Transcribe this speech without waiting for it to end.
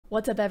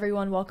What's up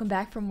everyone, welcome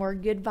back for more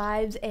good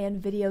vibes and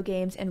video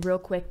games. And real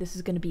quick, this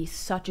is going to be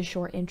such a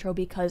short intro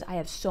because I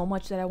have so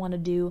much that I want to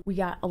do. We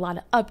got a lot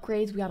of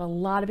upgrades, we got a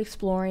lot of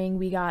exploring,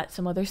 we got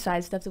some other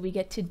side stuff that we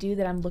get to do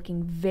that I'm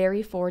looking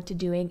very forward to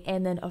doing,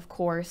 and then of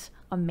course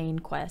a main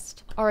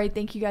quest. Alright,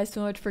 thank you guys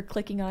so much for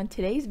clicking on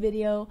today's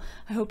video.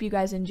 I hope you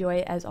guys enjoy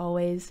it as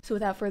always. So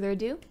without further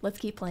ado, let's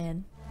keep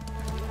playing.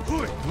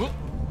 Oh,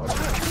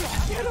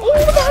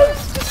 that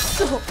was just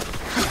so...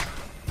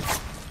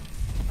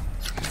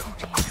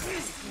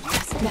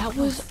 That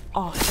was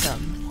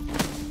awesome.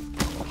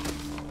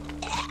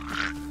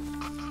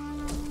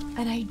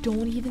 And I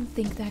don't even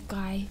think that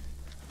guy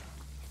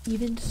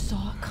even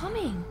saw it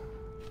coming.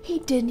 He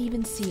didn't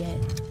even see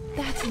it.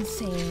 That's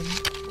insane.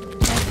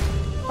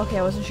 Okay,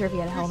 I wasn't sure if he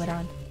had a helmet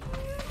on.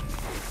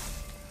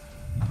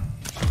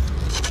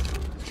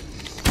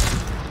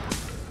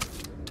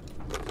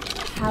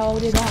 How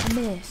did that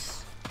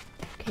miss?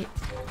 Okay.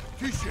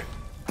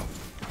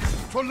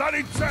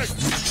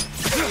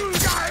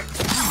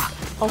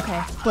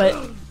 Okay,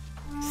 but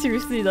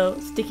seriously though,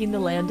 sticking the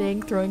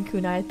landing, throwing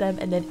kunai at them,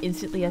 and then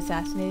instantly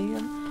assassinating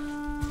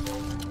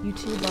them. You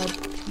too, bud.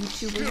 You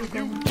too, where you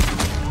going?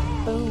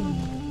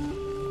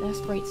 Boom. That's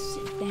right,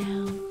 sit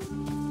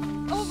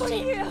down. Over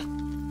here!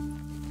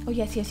 Oh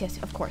yes, yes, yes,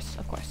 of course,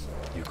 of course.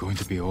 You're going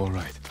to be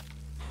alright.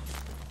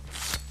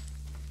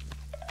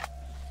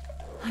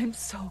 I'm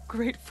so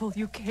grateful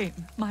you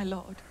came, my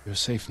lord. You're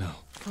safe now.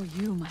 For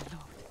you, my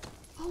lord.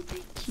 Oh,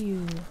 thank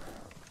you.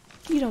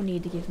 You don't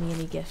need to give me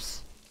any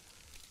gifts.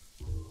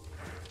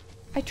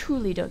 I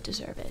truly don't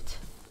deserve it.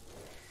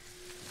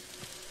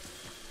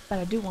 But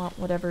I do want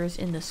whatever is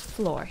in this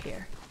floor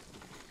here.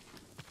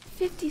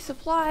 50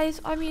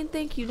 supplies? I mean,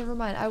 thank you, never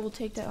mind. I will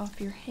take that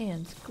off your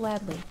hands,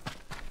 gladly.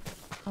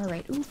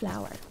 Alright, ooh,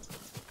 flower.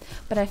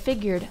 But I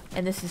figured,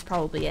 and this is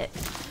probably it,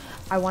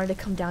 I wanted to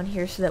come down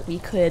here so that we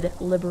could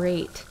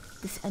liberate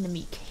this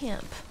enemy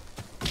camp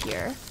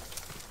here.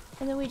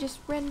 And then we just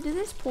ran into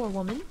this poor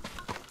woman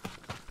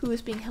who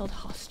is being held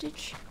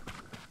hostage.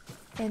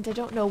 And I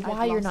don't know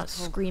why you're not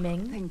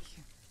screaming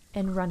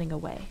and running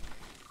away.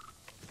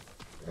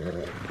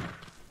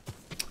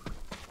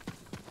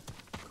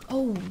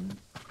 Oh,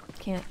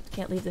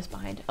 can't leave this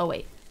behind. Oh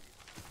wait,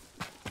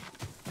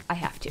 I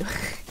have to.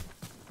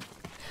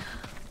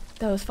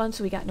 That was fun.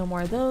 So we got no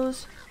more of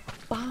those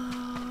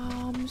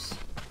bombs.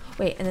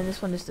 Wait, and then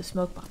this one is the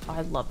smoke bomb. Oh,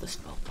 I love the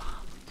smoke bomb.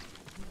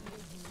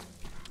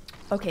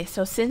 Okay,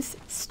 so since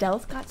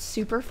stealth got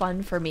super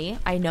fun for me,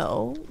 I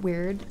know,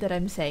 weird that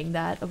I'm saying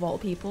that of all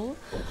people.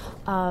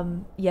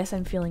 Yes,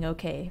 I'm feeling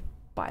okay,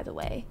 by the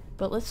way.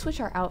 But let's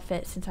switch our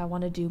outfit since I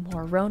want to do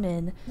more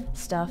Ronin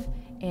stuff.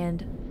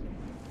 And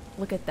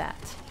look at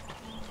that.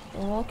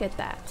 Look at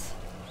that.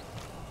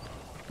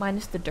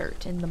 Minus the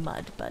dirt and the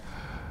mud, but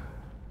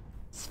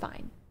it's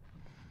fine.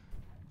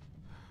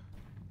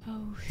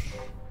 Oh,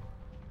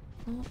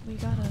 oh, we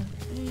gotta...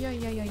 Yeah.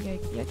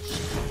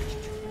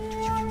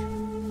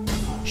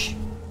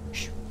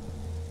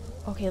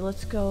 Okay,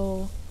 let's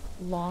go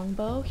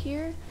longbow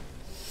here.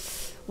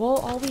 Well,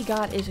 all we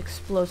got is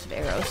explosive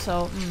arrows,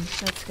 so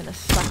that's gonna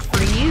suck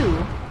for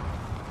you.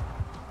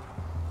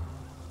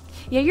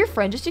 Yeah, your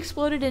friend just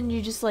exploded and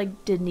you just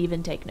like didn't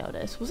even take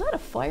notice. Was that a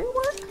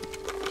firework?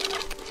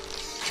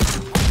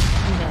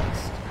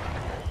 Next.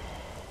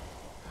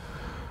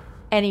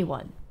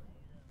 Anyone?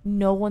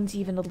 No one's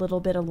even a little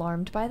bit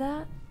alarmed by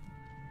that?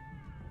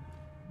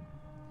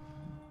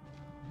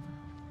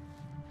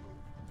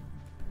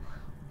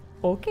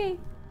 Okay.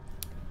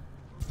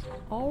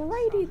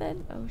 Alrighty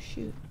then. Oh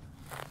shoot.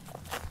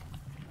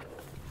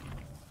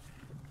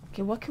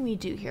 Okay, what can we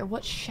do here?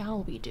 What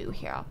shall we do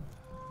here?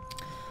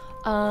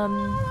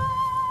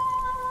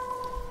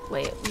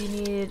 Wait,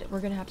 we're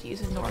gonna have to use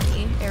a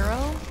normie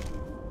arrow.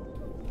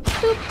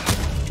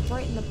 Boop.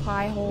 Right in the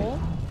pie hole.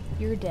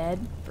 You're dead,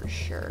 for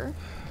sure.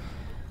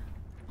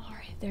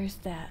 Alright, there's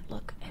that.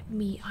 Look at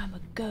me, I'm a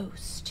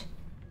ghost.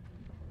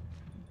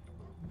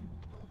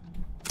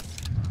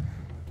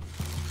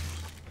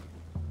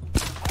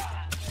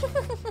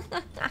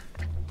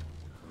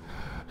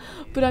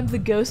 But I'm the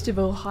ghost of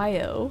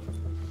Ohio.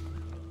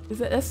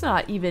 That's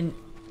not even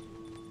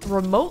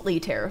remotely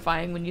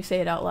terrifying when you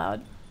say it out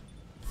loud.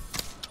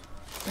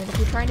 And if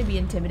you're trying to be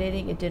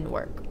intimidating, it didn't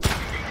work.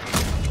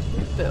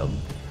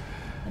 Boom.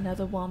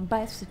 Another one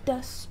bites the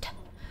dust.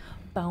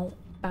 Bow,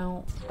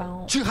 bow,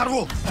 bow.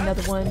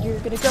 Another one, you're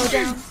gonna go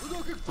down.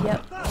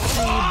 Yep.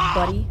 Hey,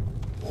 buddy.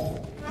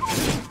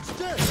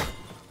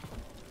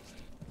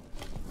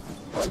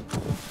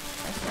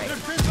 That's right.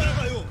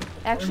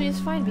 Actually, it's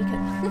fine because...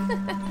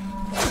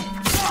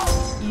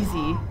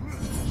 Easy.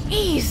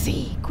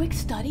 Easy! Quick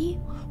study?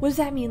 What does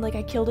that mean? Like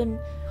I killed him?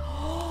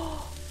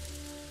 Oh,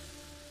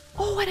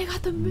 and I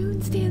got the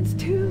moon stance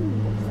too!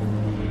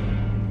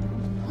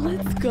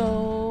 Let's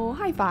go!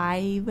 High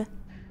five!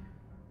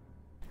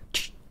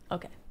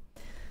 Okay.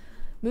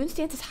 Moon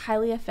stance is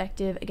highly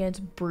effective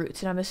against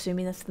brutes, and I'm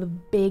assuming that's the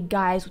big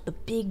guys with the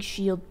big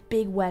shield,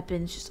 big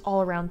weapons, just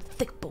all around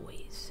thick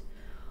boys.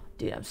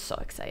 Dude, I'm so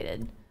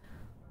excited.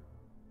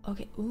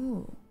 Okay,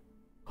 ooh.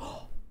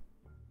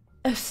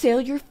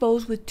 Assail your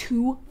foes with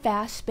 2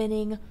 fast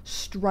spinning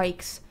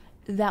strikes.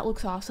 That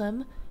looks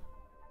awesome.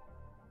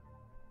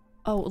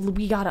 Oh,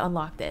 we gotta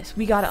unlock this.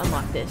 We gotta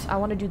unlock this. I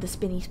want to do the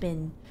spinny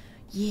spin.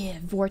 Yeah,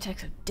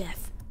 vortex of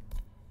death.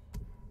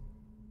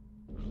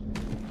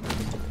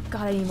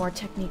 God, I need more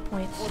technique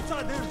points.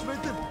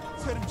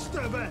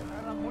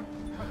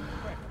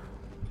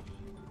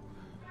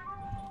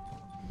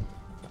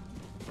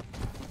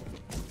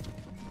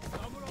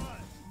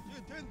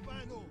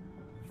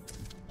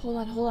 Hold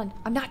on, hold on.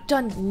 I'm not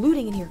done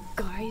looting in here,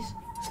 guys.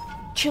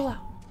 Chill out.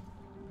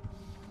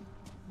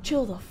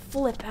 Chill the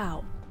flip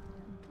out.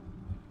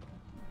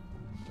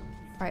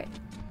 Alright.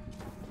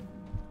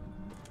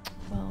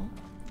 Well.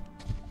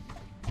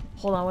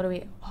 Hold on, what do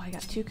we... Oh, I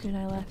got 2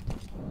 kunai left.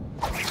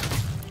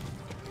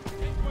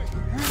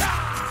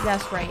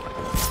 That's right.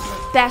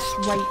 That's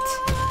right.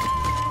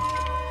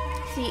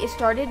 See, it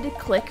started to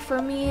click for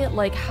me,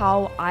 like,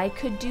 how I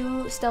could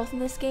do stealth in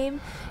this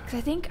game. Because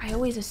I think I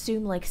always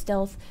assume, like,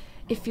 stealth...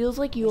 It feels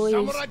like you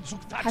always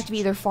have to be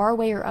either far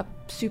away or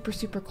up super,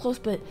 super close,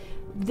 but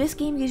this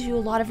game gives you a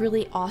lot of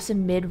really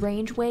awesome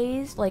mid-range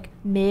ways, like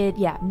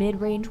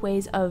mid-range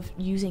ways of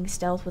using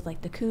stealth with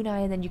like the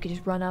kunai, and then you could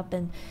just run up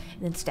and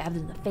then stab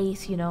them in the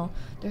face, you know?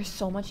 There's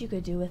so much you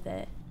could do with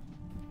it.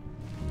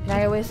 And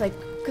I always like,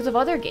 because of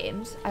other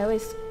games, I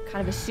always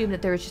kind of assumed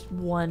that there was just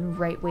one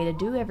right way to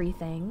do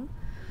everything.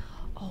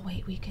 Oh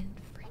wait, we can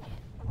freaking...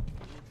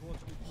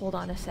 Hold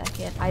on a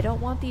second. I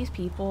don't want these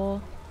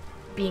people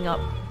being up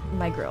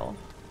my grill.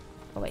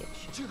 Oh wait.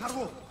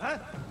 Well,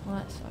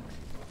 that sucks.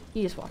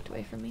 He just walked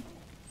away from me.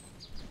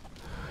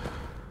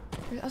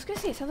 I was gonna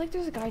say, it sounds like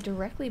there's a guy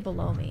directly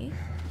below me.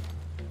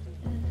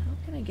 And how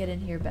can I get in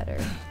here better?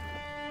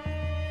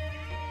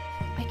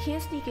 I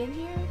can't sneak in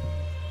here?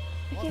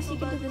 I can't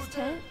sneak into this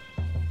tent?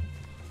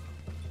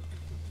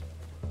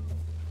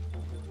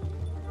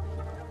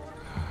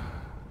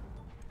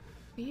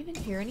 Are you even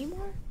here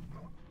anymore?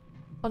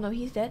 Oh no,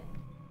 he's dead.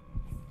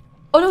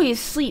 Oh no, he's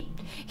asleep.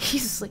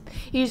 He's asleep.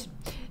 He's...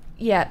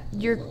 Yeah,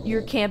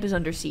 your camp is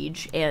under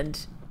siege, and...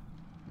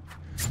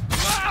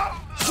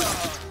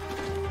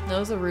 That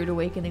was a rude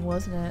awakening,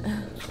 wasn't it?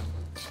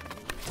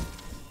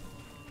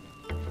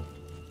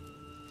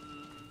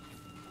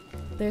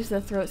 There's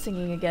the throat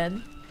singing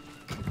again.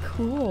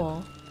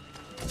 Cool.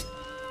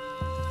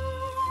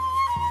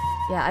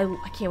 Yeah,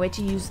 I can't wait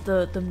to use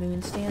the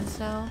moon stance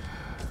now.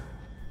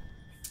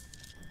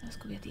 Let's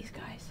go get these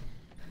guys.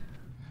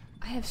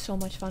 I have so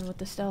much fun with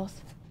the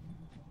stealth.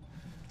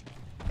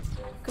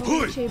 Go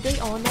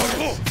Chebe on that.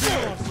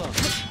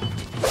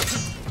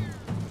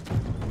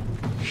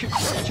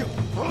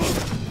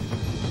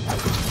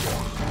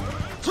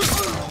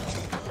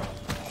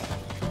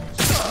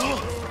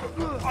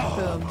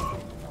 Boom.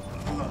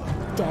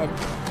 Dead.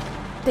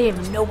 They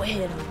have no way to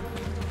hit him.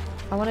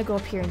 I want to go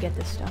up here and get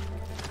this stuff.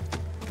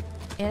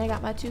 And I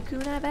got my 2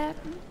 kunai back.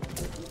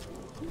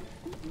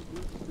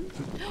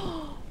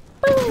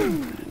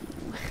 Boom!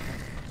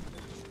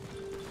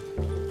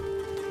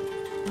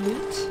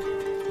 Loot.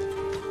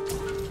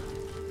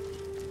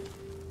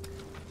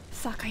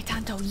 Sakai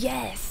Tanto,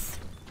 yes!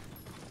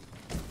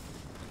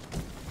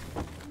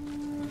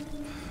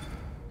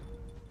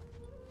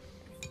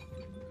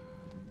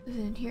 Is it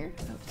in here?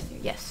 Oh, it's in here.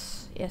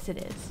 Yes. Yes, it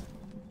is.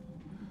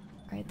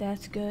 Alright,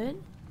 that's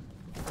good.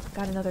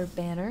 Got another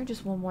banner.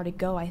 Just one more to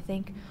go, I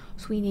think.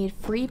 So we need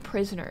free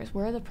prisoners.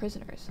 Where are the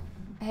prisoners?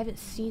 I haven't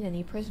seen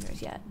any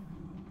prisoners yet.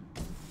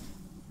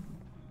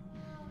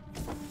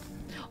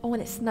 Oh,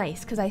 and it's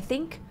nice, because I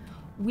think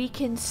we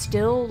can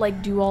still,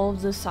 like, do all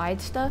of the side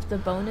stuff, the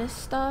bonus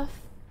stuff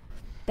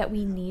that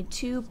we need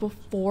to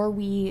before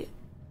we...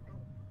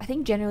 I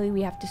think generally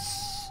we have to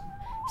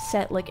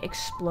set, like,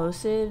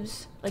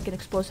 explosives, like an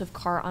explosive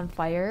cart on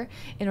fire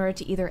in order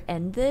to either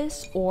end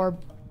this or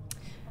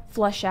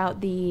flush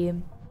out the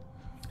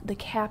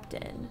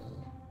captain.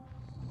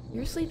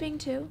 You're sleeping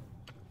too?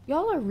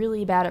 Y'all are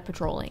really bad at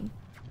patrolling.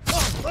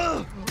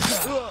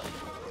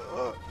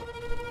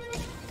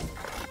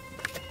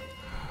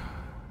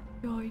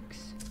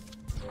 Yikes.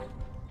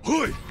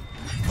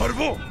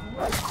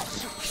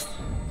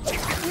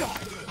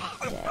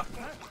 Yeah.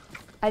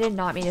 I did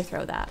not mean to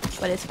throw that,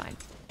 but it's fine.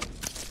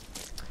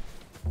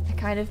 I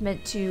kind of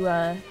meant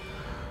to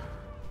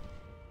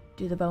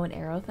do the bow and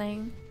arrow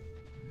thing.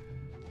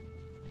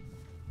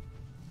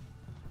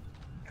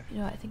 You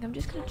know, I think I'm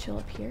just gonna chill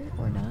up here,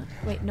 or not.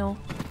 Wait, no.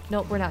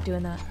 Nope, we're not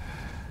doing that.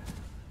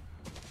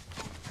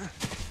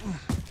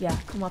 Yeah,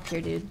 come up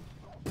here, dude.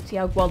 See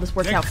how well this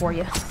works out for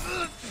you.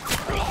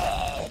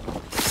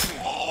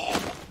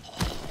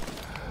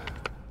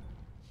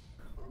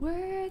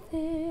 Worth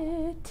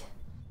it.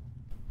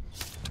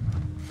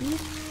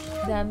 Leave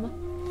them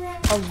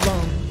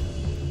alone.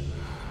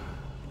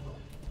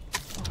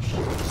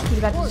 He's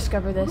about to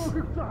discover this.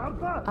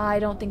 I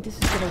don't think this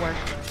is gonna work.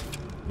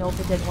 Nope,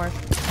 it didn't work.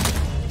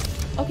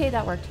 Okay,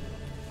 that worked.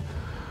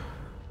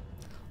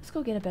 Let's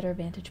go get a better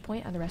vantage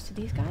point on the rest of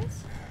these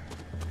guys.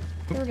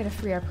 Then we're gonna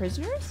free our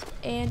prisoners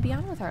and be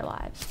on with our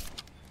lives.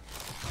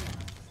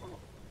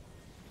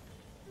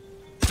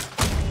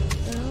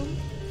 Boom.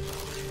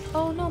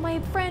 Oh Oh no, my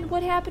friend,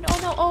 what happened? Oh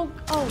no,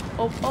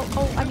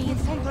 I mean...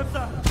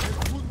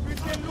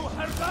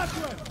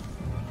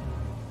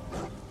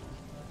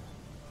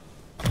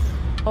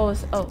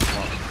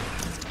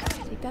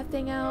 Take that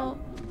thing out.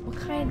 What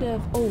kind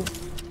of... Oh,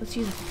 let's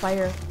use a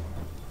fire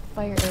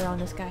arrow on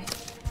this guy.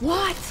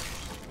 What?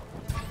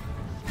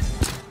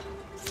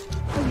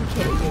 Are you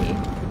kidding me?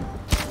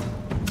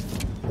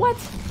 What?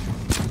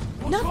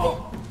 Nothing?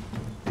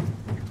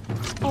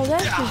 Oh,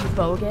 that's just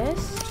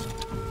bogus.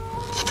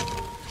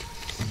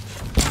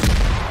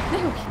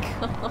 There we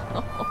go.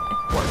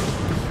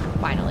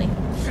 Finally.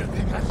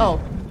 Oh.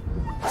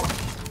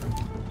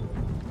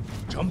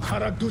 I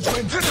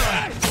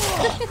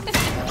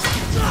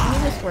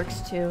mean, this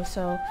works too,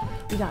 so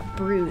we got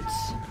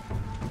brutes.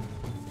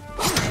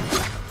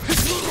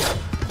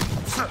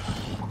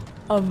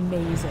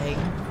 Amazing.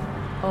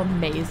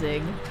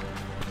 Amazing.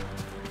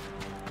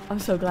 I'm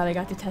so glad I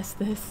got to test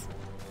this.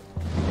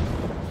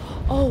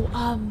 Oh,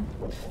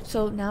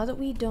 so now that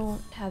we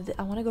don't have the,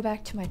 I want to go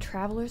back to my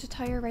traveler's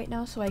attire right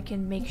now so I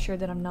can make sure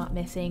that I'm not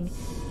missing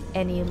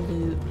any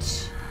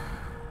loot.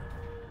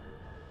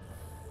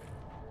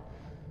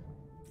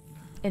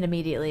 And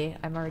immediately,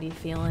 I'm already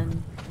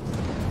feeling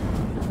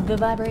the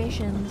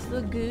vibrations,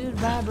 the good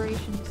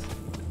vibrations.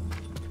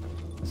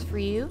 It's for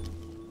you.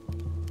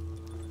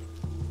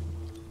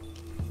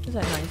 Is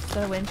that nice? Is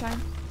that a wind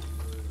chime?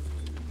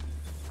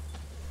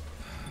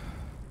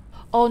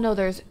 Oh no,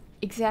 there's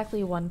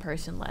exactly one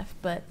person left,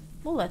 but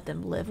we'll let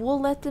them live. We'll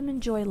let them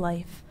enjoy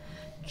life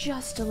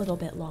just a little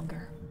bit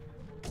longer.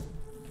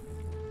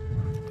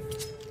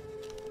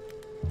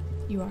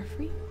 You are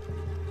free.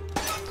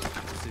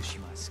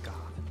 Tsushima scar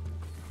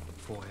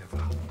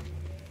forever.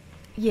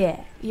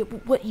 Yeah,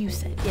 what you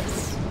said,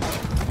 yes.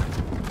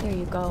 There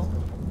you go.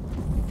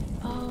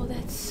 Oh,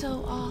 that's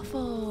so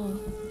awful.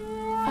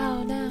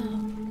 Oh no.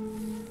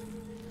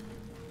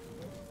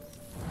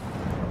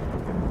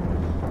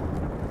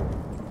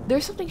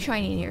 There's something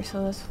shiny in here,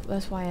 so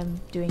that's why I'm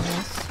doing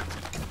this.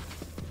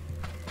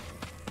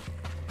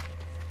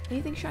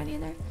 Anything shiny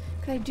in there?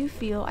 Cause I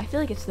feel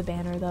like it's the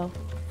banner though.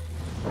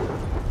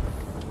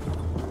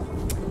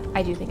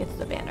 I do think it's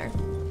the banner.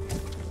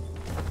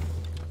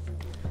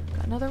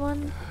 Got another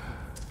one.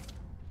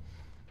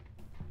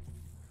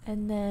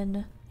 And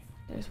then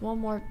there's one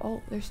more.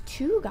 Oh, there's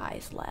 2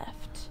 guys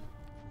left.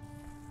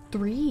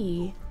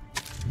 3.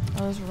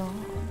 I was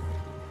wrong.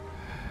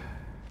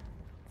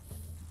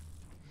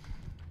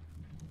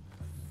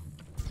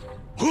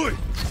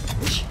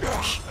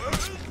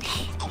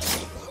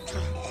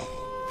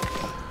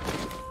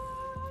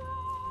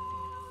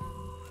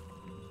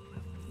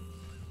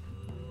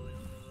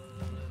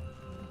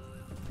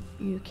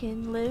 You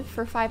can live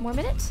for 5 more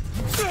minutes.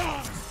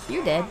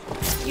 You're dead.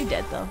 You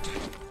dead though.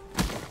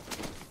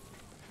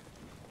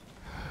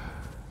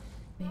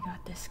 We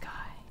got this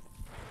guy.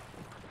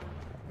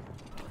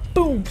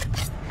 Boom!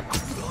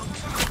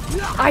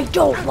 I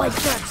don't like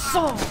that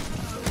song!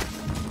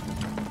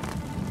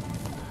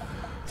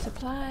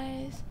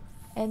 Supplies.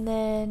 And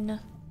then...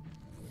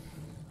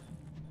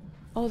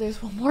 Oh,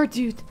 there's one more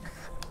dude.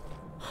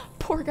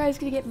 Poor guy's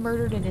gonna get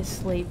murdered in his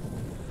sleep.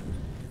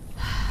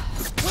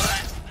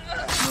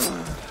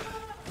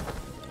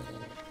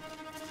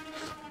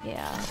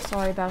 Yeah,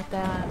 sorry about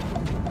that.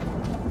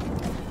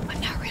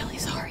 I'm not really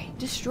sorry.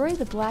 Destroy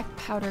the black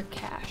powder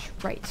cache.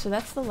 Right, so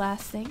that's the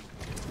last thing.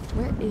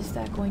 Where is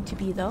that going to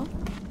be though?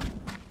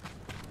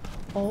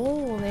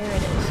 Oh, there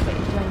it is. Wait,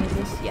 do I need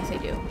this? Yes, I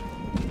do.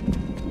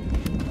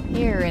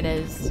 Here it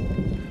is.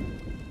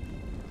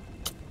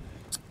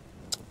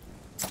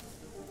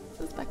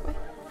 This back way.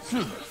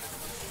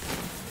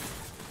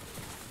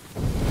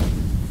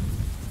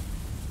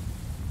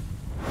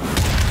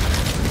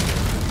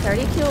 I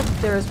already killed.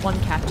 There was one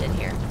captain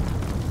here.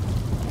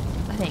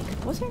 I think.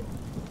 Was there?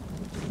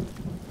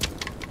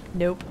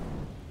 Nope.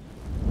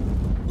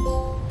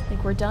 I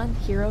think we're done.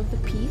 Hero of the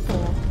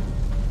people.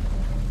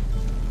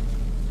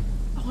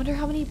 I wonder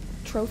how many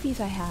trophies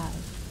I have.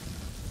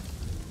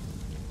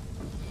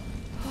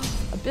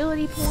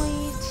 Ability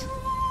point.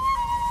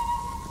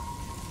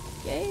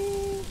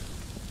 Yay.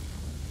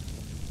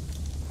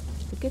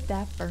 Look at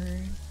that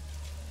burn.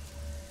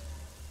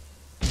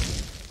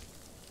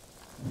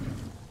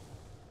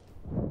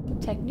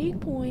 Technique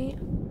point.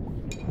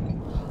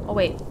 Oh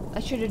wait, I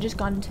should have just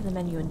gone into the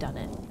menu and done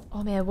it.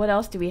 Oh man, what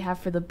else do we have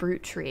for the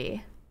brute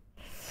tree?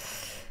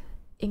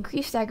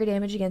 Increase stagger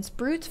damage against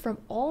brutes from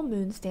all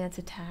moon stance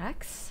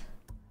attacks.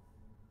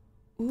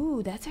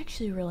 Ooh, that's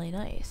actually really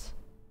nice.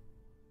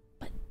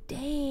 But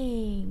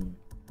dang.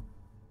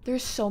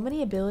 There's so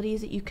many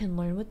abilities that you can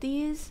learn with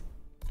these.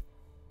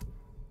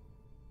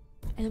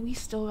 And we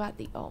still got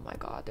the, oh my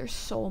god, there's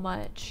so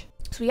much.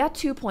 So we got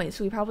 2 points,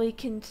 so we probably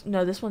can,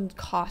 no, this one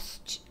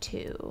costs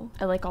 2.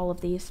 I like all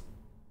of these.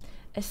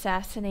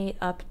 Assassinate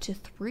up to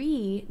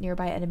 3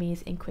 nearby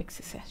enemies in quick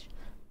succession.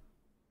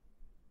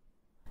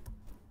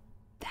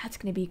 That's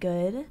gonna be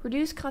good.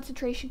 Reduce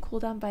concentration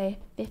cooldown by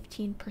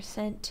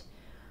 15%.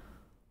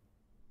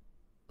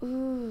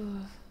 Ooh,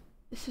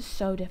 this is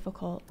so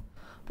difficult.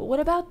 But what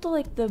about the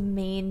like the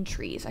main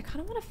trees? I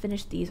kind of want to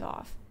finish these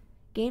off.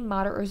 Gain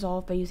moderate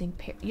resolve by using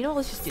you know,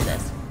 let's just do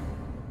this.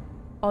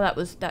 Oh,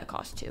 that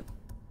cost 2.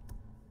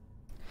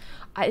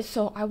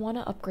 So I want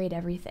to upgrade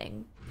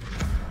everything.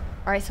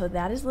 All right, so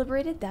that is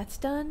liberated. That's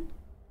done.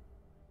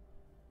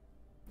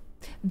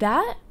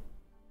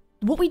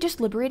 What we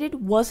just liberated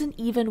wasn't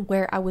even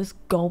where I was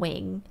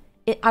going.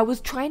 I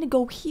was trying to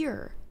go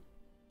here.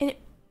 And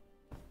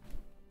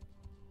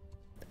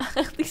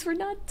at least we're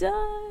not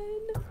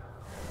done.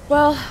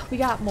 Well, we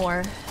got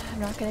more. I'm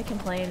not gonna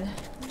complain.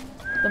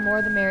 The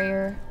more the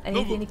merrier.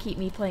 Anything to keep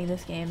me playing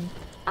this game.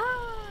 Ah!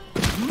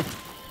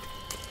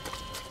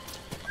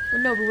 Oh,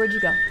 Nobu, where'd you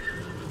go?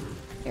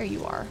 There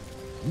you are.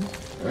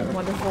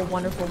 Wonderful,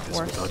 wonderful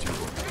horse.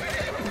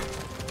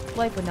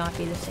 Life would not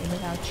be the same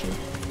without you.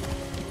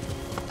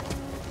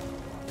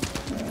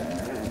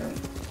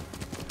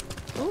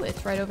 Oh,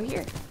 it's right over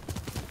here.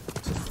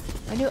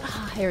 I knew.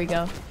 Ah, here we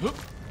go.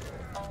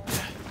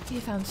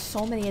 You found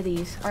so many of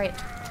these. All right.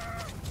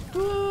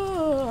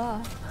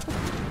 Oh,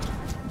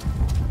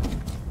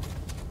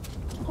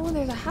 and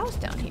there's a house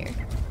down here.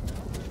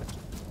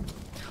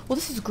 Well,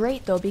 this is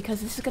great though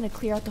because this is going to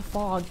clear out the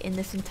fog in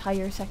this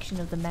entire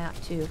section of the map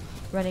too.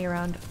 Running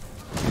around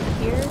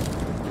here.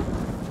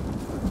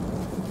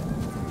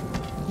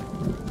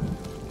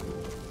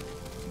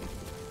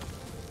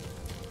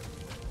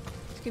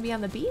 It's going to be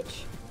on the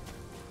beach.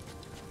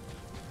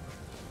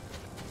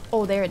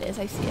 Oh, there it is.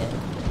 I see it.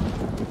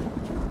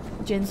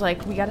 Jin's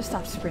like, we gotta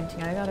stop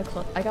sprinting. I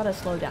gotta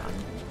slow down.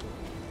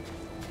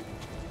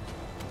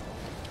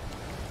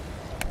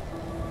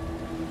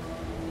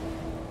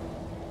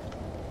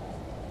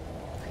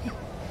 I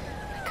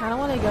kind of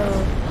want to go.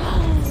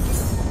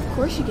 Of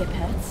course, you get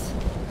pets.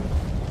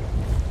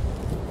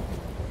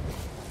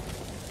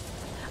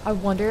 I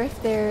wonder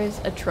if there's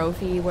a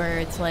trophy where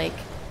it's like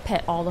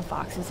pet all the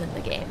foxes in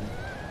the game.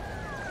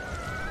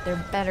 There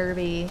better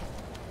be.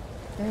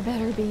 There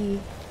better be.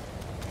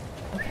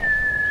 Okay.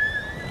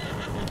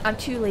 I'm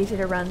too lazy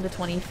to run the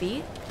 20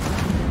 feet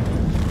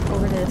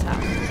over to this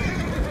house.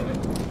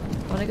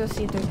 I want to go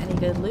see if there's any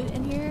good loot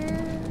in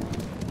here.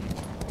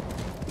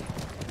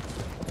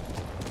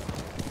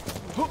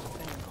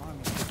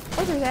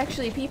 Oh, there's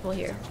actually people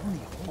here.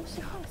 Oh,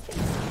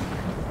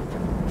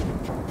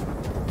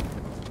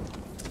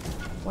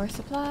 more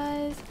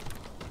supplies.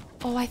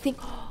 Oh, I think.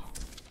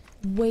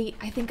 Wait,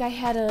 I think I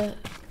had a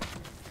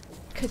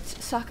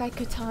Sakai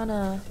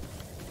Katana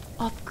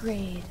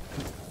upgrade.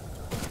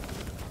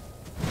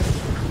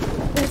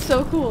 That's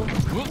so cool.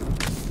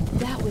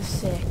 That was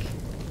sick.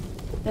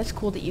 That's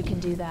cool that you can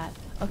do that.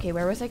 Okay,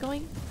 where was I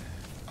going?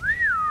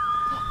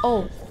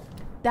 Oh,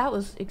 that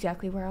was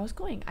exactly where I was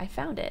going. I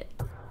found it.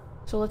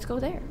 So let's go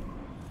there.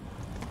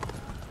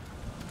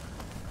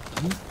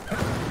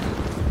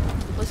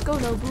 Let's go,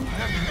 Nobu.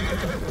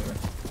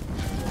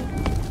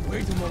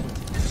 Wait a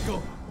moment. Let's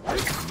go.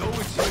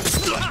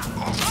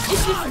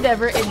 It's just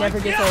never, it never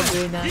gets old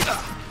doing that.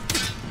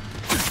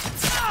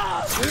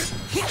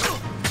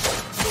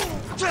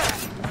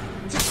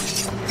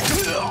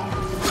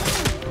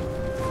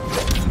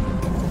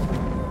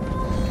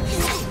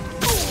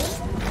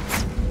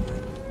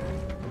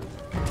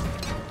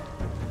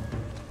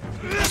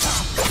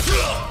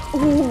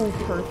 Ooh,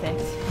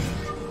 perfect.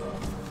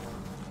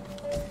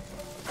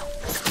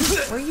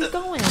 Where are you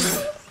going?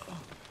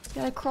 You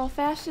gotta crawl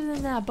faster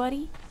than that,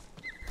 buddy.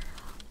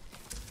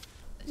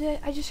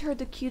 I just heard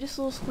the cutest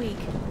little squeak.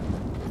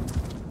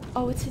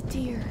 Oh, it's a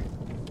deer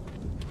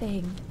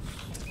thing.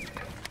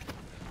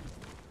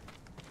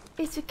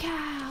 It's a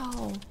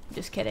cow. I'm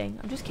just kidding.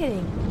 I'm just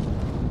kidding.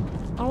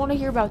 I don't want to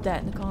hear about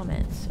that in the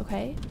comments,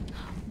 okay?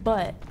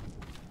 But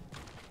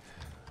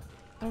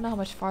I don't know how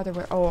much farther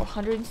we're. Oh,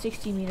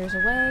 160 meters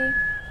away.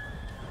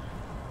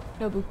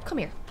 Nobu, come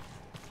here.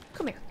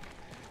 Come here.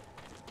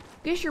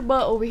 Get your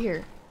butt over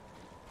here.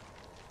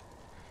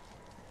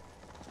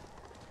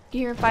 Get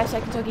here in 5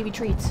 seconds, I'll give you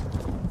treats.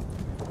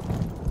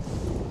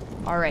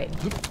 Alright,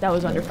 that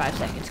was under 5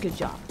 seconds. Good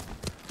job.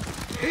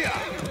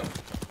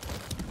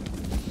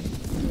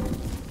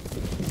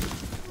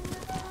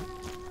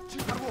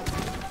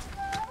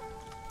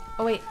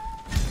 Oh, wait.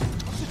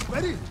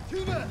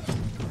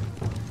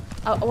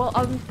 Oh, well,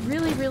 I was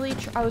really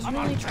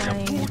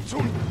trying.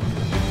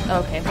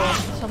 Okay, well,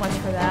 so much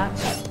for that.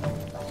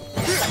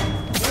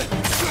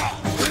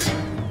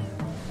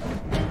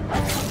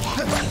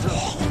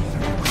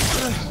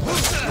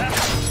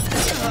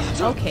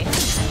 Okay.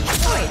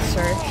 Alright,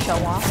 sir. Show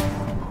off.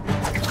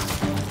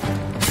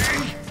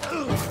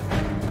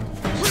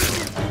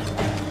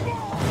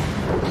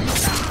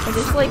 And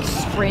just like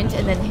sprint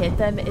and then hit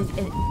them is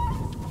an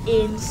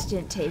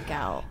instant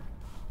takeout.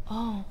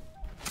 Oh,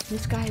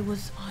 this guy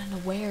was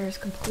unawares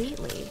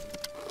completely.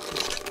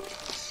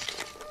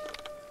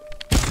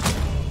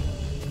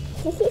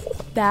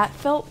 That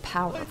felt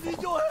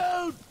powerful.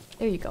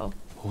 There you go.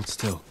 Hold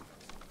still.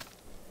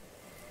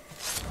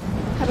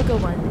 Have a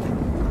good one.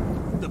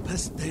 The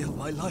best day of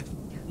my life,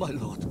 my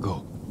lord.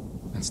 Go.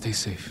 And stay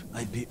safe.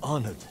 I'd be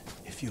honored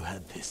if you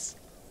had this.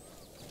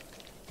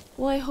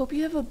 Well, I hope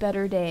you have a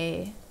better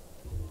day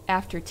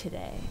after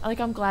today. Like,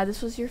 I'm glad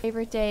this was your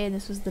favorite day and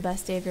this was the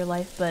best day of your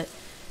life, but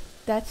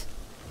that's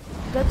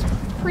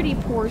pretty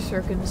poor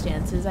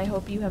circumstances. I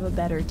hope you have a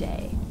better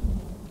day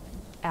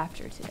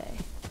after today.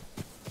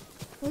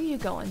 Where are you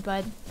going,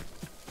 bud?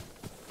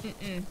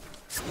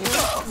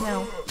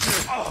 No.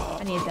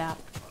 I need that.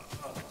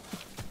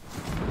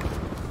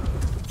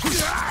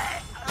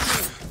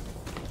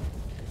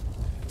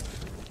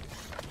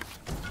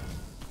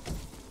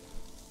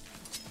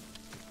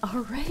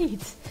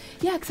 Alright.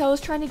 Yeah, because I was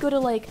trying to go to,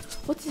 like,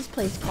 what's this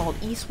place called?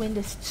 Saltwind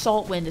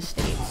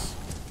Estates.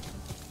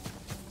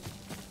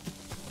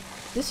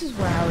 This is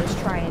where I was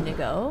trying to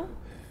go.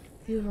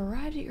 You've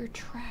arrived at your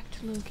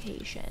tracked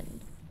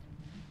location.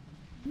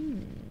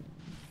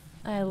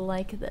 I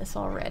like this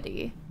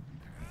already.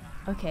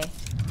 Okay.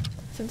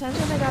 Sometimes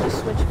when I gotta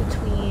switch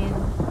between...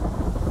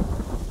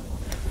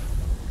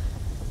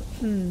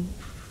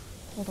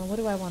 Hold on, what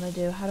do I want to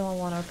do? How do I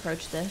want to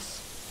approach this?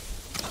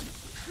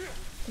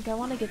 I think I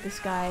want to get this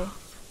guy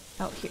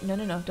out here. No,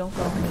 don't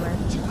go anywhere.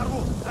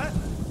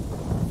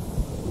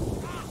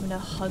 I'm gonna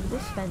hug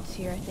this fence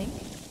here, I think.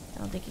 I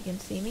don't think he can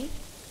see me.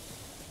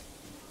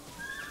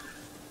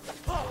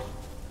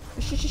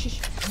 Shh.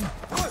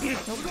 Nope. He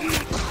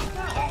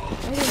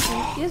doesn't see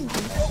me. He doesn't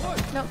see me.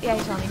 Nope, yeah,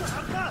 he saw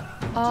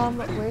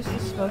me. Where's the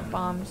smoke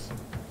bombs?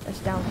 That's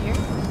down here.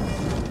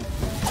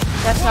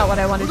 That's not what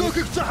I want to do.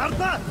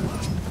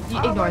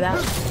 Ignore that.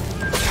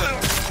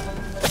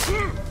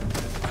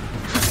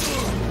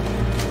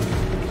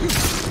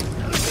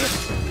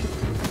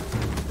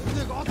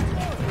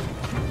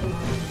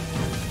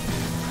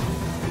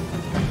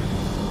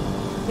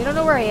 You don't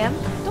know where I am?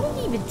 Don't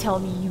even tell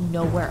me you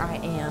know where I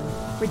am.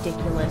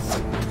 Ridiculous.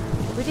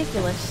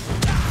 Ridiculous.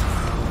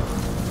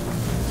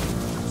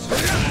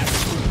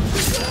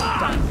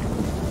 Done.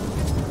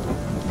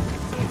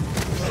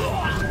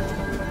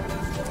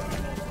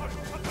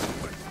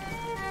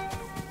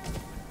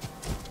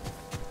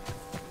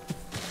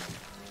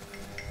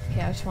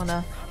 Okay, I just want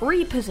to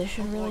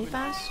reposition really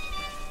fast.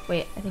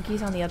 Wait, I think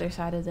he's on the other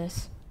side of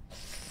this.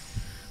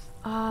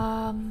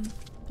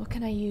 What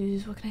can I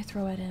use? What can I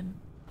throw at him?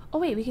 Oh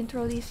wait, we can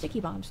throw these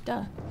sticky bombs,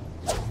 duh.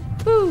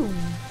 Boom!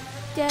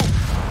 Dead.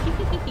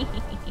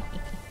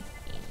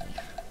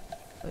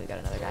 Oh, we got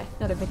another guy.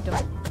 Another victim.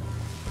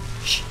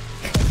 Shh.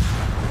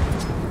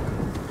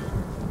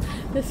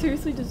 That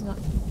seriously does not...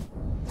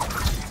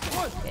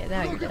 Okay,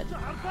 now you're dead.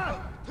 Got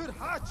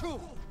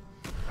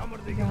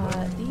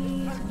these,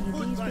 need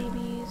these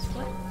babies.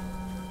 What?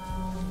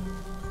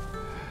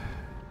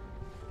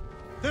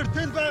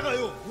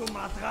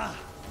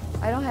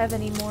 I don't have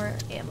any more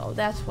ammo,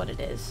 that's what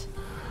it is.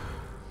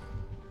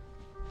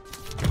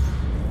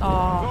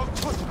 Oh.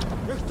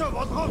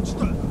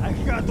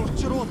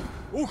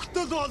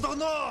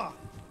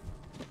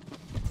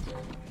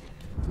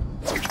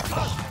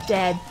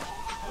 Dead.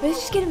 Let's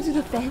just get him through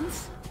the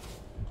fence.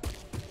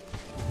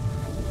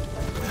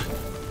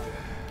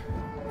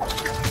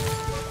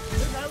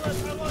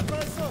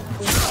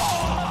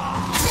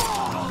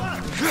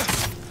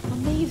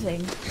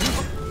 Amazing.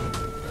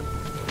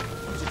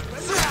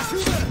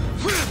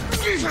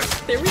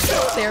 There we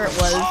go. There it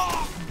was.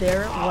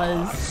 There it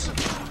was.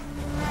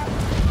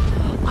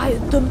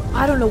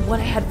 I don't know what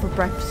I had for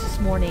breakfast this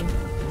morning,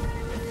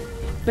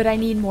 but I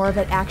need more of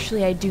it.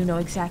 Actually, I do know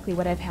exactly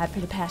what I've had for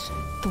the past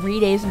 3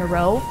 days in a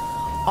row.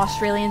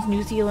 Australians,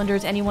 New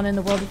Zealanders, anyone in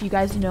the world, if you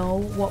guys know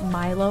what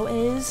Milo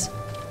is,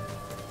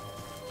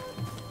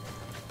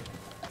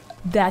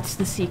 that's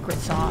the secret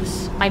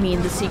sauce. I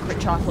mean, the secret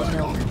chocolate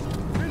milk.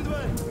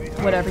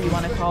 Whatever you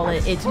want to call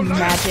it. It's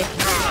magic.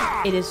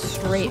 It is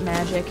straight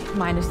magic,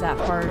 minus that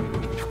part.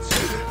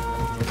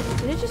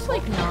 Did it just,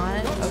 like,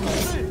 not?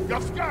 Okay.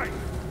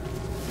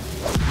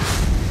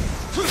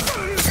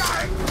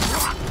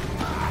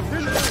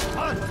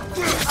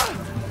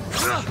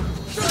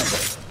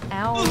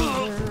 Ow.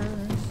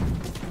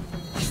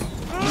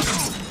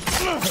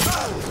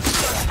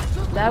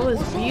 That was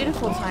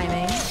beautiful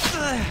timing.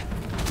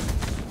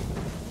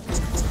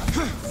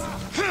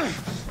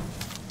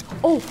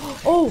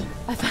 Oh,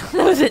 I thought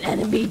that was an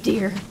enemy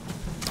deer.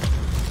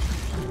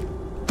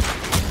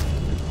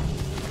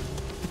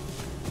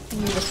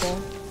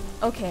 Beautiful.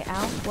 Okay,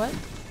 ow, what?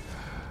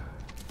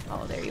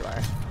 Oh, there you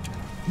are.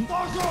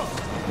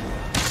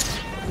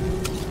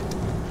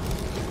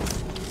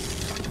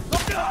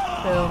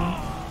 Boom.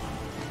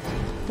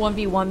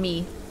 1v1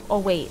 me. Oh,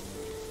 wait.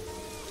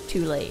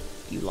 Too late.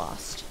 You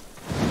lost.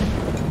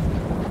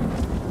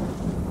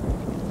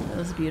 That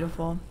was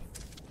beautiful.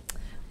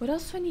 What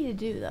else do I need to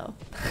do, though?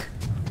 I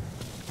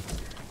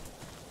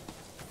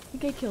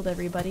think I killed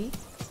everybody.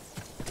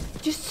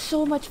 Just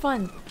so much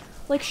fun.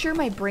 Like, sure,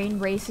 my brain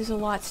races a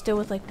lot still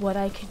with, like, what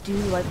I could do,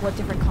 like, what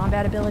different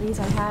combat abilities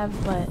I have,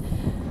 but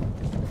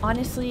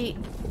honestly,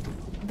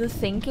 the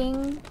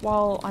thinking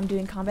while I'm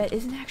doing combat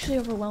isn't actually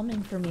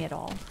overwhelming for me at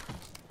all.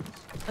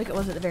 Like it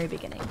was at the very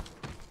beginning.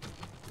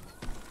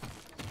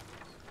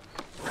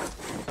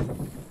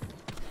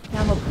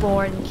 Now I'm a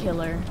born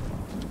killer.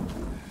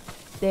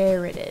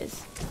 There it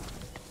is.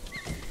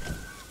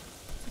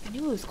 I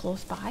knew it was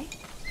close by.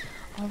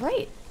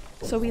 Alright,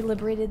 So we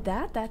liberated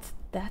that. That's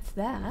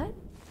that.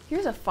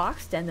 Here's a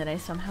fox den that I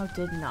somehow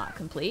did not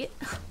complete.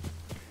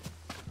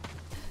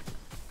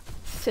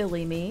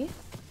 Silly me.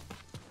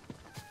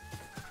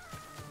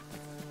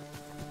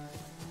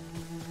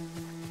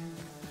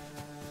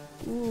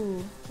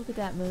 Ooh, look at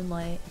that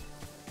moonlight.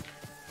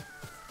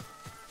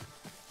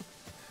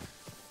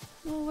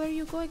 Oh, where are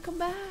you going? Come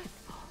back.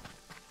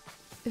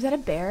 Is that a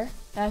bear?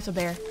 That's a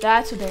bear.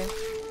 That's a bear.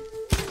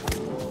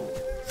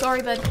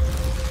 Sorry, bud.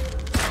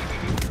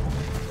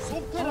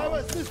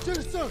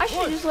 I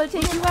should just let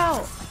it take you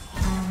out.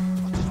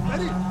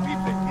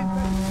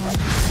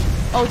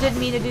 Oh, didn't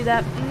mean to do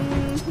that.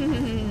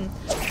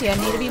 Okay, I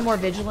need to be more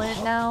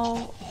vigilant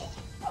now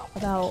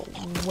about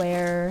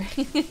where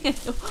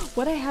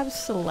what I have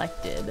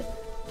selected.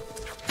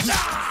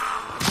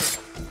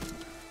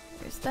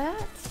 There's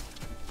that.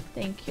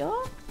 Thank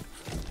you.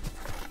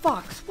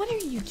 Fox, what are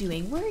you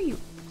doing? Where are you?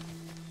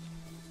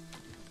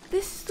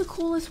 This is the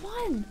coolest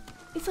one.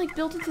 It's like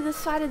built into the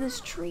side of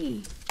this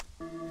tree.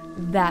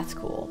 That's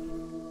cool.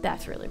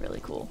 That's really, really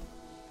cool.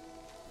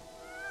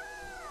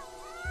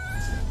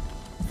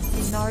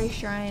 Inari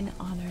Shrine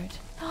honored.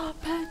 Oh,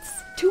 pets!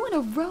 2 in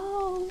a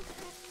row!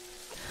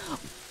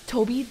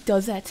 Toby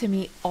does that to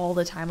me all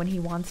the time when he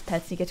wants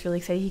pets. He gets really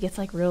excited. He gets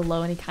like real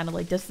low and he kind of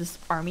like does this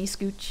army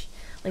scooch.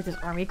 Like this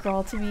army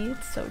crawl to me.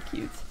 It's so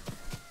cute.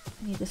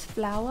 I need this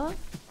flower.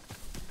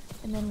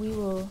 And then we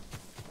will...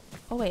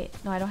 Oh wait,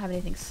 no, I don't have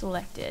anything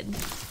selected.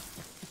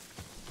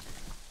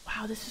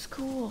 Wow, this is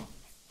cool.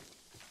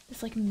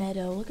 This like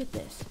meadow, look at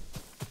this.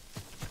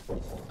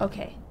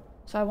 Okay,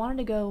 so I wanted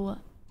to go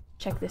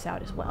check this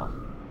out as well.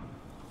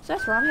 So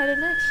that's where I'm headed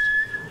next.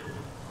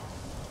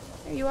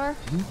 There you are.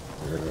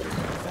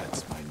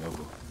 That's my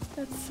noble.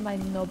 That's my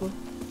noble.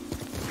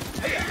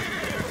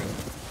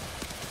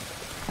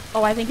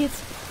 Oh, I think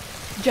it's...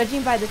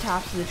 Judging by the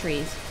tops of the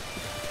trees,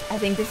 I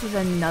think this is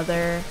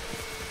another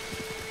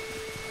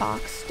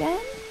fox den?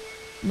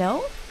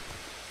 No?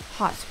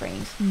 Hot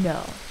springs?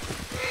 No.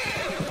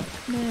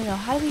 No.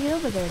 How do we get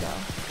over there,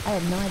 though? I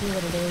have no idea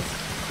what it is.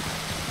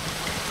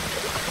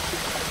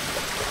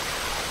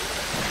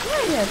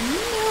 I have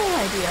no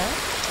idea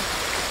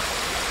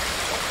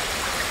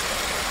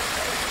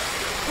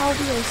how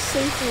we are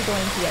safely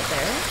going to get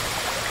there.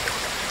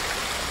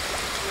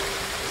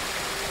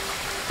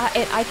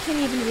 I can't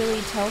even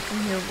really tell from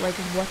here, like,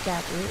 what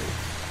that is.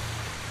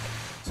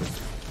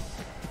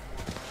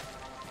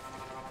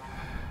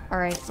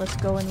 Alright, let's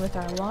go in with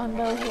our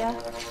longbow here.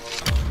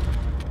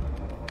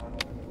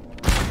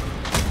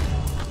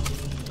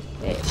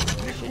 Okay,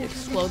 should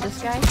explode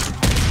this guy.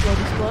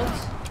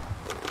 Explodes.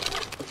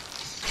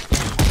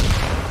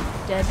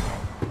 Dead.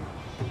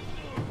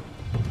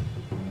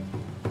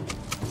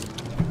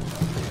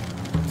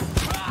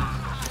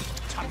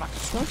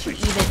 Don't you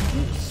even...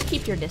 Just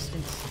keep your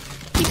distance.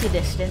 Keep your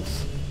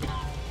distance.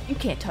 You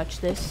can't touch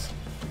this.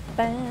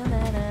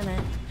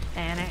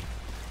 Can't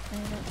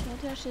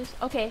touch this.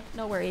 Okay,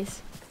 no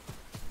worries.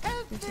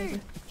 That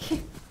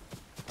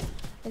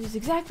is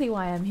exactly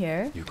why I'm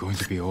here. You're going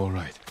to be all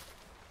right.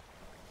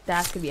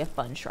 That's gonna be a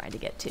fun shrine to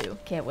get to.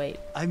 Can't wait.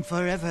 I'm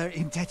forever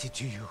indebted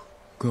to you.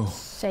 Go.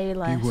 Say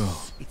less. Be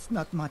well. It's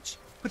not much,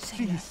 but Say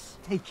please, less.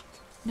 take it.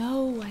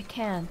 No, I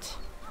can't.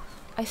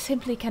 I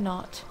simply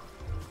cannot.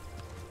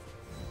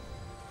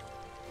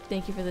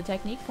 Thank you for the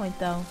technique point,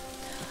 though.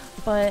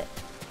 But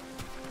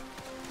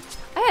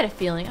I had a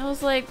feeling. I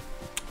was like,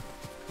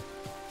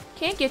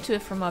 can't get to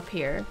it from up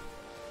here.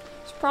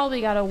 It's probably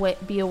gotta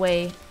be a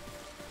way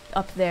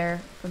up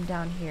there from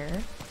down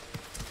here.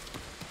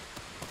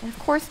 And of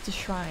course it's a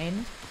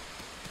shrine.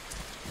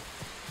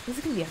 This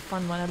is gonna be a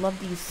fun one. I love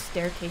these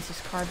staircases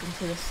carved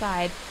into the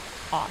side.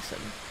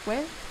 Awesome.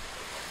 Where?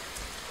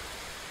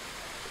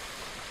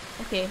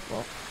 Okay,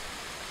 well.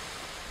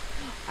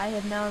 I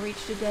have now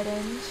reached a dead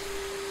end.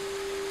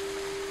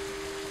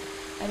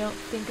 I don't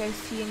think I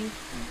see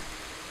anything.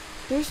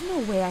 There's no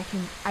way I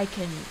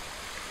can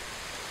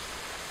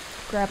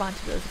grab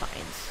onto those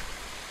vines.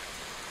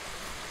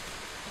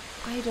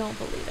 I don't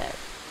believe it.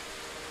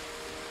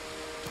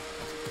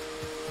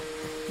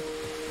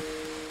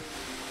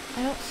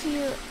 I don't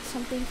see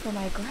something for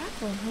my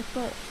grappling hook,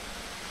 but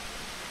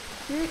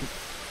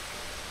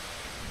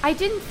I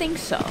didn't think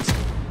so.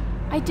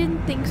 I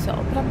didn't think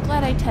so, but I'm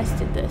glad I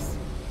tested this.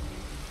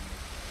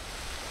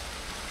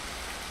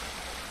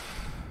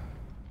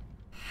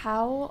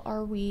 How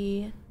are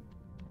we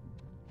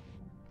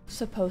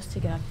supposed to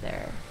get up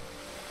there?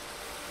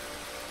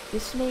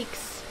 This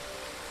makes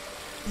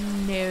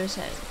no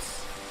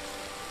sense.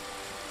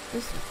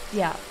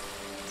 Yeah.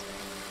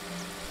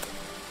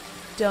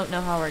 Don't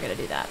know how we're gonna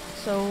do that.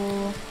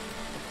 So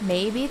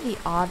maybe the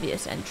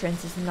obvious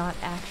entrance is not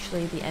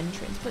actually the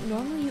entrance, but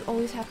normally you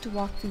always have to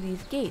walk through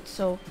these gates,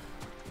 so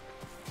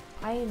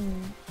I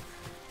am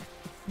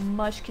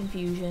much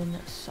confusion,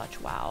 such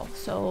wow.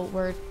 So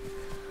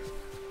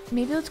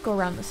maybe let's go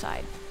around the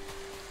side.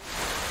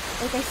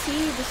 Like I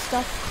see the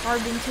stuff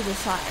carved into the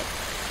side.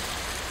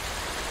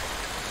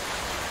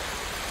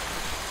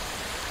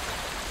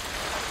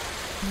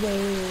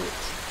 Wait.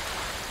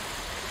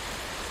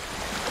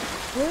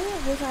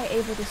 Where was I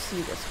able to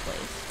see this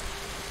place?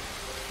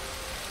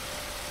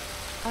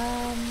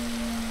 I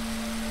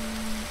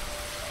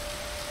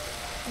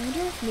wonder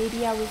if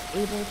maybe I was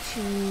able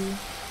to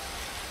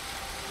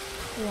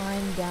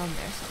climb down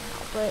there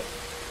somehow, but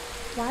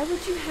why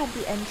would you have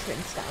the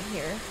entrance down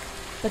here,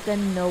 but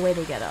then no way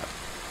to get up?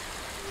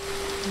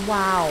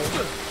 Wow.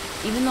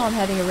 Even though I'm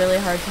having a really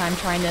hard time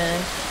trying to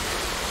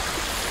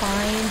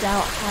find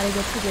out how to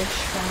get to this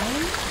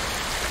shrine,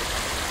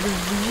 the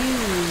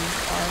views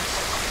are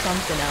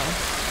something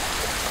else.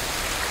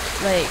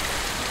 Like,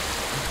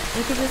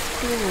 look at this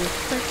cool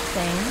frick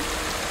thing.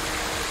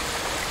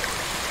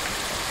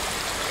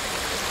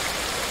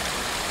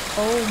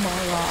 Oh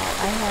my god,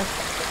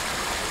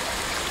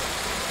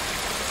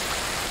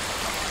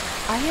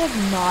 I have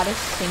not a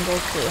single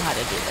clue how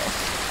to do this.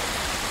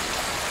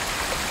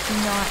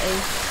 Not a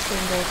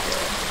single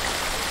clue.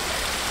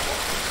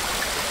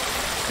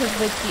 Because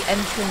like the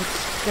entrance,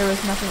 there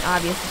was nothing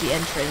obvious at the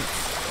entrance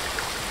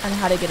on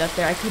how to get up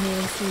there. I couldn't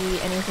even see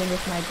anything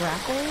with my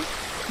grapple.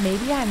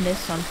 Maybe I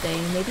missed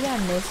something. Maybe I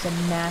missed a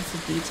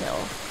massive detail.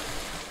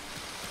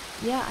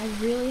 Yeah, I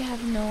really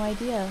have no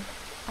idea.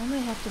 I might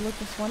have to look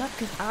this one up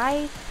because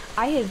I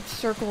had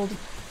circled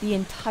the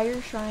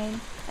entire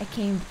shrine. I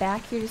came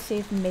back here to see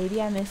if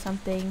maybe I missed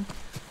something.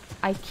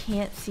 I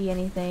can't see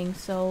anything,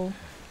 so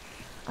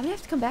I'm gonna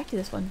have to come back to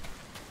this one.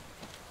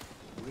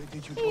 Where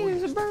did you Hey,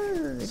 there's a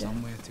bird.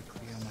 Somewhere to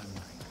clear my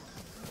mind.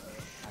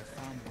 I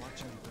found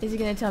watching. Is it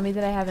gonna tell me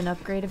that I have an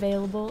upgrade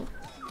available?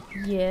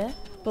 Yeah,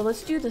 but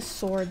let's do the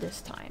sword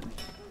this time.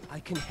 I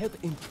can help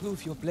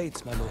improve your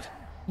blades, my lord.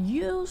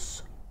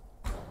 Yes.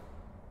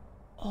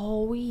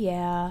 Oh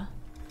yeah.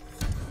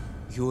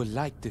 You'll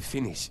like the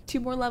finish. 2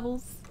 more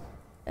levels.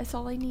 That's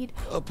all I need.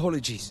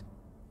 Apologies.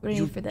 What do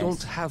you need for this?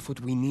 don't have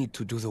what we need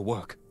to do the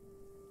work.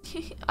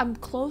 I'm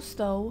close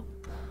though.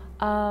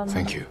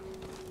 Thank you.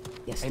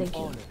 Yes, I'm thank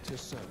you. honored to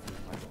serve you,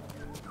 my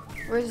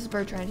lord. Where's this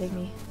bird trying to take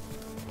me?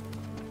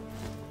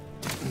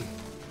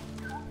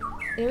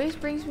 It always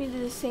brings me to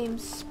the same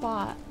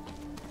spot.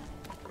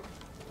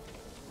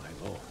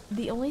 My lord.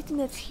 The only thing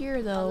that's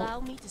here though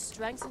Allow me to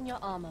strengthen your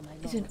armor, my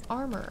is lord. an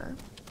armor.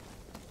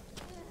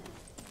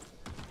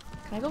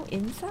 Can I go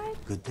inside?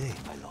 Good day,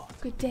 my lord.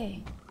 Good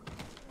day.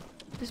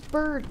 This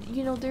bird,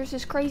 you know, there's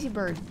this crazy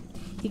bird.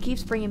 He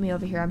keeps bringing me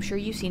over here. I'm sure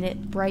you've seen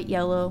it. Bright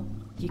yellow.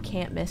 You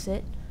can't miss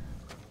it.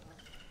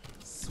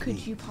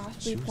 Could you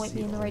possibly point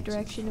me in the right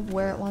direction of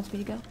where it wants me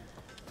to go?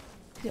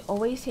 'Cause it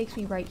always takes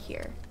me right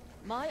here.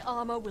 My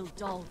armor will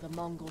dull the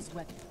Mongols'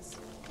 weapons.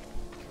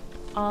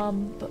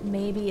 But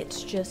maybe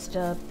it's just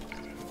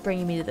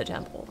bringing me to the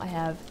temple. I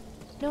have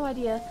no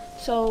idea.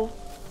 So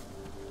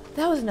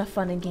that was enough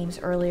fun in games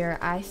earlier.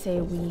 I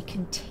say we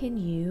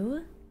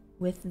continue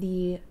with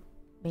the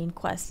main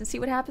quest and see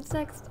what happens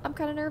next. I'm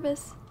kind of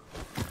nervous.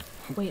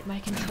 Wait, my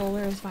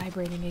controller is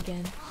vibrating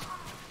again.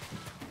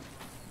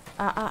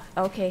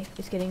 Okay,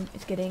 it's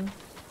getting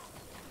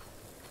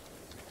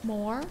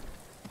more.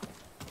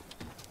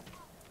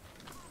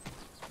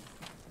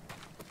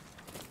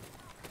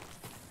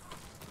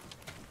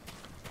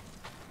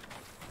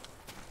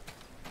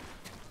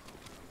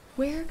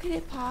 Where could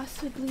it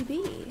possibly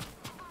be?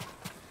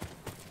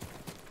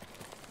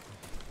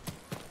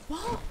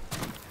 Whoa!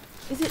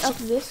 Is it up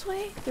this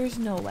way? There's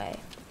no way.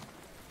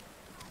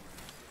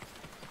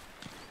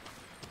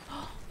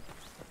 Oh,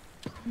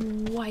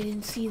 I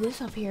didn't see this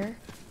up here.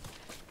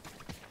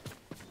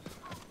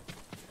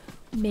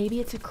 Maybe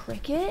it's a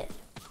cricket?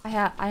 I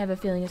have a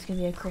feeling it's gonna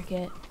be a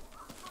cricket.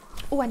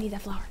 Oh, I need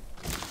that flower.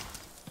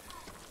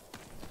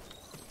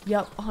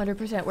 Yup,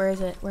 100%. Where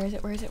is it? Where is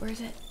it? Where is it? Where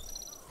is it?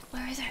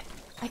 Where is it?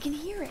 I can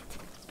hear it.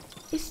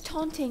 It's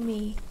taunting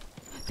me.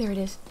 There it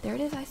is. There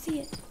it is. I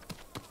see it.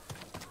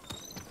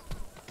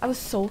 I was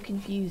so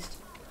confused.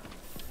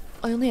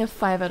 I only have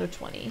 5 out of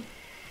 20.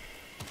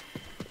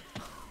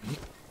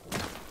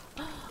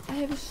 I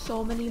have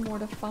so many more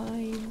to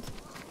find.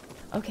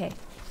 Okay.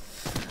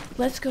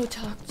 Let's go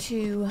talk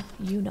to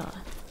Yuna.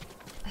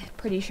 I'm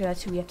pretty sure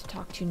that's who we have to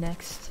talk to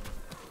next.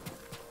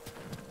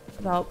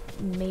 About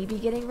maybe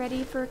getting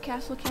ready for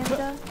Castle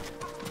Canada.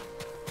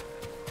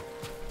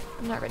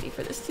 I'm not ready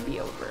for this to be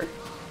over.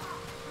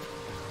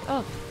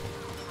 Oh.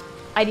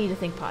 I need to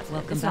think positive.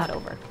 Welcome it's back. not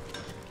over.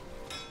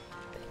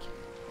 Thank you.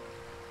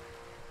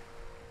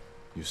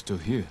 You're still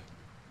here?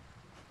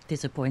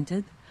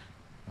 Disappointed?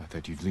 I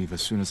thought you'd leave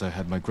as soon as I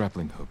had my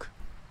grappling hook.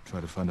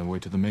 Try to find a way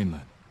to the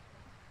mainland.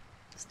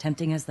 As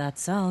tempting as that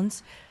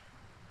sounds,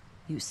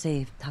 you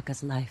saved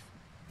Taka's life.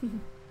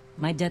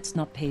 My debt's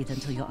not paid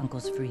until your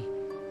uncle's free.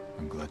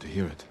 I'm glad to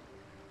hear it.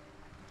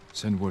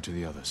 Send word to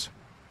the others.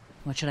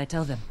 What should I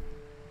tell them?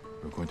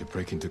 We're going to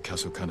break into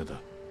Castle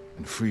Canada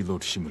and free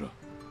Lord Shimura.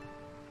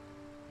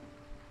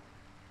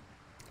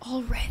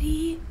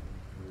 Already?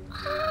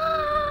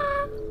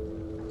 Ah!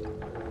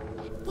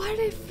 Why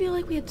did I feel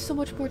like we had so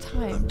much more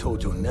time? I'm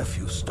told your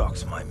nephew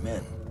stalks my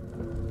men.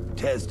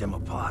 Tears them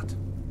apart.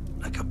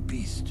 Like a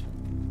beast.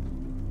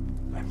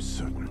 I'm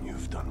certain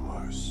you've done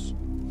worse.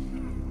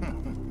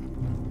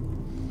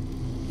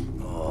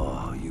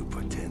 Oh, you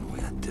pretend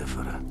we're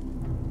different.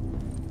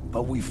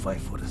 But we fight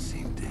for the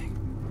same thing.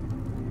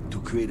 To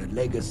create a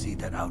legacy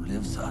that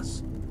outlives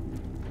us.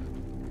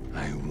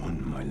 I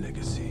won my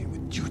legacy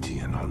with duty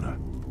and honor.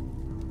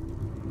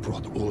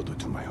 Brought order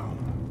to my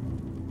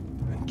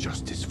home. And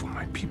justice for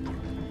my people.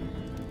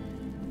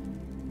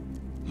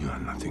 You are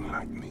nothing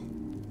like me.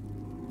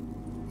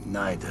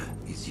 Neither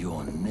is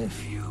your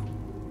nephew.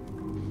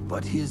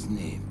 But his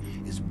name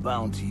is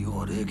bound to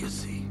your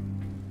legacy.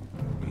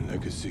 A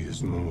legacy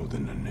is more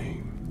than a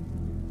name.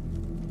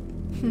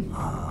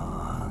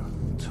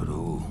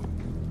 True.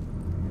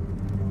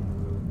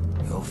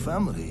 Your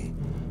family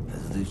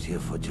has lived here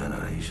for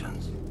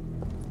generations.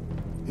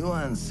 Your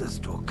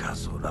ancestral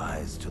castle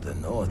lies to the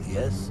north,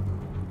 yes?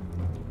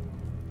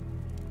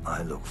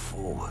 I look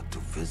forward to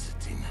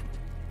visiting it.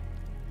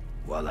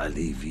 While I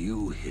leave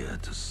you here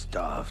to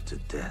starve to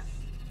death,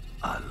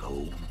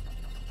 alone,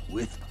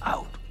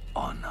 without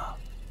honor.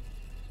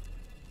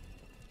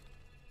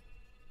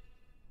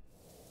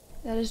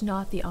 That is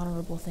not the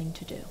honorable thing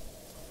to do.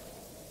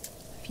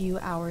 A few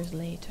hours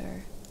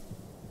later.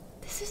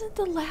 This isn't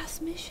the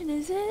last mission,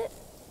 is it?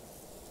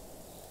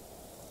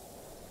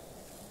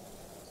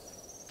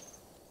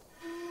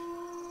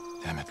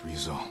 Damn it,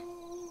 Rizzo.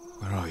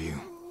 Where are you?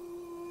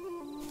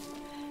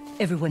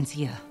 Everyone's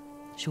here.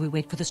 Should we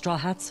wait for the Straw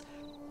Hats?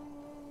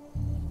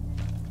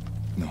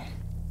 No.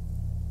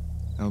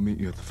 I'll meet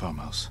you at the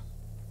farmhouse.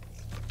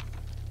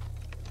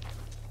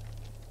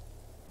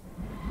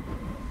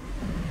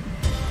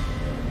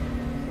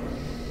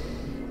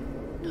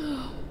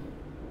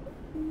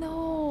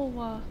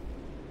 No.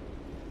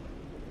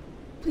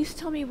 Please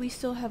tell me we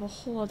still have a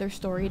whole other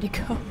story to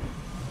go.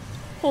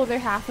 Whole other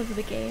half of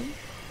the game.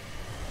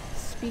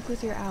 Speak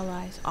with your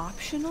allies.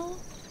 Optional?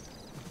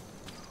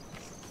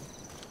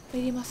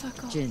 Lady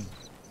Masako. Jin.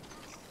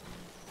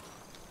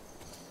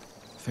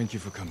 Thank you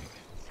for coming.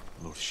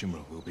 Lord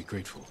Shimura will be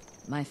grateful.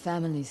 My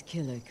family's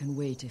killer can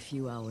wait a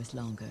few hours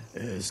longer.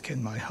 As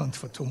can my hunt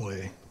for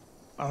Tomoe.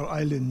 Our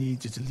island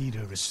needs its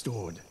leader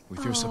restored.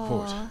 With your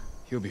support,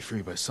 he'll be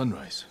free by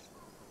sunrise.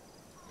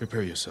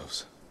 Prepare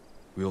yourselves.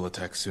 We'll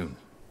attack soon.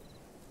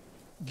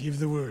 Give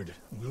the word.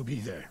 We'll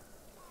be there.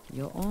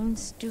 Your own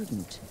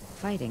student,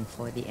 fighting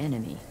for the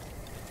enemy.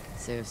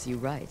 Serves you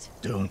right.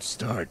 Don't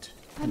start.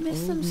 I miss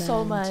Old them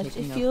so man much. It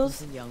taking up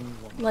feels with a young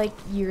woman. like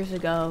years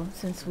ago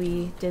since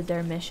we did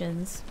their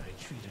missions.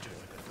 I treated her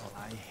like a dog.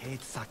 I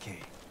hate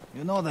sake.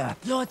 You know that.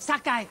 Lord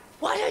Sakai,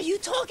 what are you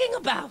talking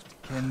about?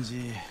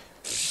 Kenji.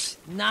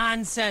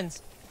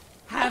 Nonsense.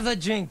 Have a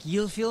drink,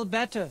 you'll feel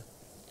better.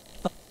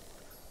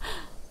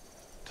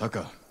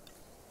 Taka,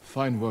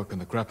 fine work on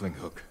the grappling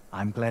hook.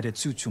 I'm glad it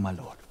suits you, my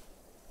lord.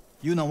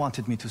 Yuna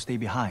wanted me to stay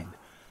behind,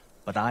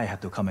 but I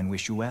had to come and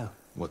wish you well.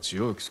 What's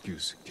your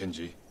excuse,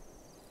 Kenji?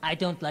 I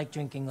don't like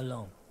drinking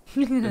alone.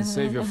 Then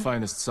save your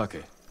finest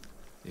sake.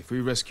 If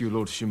we rescue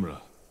Lord Shimura,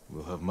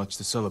 we'll have much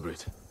to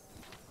celebrate.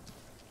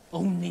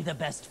 Only the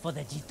best for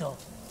the Jito.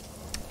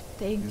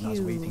 Thank Yuna's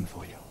you. waiting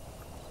for you.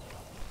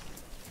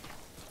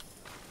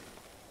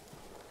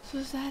 So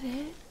is that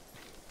it?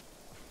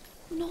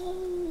 No,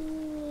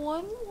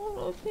 I don't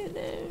want to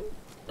finish.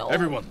 No.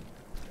 Everyone,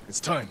 it's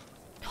time.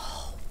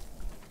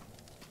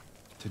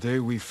 Today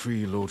we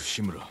free Lord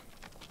Shimura.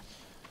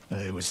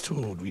 I was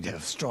told we'd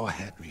have Straw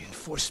Hat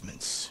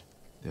reinforcements.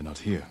 They're not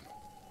here.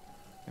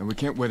 And we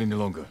can't wait any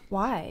longer.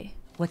 Why?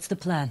 What's the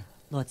plan,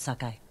 Lord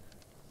Sakai?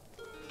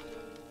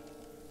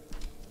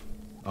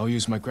 I'll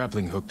use my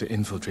grappling hook to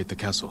infiltrate the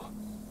castle.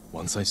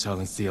 Once I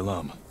silence the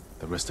alarm,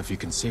 the rest of you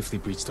can safely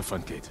breach the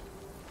front gate.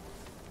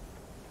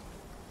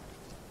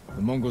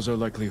 The Mongols are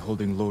likely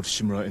holding Lord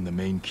Shimura in the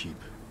main keep.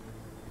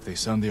 If they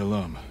sound the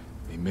alarm,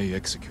 they may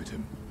execute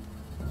him.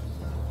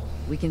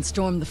 We can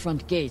storm the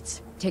front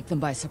gates, take them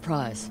by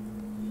surprise.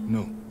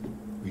 No,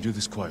 we do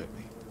this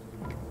quietly.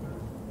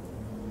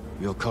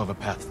 We'll carve a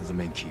path to the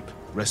main keep,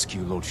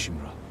 rescue Lord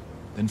Shimura,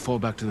 then fall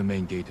back to the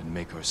main gate and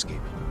make our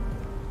escape.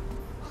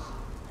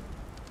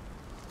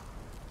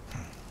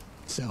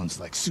 Sounds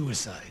like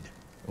suicide.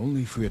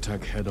 Only if we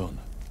attack head-on.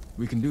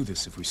 We can do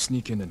this if we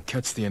sneak in and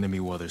catch the enemy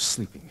while they're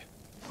sleeping.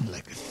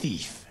 Like a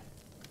thief.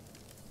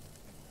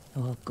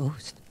 Or a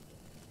ghost.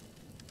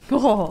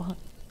 Oh.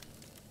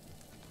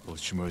 Lord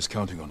Shimura is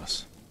counting on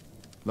us.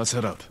 Let's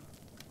head out.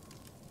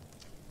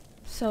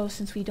 So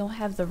since we don't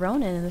have the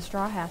Ronin and the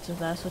Straw Hats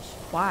with us, which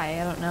why,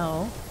 I don't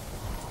know.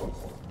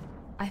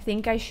 I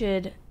think I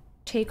should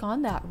take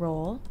on that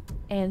role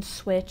and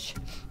switch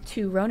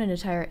to Ronin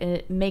attire, and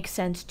it makes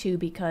sense too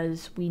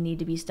because we need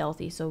to be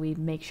stealthy, so we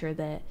make sure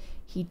that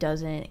he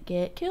doesn't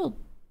get killed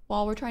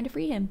while we're trying to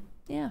free him.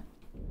 Yeah.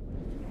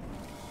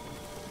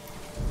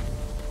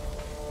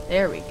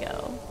 There we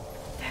go.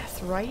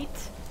 That's right.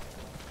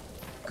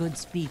 Good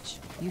speech.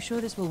 You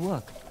sure this will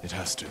work? It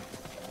has to.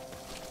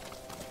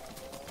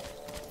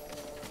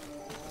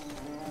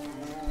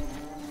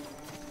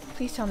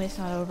 Please tell me it's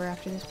not over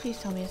after this. Please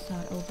tell me it's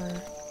not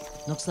over.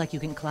 Looks like you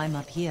can climb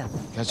up here.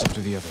 Catch up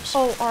to the others.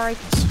 Oh, alright.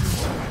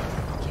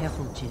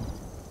 Careful, Jin.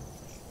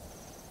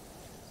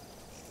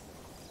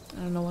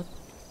 I don't know what...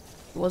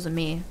 It wasn't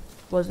me.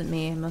 It wasn't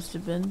me. It must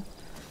have been...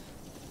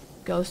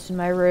 Ghost in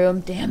my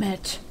room. Damn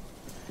it.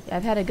 Yeah,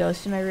 I've had a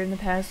ghost in my room the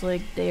past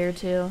like day or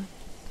two.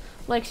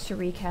 Likes to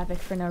wreak havoc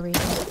for no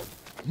reason.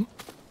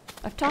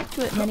 I've talked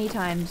to it many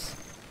times.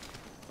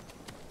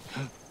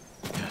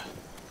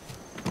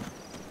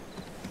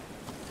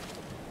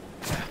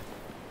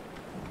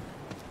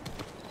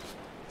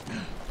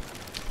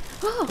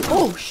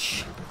 Oh,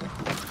 shh.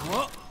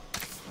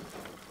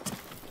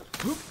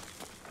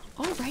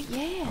 All right,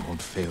 yeah. I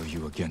won't fail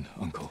you again,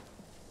 Uncle.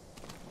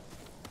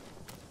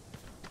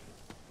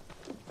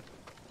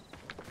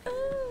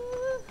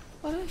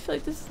 Why do I feel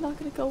like this is not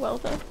gonna go well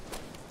though?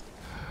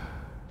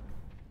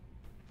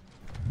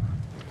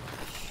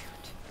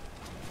 Shoot.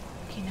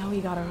 Okay, now we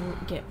gotta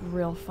get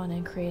real fun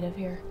and creative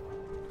here.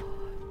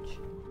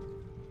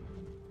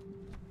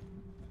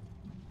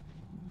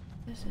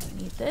 This is, I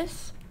need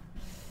this.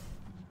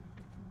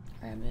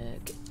 Alright, I'm gonna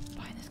get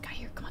behind this guy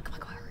here. Come on,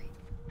 hurry.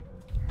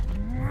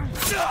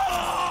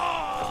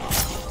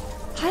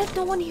 How did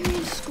no one hear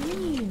his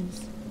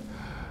screams?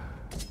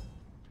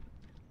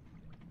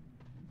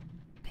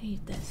 I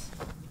need this.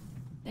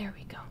 There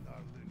we go.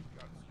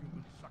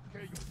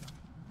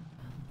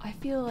 I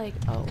feel like,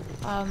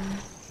 I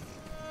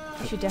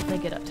should definitely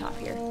get up top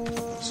here.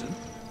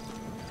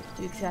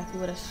 Do exactly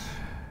what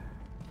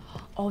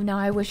oh, now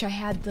I wish I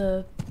had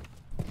the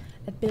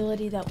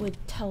ability that would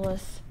tell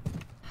us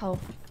how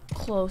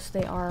close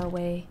they are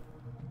away.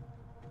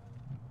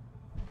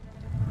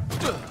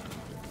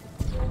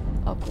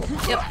 Oh, cool.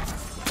 Yep.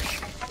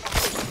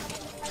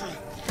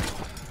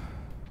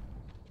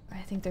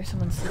 I think there's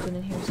someone sleeping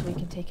in here so we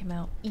can take him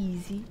out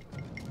easy.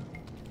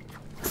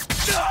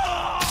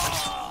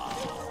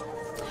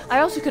 I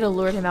also could have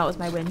lured him out with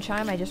my wind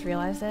chime. I just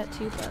realized that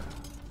too, but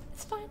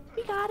it's fine.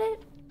 We got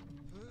it.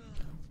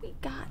 We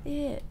got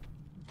it.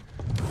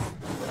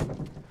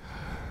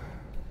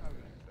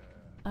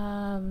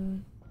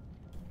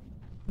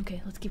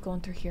 Okay, let's keep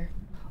going through here.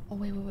 Oh,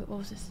 wait, what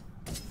was this?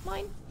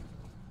 Mine?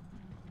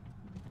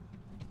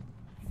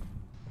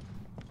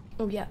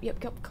 Oh, yeah, yep,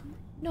 come.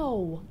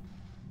 No.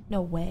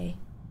 No way.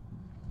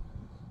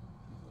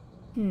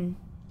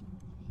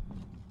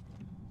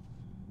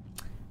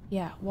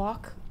 Yeah,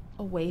 walk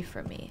away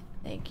from me.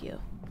 Thank you.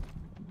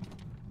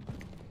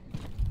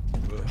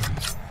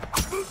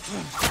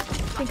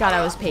 Thank God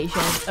I was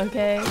patient,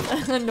 okay?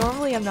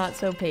 Normally I'm not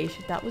so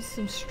patient. That was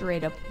some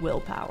straight up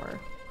willpower.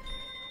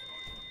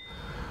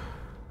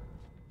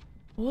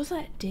 What was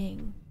that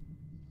ding?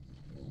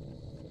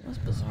 That was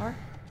bizarre.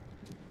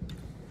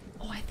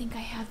 Oh, I think I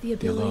have the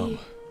ability. The alarm.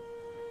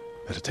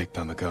 Better take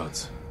down the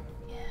guards.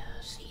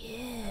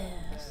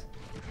 Yes.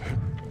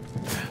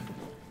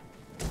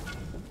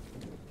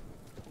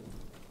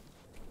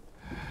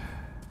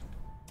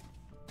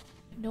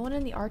 No one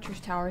in the archer's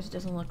towers, it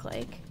doesn't look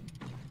like.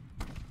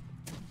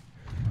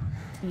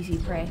 Easy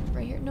prey.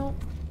 Right here? No.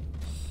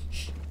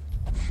 Shh.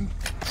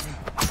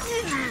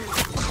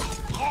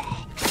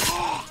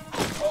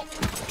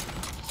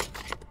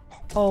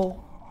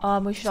 Oh,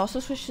 we should also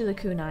switch to the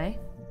kunai.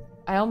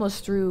 I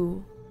almost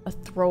threw a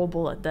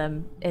throwable at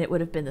them and it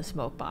would have been the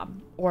smoke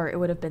bomb. Or it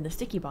would have been the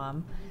sticky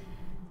bomb.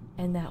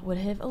 And that would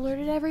have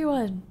alerted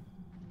everyone.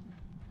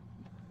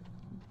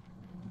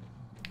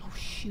 Oh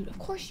shoot, of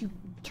course you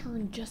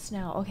turned just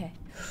now. Okay.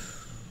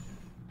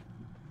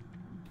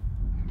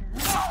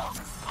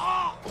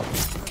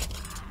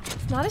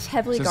 Not as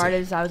heavily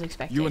guarded as I was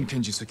expecting. You and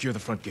Kenji secure the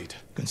front gate.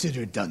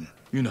 Consider it done.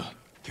 Yuna,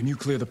 can you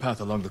clear the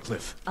path along the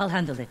cliff? I'll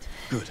handle it.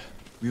 Good.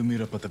 We'll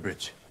meet up at the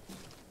bridge.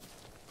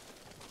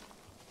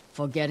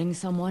 Forgetting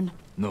someone?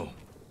 No.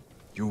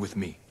 You're with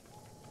me.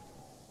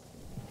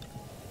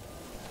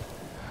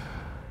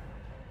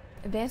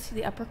 Advance to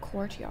the upper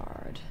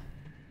courtyard.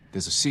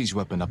 There's a siege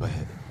weapon up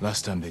ahead.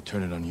 Last time they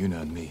turned it on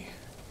Yuna and me.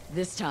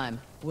 This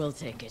time, we'll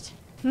take it.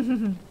 We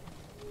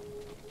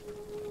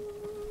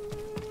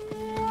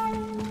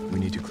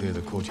need to clear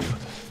the courtyard.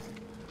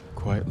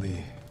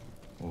 Quietly,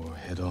 or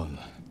head on.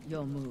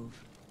 Your move.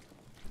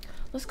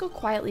 Let's go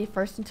quietly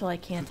first until I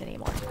can't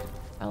anymore.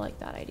 I like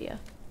that idea.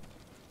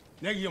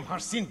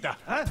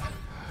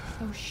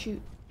 Oh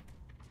shoot.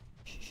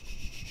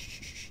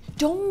 Shh.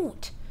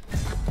 Don't!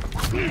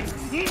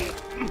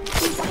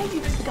 Why you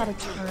just gotta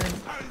turn?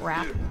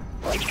 Crap.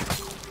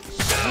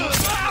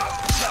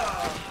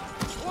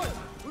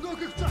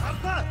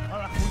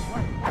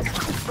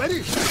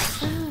 Ready?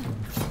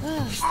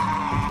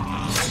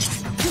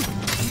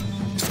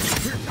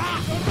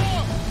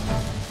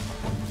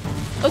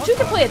 Oh, two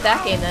can play at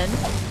that game then.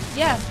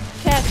 Yeah,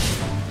 catch.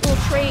 Little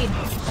trade.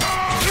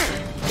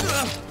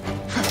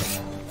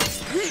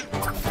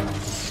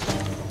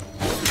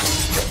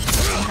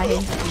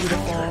 Nice,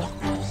 beautiful.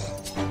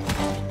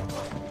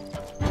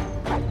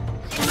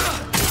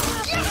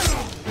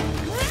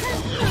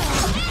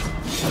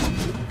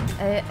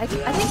 I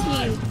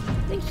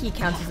think he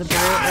counts as a bullet,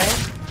 right?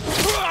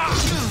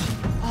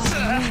 Oh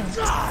man.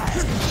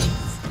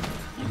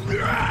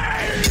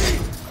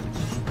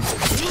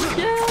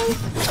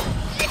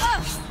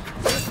 Yes.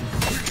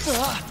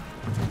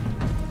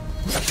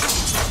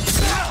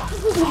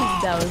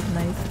 That was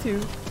nice too.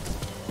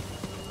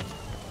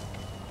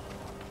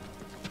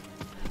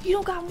 You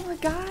don't got more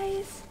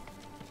guys?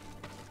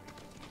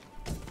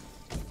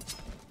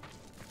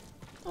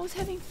 was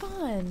having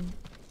fun.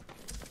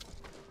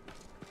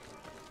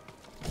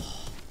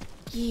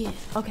 Yeah.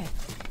 Okay.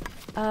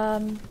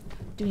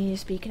 Do we need to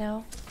speak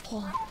now?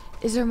 Hold on.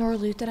 Is there more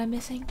loot that I'm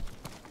missing?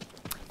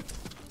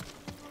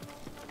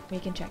 We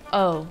can check.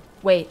 Oh,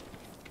 wait.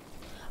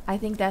 I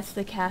think that's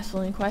the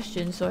castle in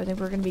question, so I think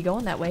we're gonna be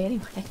going that way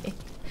anyway.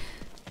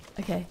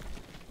 Okay.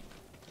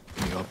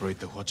 Can you operate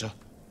the Hwacha?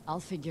 I'll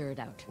figure it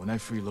out. When I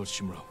free Lord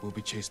Shimura, we'll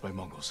be chased by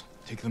Mongols.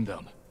 Take them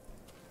down.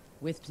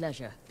 With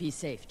pleasure. Be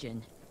safe,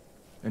 Jin.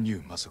 And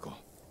you, Masako.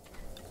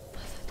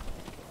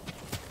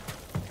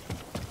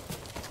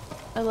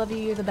 I love you,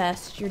 you're the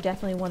best. You're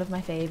definitely one of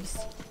my faves.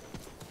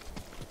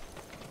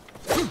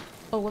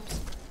 Oh, whoops.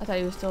 I thought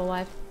he was still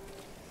alive.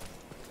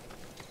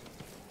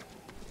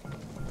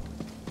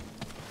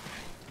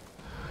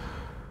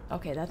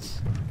 Okay,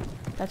 that's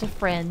a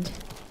friend.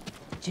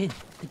 Jin,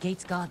 the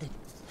gate's guarded.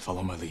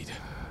 Follow my lead.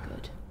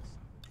 Good.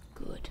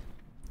 Good.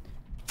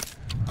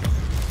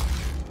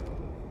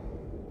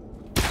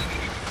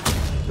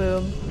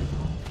 Boom.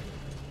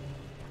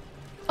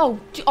 Oh,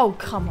 oh,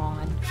 come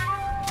on.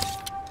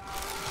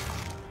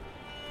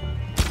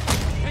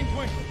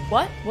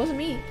 What? Wasn't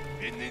me.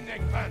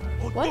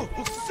 What?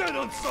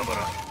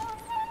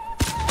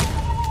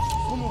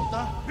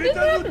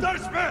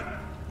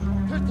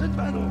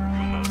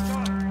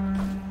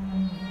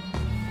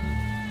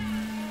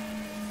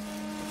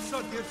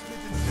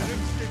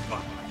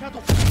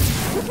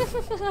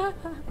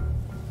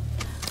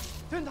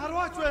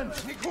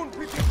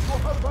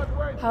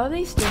 How have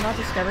they still not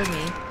discovered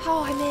me?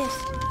 Oh, I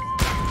missed.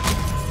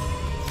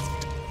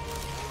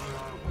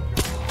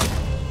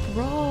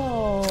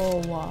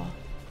 Bro.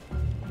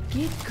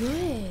 Get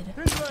good.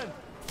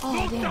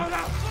 Oh, damn.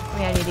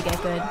 Okay, I need to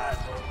get good.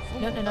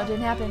 No, no, no,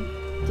 didn't happen.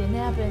 Didn't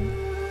happen.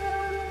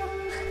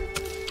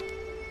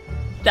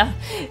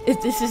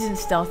 If this isn't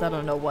stealth, I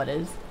don't know what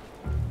is.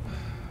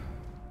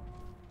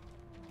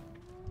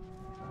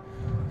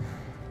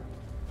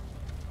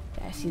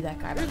 Yeah, I see that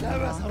guy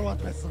behind the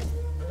rock.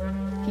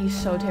 He's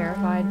so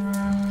terrified.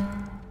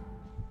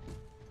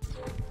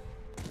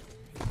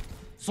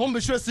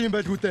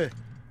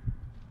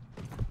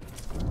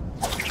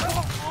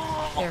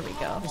 There we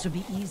go. This would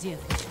be easier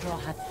if the Straw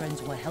Hat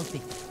friends were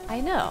helping. I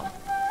know.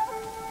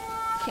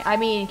 I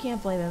mean, you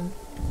can't blame him.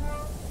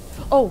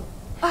 Oh!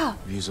 Ah!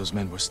 Ryuzo's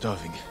men were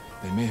starving.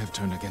 They may have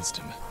turned against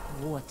him.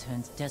 War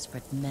turns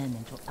desperate men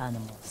into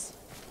animals.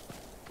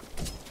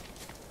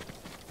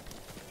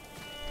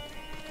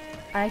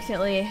 I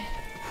accidentally...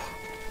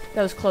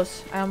 That was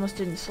close. I almost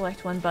didn't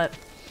select one, but...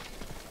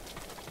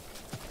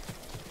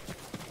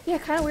 Yeah,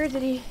 kind of weird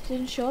that he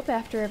didn't show up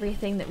after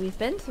everything that we've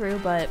been through,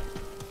 but...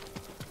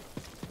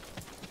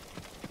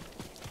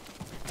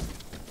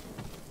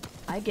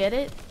 I get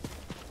it.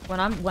 When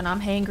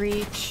I'm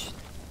hangry,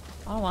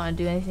 I don't want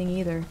to do anything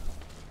either.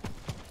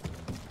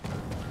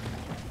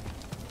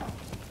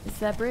 It's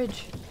that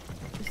bridge.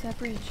 It's that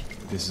bridge.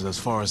 This is as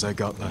far as I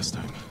got last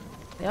time.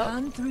 Yep.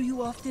 Han threw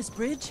you off this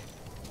bridge?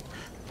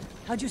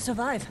 How'd you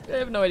survive? I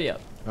have no idea.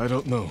 I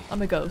don't know.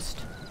 I'm a ghost.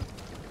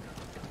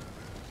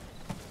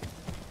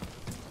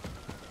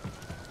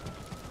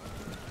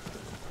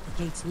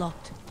 The gate's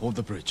locked. Hold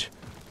the bridge.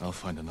 I'll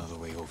find another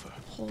way over.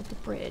 Hold the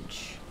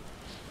bridge.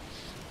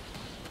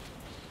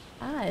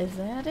 Ah, is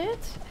that it?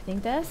 I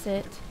think that's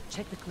it.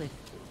 Check the cliff.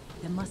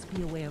 There must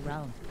be a way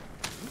around.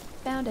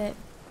 Found it.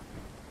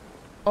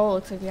 Oh,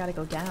 looks like we gotta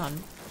go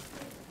down.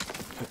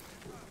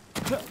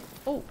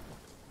 Oh.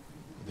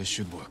 This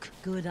should work.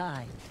 Good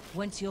eye.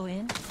 Once you're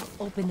in,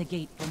 open the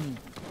gate for me.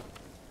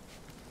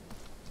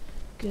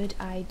 Good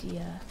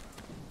idea.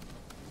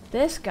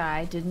 This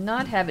guy did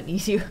not have an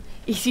easy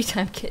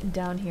time getting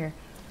down here.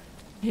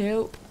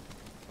 Nope.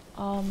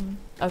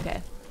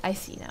 Okay. I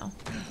see now.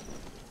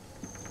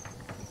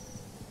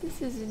 This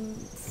is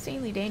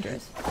insanely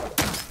dangerous.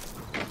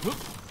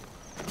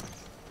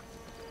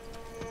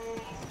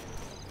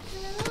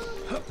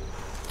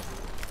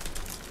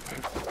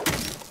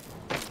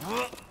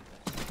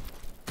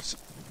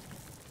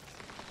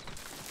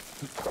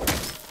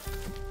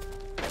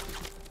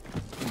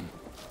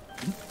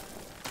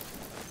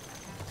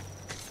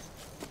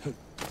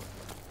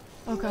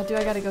 Oh god, do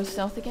I gotta go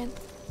stealth again?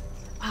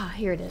 Ah,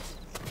 here it is.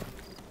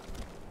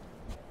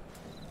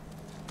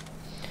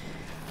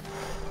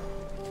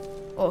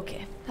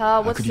 Okay.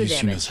 What's the damage?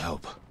 Shina's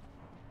help?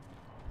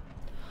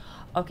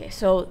 Okay,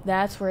 so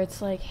that's where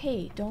it's like,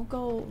 hey, don't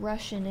go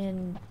rushing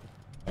in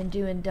and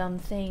doing dumb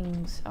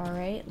things,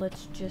 alright?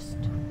 Let's just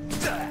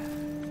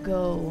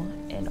go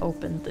and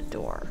open the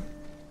door.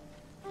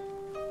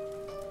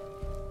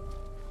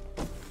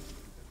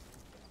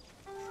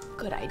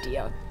 Good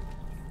idea.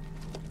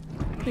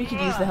 We could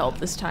use the help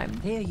this time.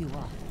 There you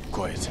are.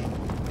 Quiet.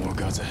 More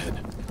guards ahead.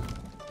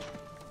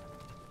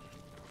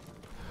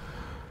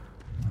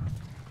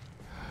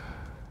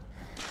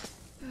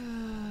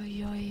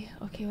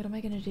 Okay, what am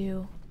I gonna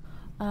do?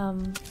 We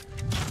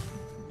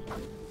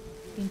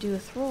can do a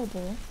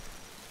throwable.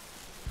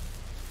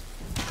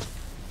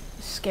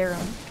 Scare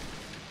him.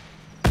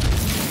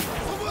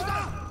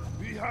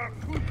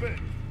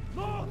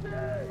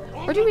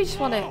 Or do we just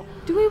want to...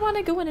 Do we want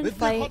to go in and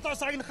fight? Have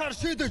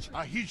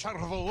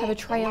a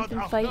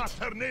triumphant fight?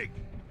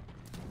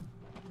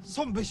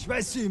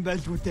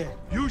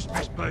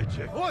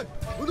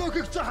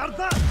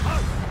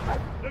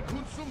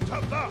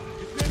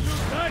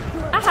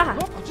 Aha!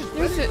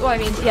 Well, I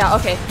mean, yeah,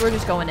 okay. We're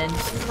just going in.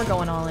 We're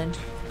going all in.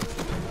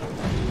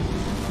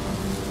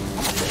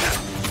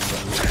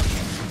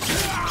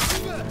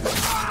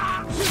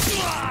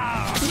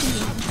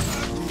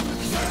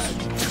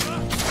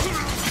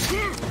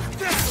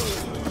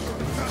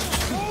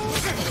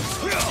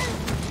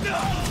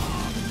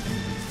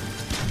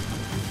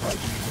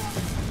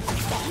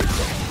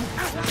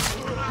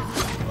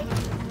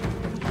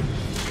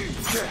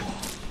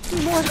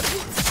 More.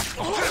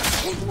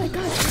 Oh my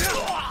god.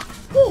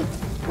 Oh,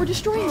 we're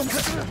destroying them.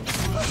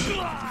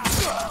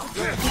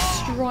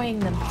 Destroying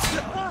them.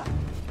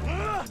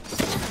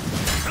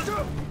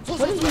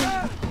 What is he?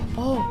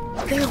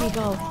 Oh, there we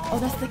go. Oh,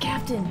 that's the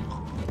captain.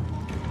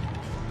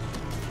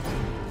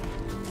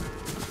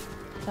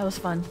 That was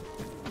fun.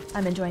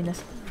 I'm enjoying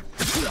this.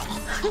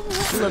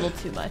 A little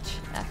too much,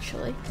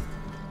 actually.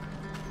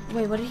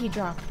 Wait, what did he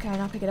drop? Can I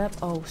not pick it up?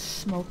 Oh,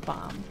 smoke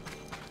bomb.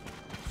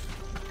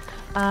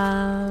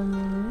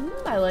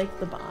 I like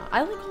the bomb.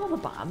 I like all the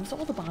bombs.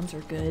 All the bombs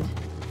are good.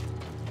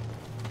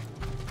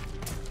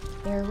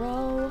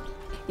 Arrow.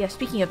 Yeah,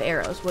 speaking of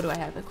arrows, what do I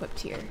have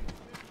equipped here?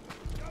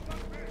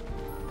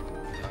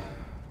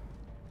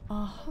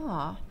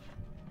 Uh-huh.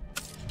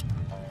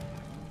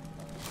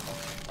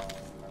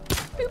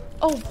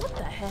 Oh, what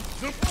the heck?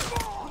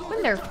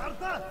 When their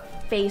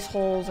face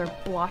holes are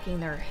blocking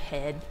their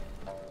head.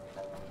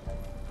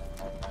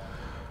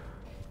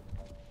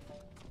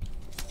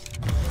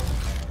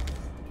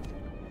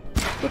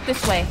 Look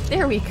this way.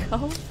 There we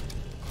go.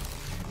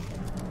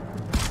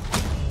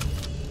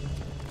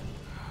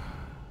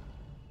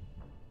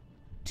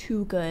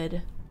 Too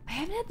good. I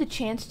haven't had the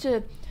chance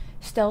to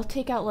stealth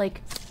take out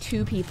like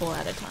 2 people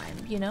at a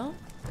time, you know?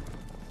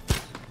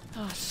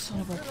 Oh, son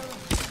of a...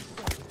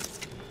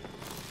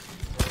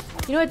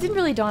 You know, it didn't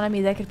really dawn on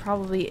me that I could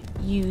probably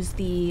use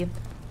the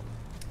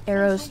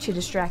arrows to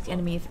distract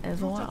enemies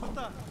as well.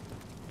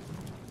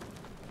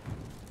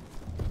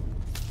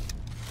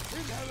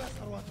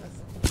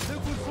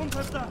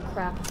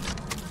 Crap.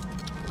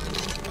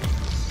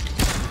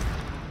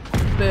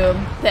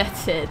 Boom.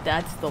 That's it.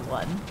 That's the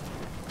one.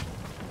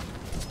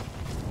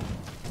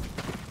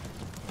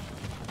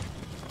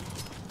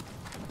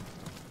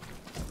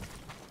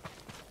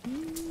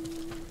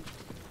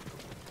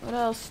 What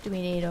else do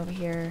we need over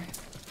here?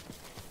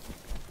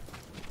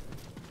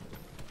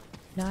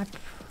 Not...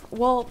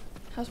 Well,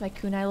 how's my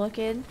kunai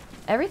looking?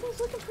 Everything's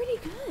looking pretty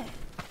good.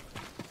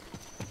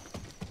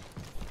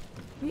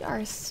 We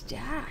are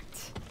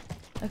stacked.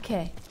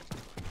 Okay.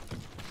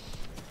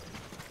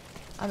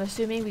 I'm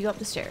assuming we go up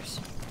the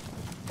stairs.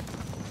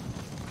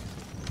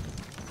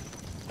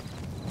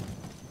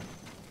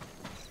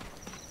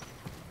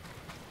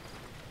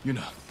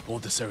 Yuna,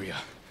 hold this area.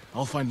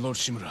 I'll find Lord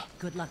Shimura.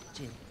 Good luck,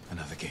 Jin.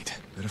 Another gate.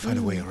 Better find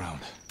a way around.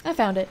 I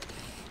found it.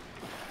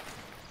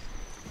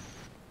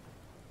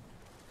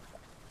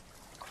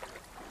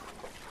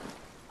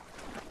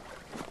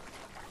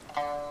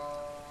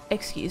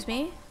 Excuse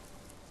me?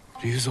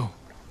 Ryuzo.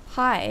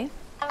 Hi.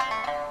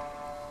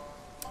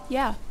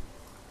 Yeah.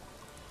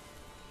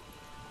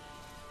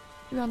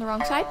 You're on the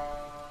wrong side?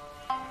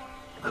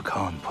 The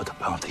Khan put a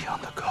bounty on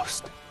the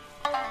ghost.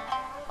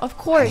 Of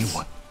course.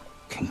 Anyone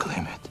can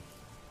claim it.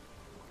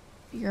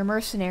 You're a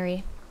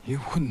mercenary.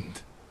 You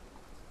wouldn't.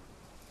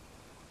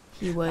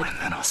 He would. My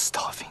men are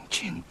starving,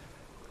 Jin.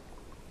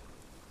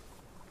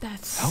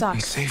 That Help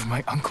me sucks. save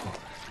my uncle,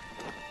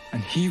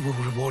 and he will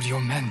reward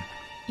your men.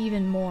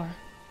 Even more.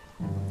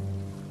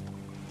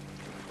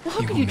 Well,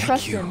 how He could will you make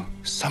trust you him?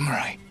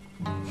 samurai.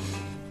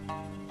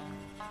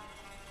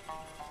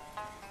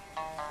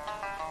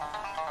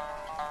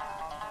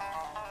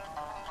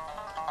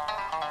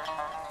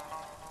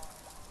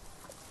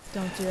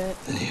 Don't do it.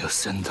 Then he'll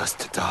send us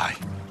to die.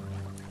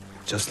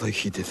 Just like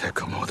he did at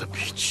Komoda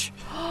Beach.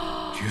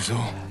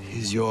 Ryuzo.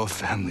 He's your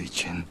family,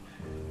 Jin.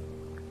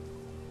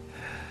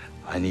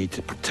 I need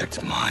to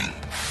protect mine.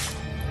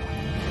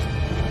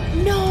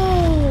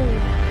 No!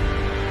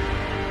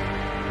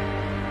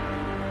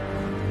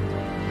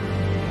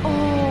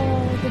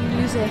 Oh, the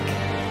music.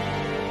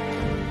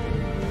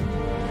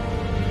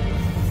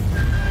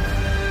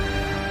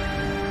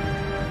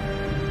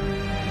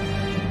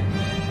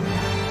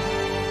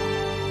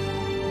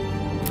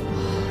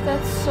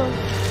 That's so...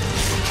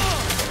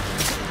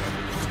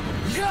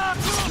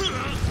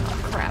 Oh,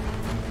 crap.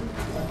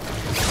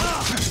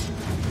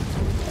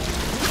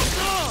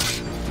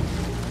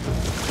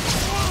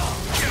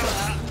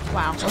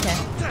 Wow, okay.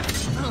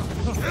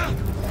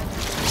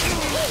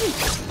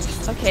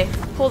 Okay,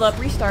 hold up,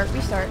 restart,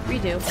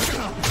 redo.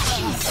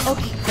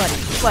 Okay,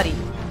 buddy.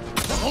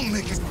 I'll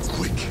make it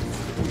quick.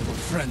 We were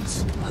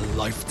friends a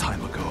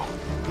lifetime ago.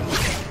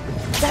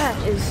 That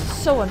is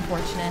so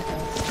unfortunate.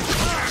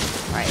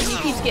 Alright, he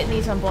keeps getting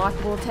these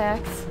unblockable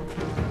attacks.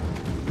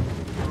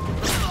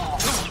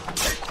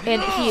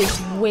 And he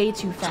is way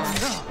too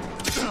fast.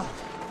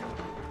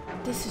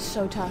 This is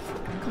so tough.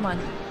 Come on.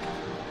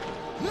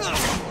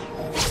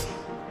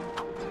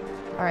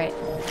 Alright.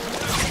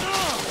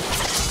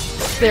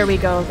 There we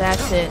go.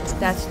 That's it.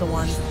 That's the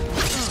one.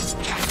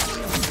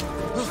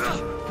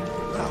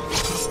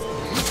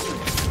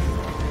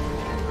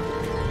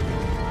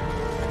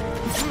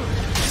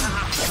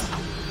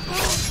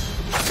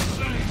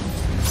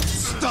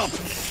 Stop!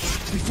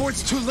 Before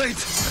it's too late!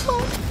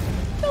 Oh,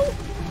 no.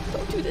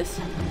 Don't do this.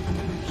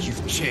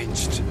 You've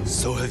changed.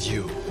 So have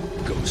you,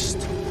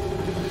 Ghost.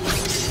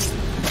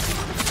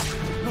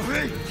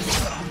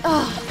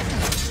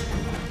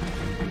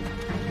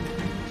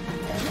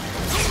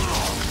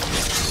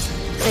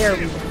 There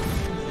we go.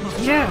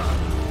 Yeah.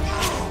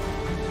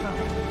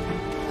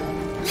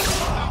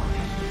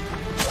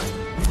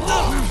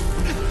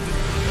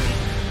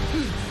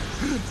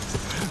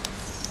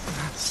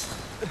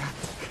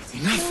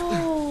 Enough.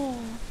 No.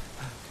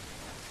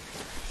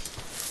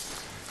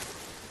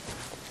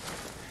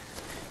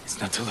 It's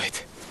not too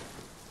late.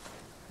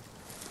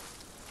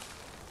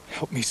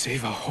 Help me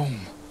save our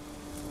home.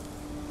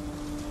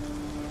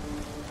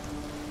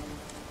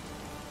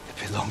 It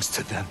belongs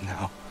to them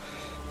now.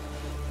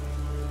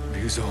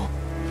 Ryuzo.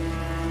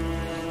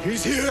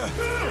 He's here!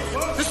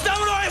 The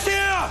samurai is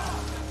here!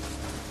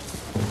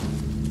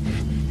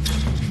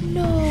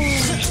 No.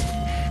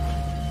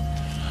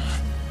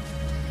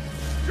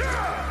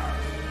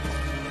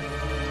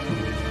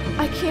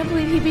 I can't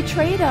believe he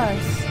betrayed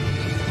us.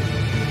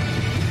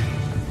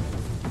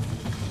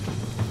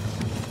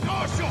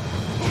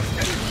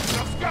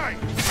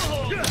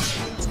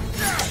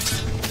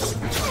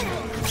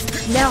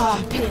 Now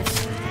I'm pissed.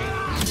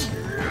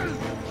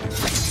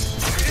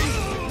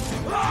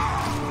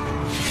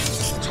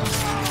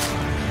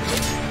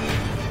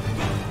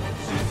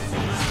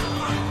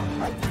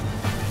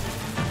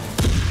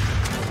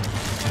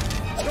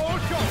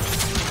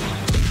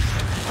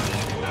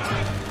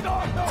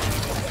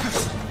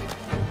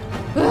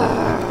 I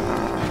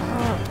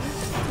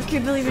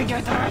can't believe we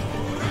got that.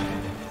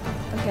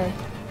 Okay.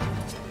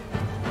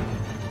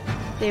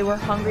 They were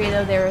hungry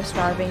though, they were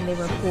starving, they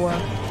were poor.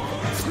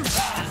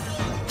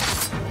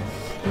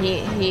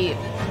 He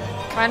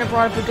kind of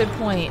brought up a good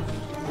point,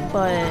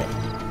 but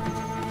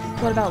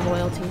what about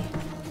loyalty?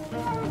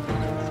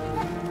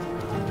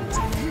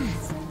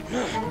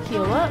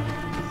 Heal up.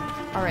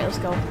 Alright, let's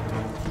go.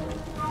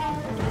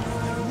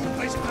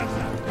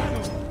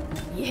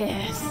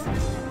 Yes.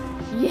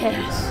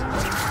 Yes.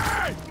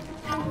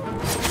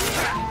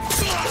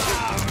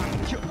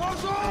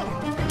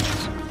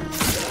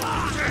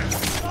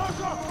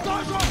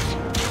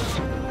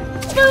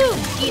 Boom!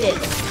 Eat it.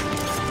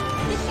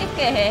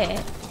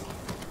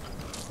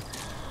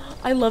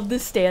 I love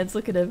this stance.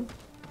 Look at him.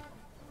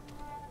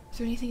 Is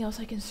there anything else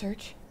I can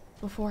search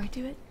before I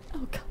do it?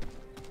 Oh god.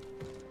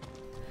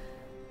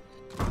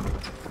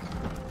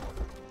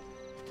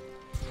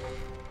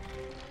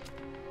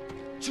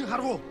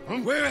 Chiharu,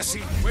 where is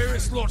he? Where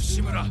is Lord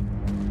Shimura?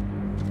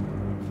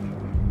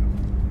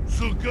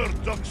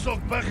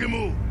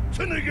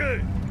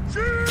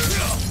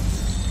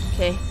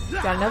 Okay,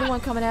 got another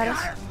one coming at us.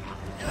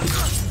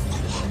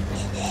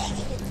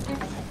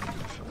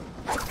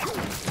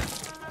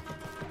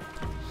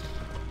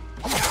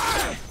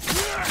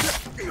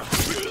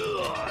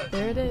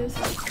 There it is.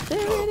 There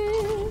it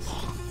is.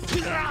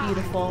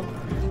 Beautiful.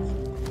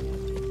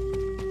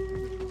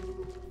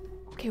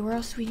 Okay, where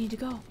else do we need to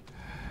go?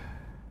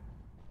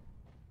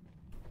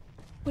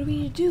 What do we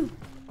need to do?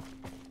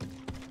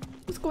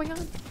 What's going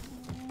on?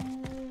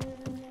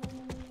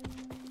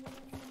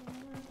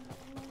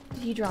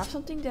 Did he drop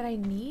something that I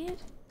need?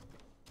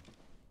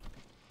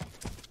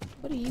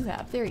 What do you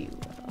have? There you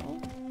go.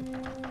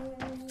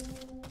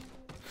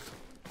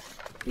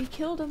 We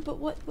killed him, but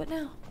what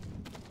now?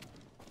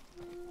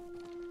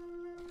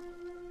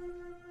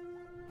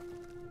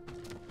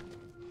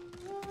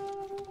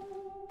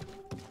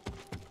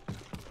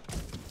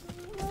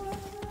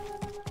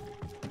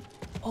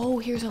 Oh,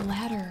 here's a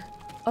ladder.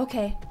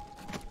 Okay.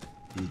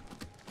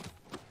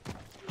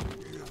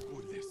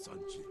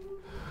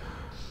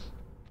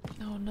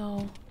 Oh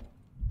no.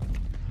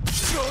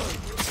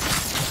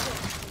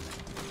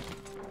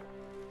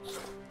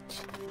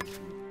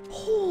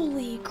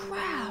 Holy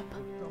crap.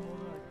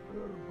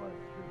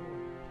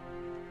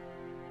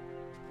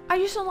 I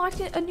just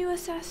unlocked a new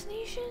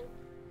assassination?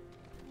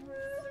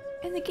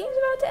 And the game's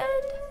about to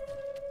end?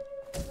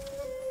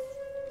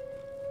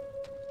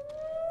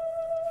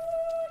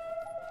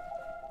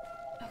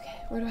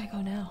 Where do I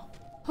go now?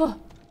 Huh.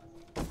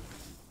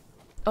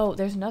 Oh,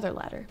 there's another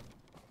ladder.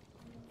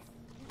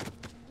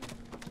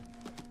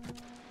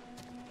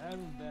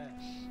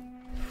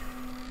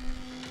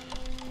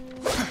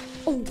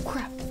 Oh,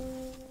 crap.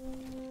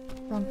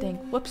 Wrong thing.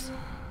 Whoops.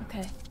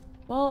 Okay.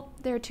 Well,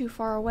 they're too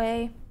far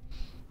away.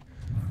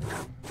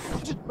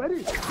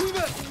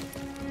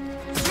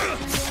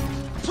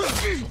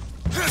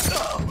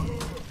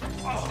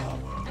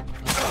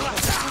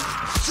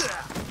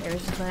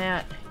 There's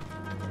that.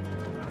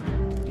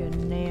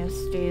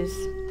 Nasties.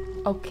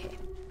 Okay,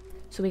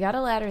 so we got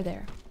a ladder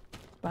there.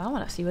 But I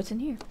want to see what's in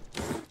here.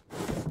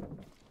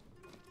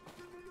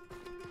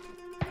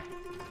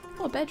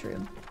 Oh, a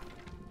bedroom.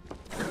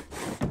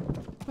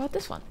 What about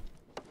this one?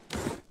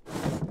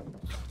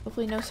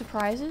 Hopefully no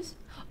surprises.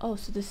 Oh,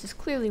 so this is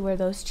clearly where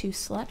those two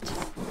slept.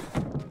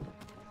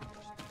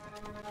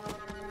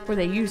 Where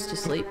they used to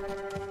sleep.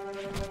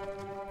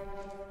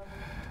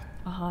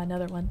 Aha,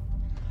 another one.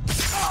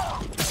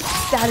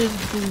 That is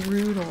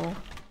brutal.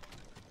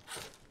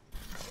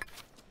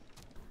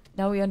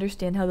 Now we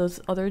understand how those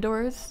other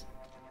doors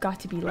got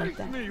to be like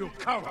that. Me, you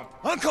coward!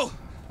 Uncle!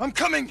 I'm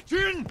coming!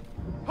 Jin!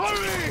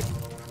 Hurry!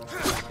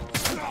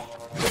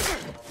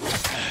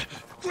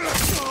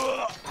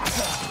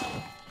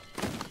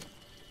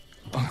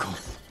 Uncle.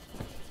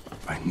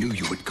 I knew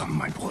you would come,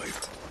 my boy.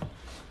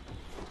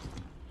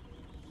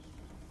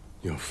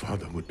 Your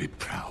father would be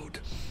proud.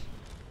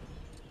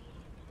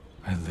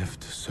 I live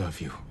to serve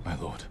you, my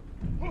lord.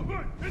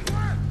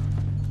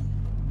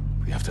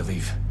 We have to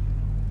leave.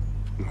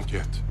 Not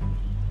yet.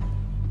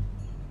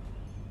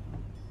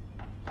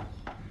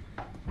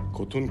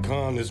 Khotun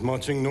Khan is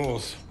marching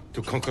north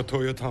to conquer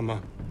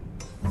Toyotama.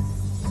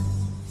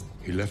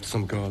 He left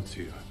some guards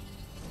here.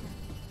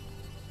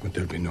 But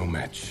there'll be no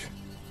match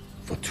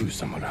for 2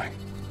 samurai.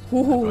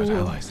 With our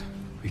allies,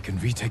 we can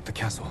retake the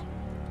castle.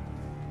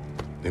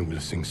 Then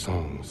we'll sing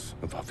songs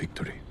of our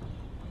victory.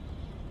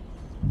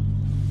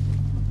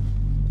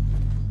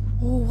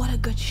 Oh, what a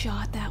good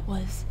shot that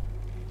was.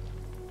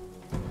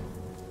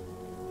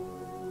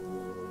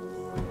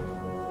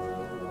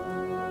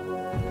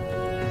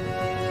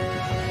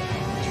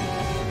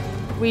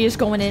 We just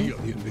going in. Here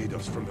the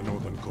invaders from the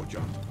northern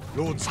courtyard.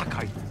 Lord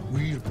Sakai,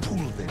 we'll pull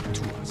them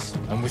to us.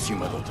 I'm with you,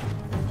 my lord.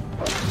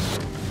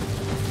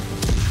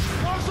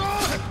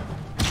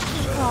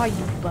 Oh,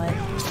 you butt.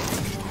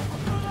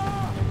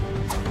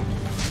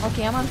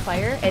 Okay, I'm on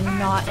fire, and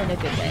not in a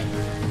good way.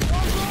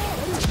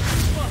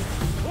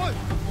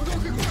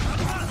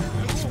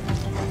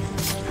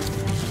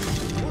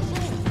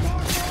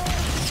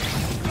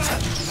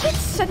 Quit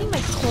setting my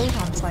clothes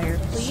on fire,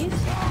 please.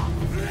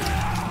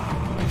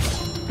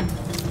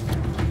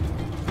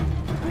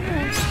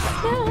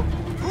 No.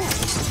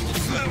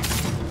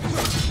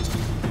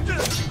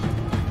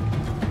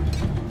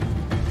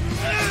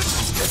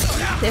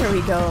 There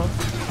we go.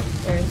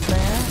 There's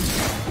that.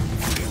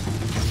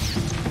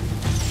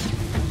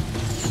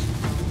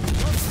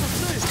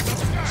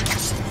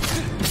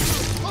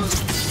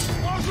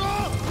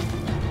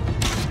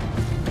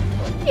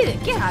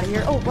 Get out of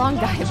here. Oh, wrong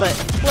guy, but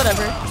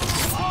whatever.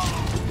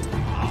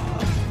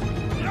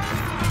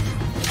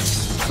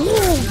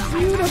 Ooh,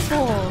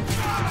 beautiful.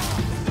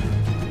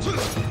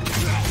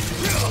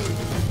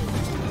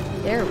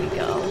 There we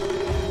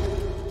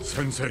go.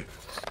 Sensei,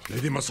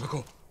 Lady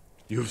Masako,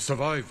 you've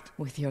survived.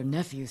 With your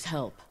nephew's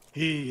help.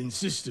 He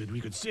insisted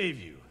we could save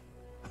you.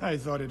 I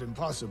thought it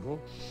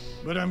impossible,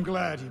 but I'm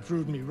glad he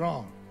proved me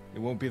wrong. It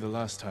won't be the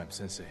last time,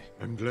 Sensei.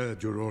 I'm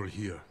glad you're all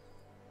here.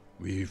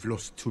 We've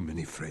lost too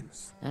many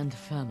friends. And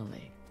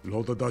family.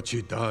 Lord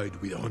Adachi died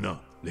with honor,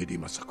 Lady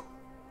Masako.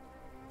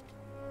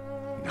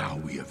 Now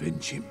we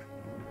avenge him,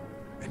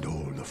 and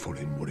all the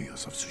fallen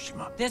warriors of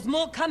Tsushima. There's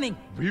more coming.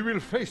 We will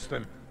face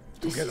them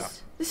together.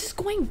 This is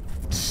going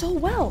so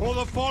well. For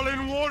the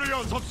fallen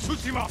warriors of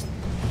Tsushima!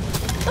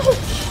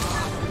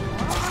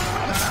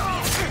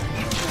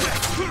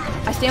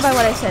 I stand by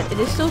what I said. It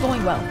is still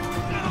going well.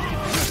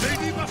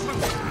 Lady Masako,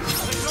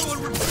 no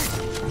one retreat!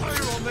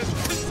 Fire on them!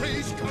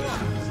 Sensei Ishikawa!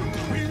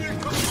 We will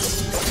come!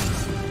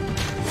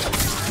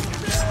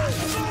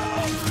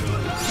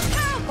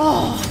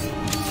 Oh!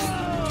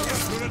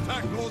 We'll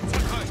attack Lord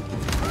Sakai!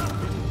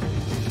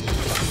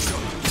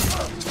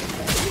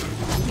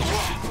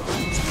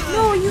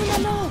 No, you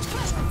no.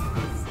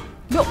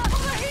 No.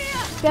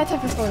 Bad time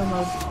for photo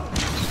mode.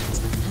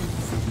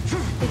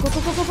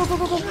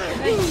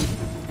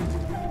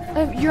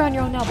 Go. You're on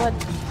your own now, bud.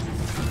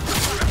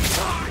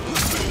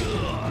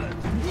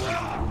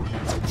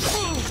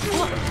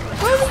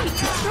 Why would you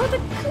throw the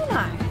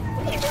kunai?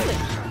 What are you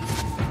doing?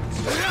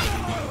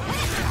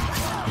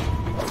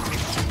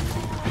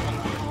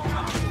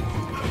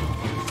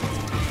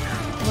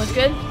 Looks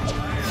good.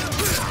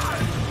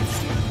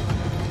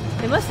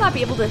 They must not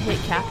be able to hit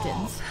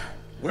captains.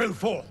 Well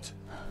fought!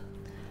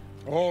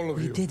 All of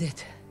you. We did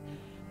it.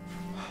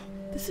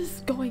 This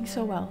is going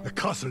so well. The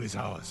castle is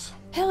ours.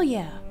 Hell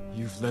yeah.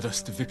 You've led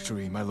us to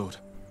victory, my lord.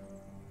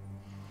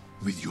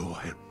 With your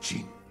help,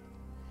 Jin.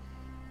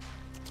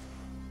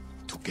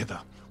 Together,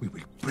 we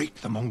will break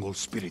the Mongol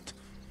spirit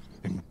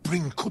and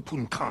bring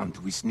Khotun Khan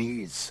to his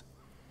knees.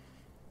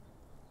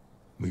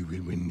 We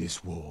will win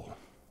this war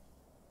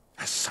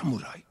as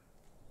samurai.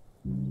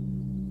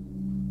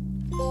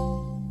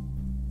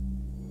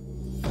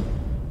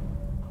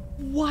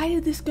 Why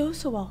did this go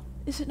so well?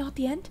 Is it not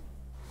the end?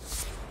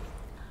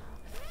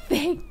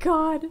 Thank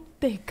God.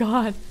 Thank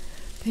God.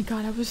 Thank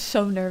God. I was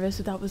so nervous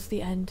that was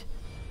the end.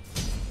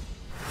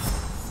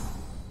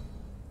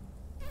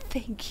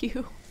 Thank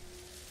you.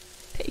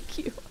 Thank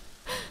you.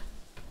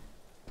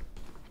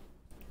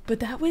 But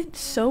that went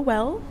so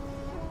well.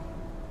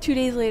 2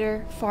 days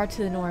later, far to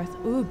the north.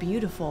 Ooh,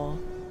 beautiful.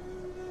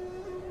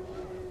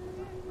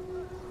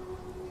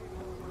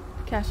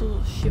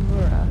 Castle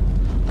Shimura.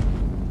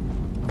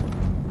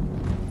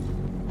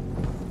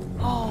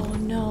 Oh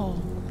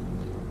no.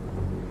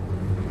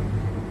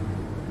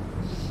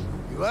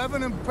 You have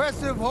an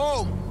impressive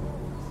home.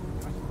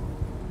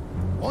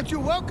 Won't you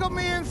welcome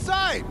me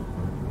inside?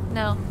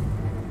 No.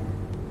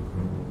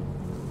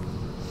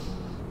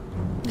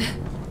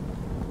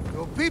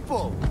 Your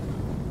people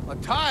are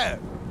tired,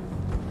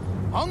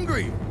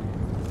 hungry,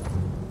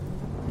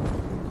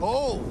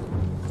 cold.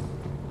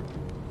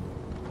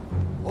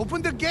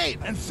 Open the gate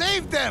and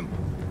save them!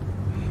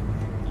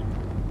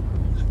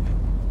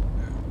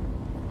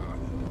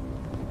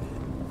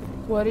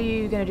 What are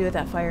you gonna do with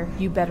that fire?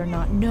 You better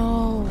not.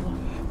 No!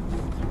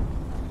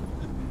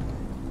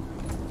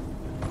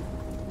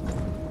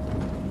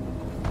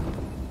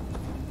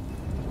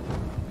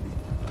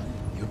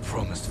 You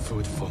promised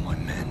food for my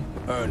men.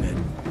 Earn it.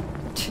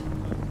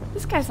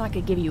 This guy's not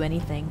gonna give you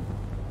anything.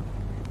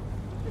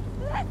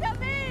 Let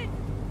them in!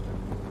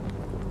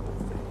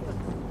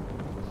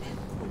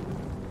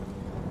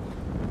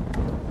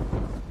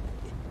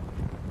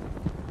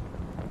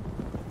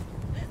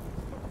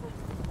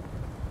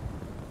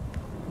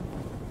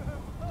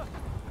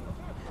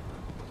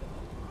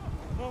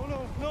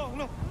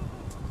 No.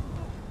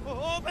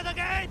 Open the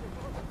gate!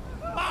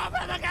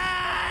 Open the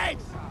gate!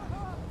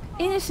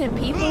 Innocent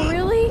people,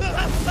 really?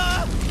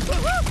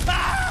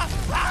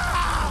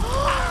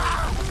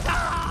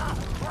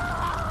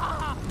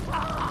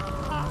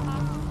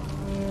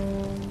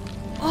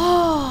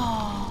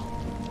 Oh.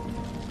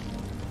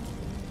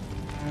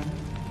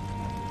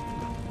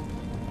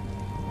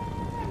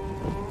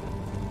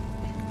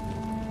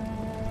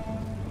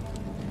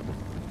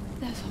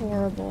 That's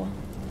horrible.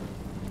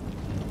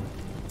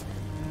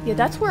 Yeah,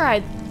 that's where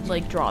I'd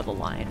like draw the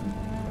line.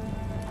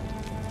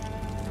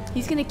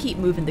 He's gonna keep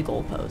moving the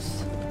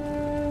goalposts.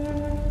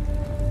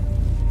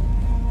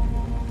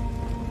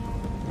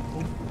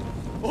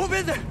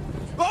 Open the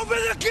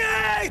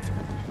gate!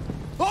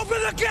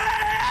 Open the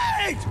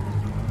gate!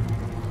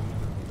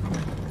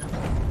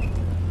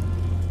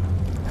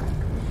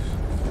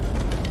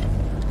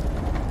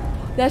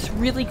 That's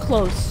really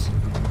close.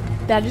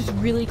 That is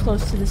really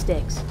close to the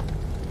sticks.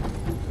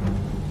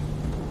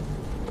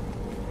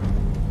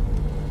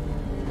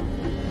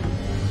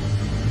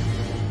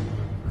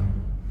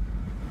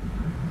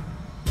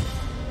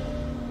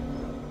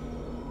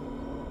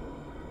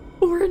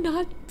 We're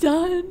not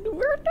done.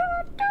 We're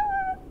not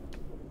done.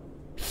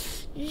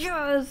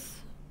 Yes.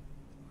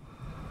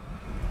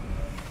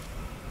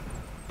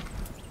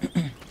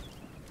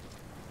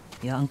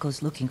 Your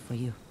uncle's looking for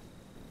you.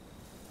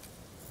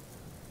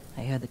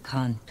 I heard the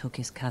Khan took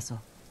his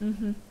castle.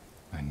 Mm-hmm.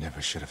 I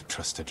never should have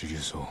trusted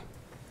Ryuzo.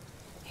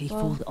 He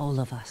fooled all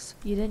of us.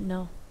 You didn't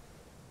know.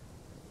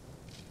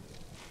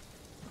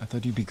 I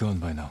thought you'd be gone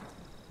by now.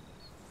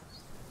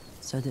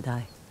 So did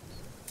I.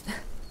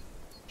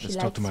 Let's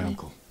talk to my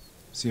uncle.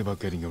 See about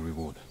getting your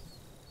reward.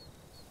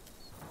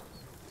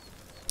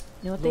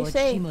 You know what Lord they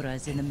say? Shimura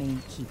is in the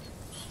main keep.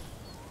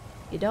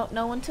 You don't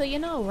know until you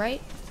know,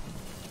 right?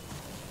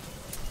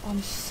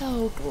 I'm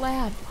so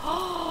glad.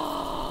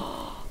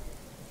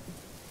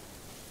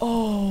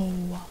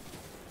 Oh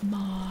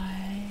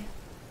my.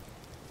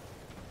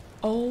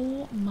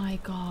 Oh my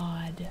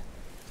god.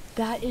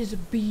 That is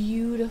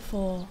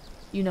beautiful.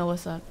 You know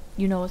what's up.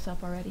 You know what's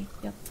up already.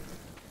 Yep.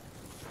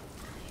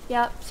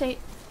 Yep, say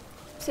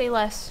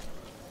less.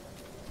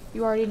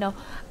 You already know.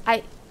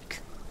 I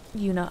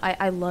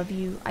love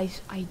you. I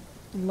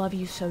love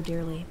you so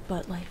dearly,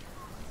 but like,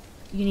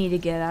 you need to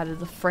get out of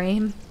the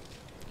frame.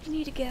 You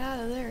need to get out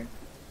of there.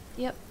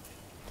 Yep.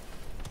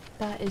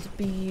 That is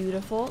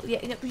beautiful.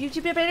 Yeah.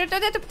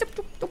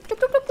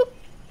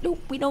 Nope.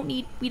 We don't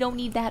need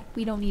that.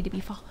 We don't need to be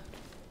followed.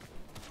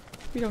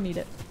 We don't need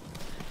it.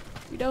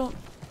 We don't.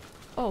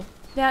 Oh,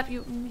 yeah.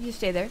 You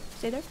stay there.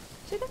 Stay there.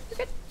 Stay there. You're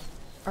good.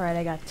 All right.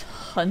 I got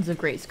tons of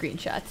great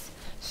screenshots.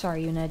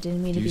 Sorry, Yuna.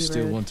 Didn't mean to be rude. Do you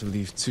still want to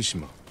leave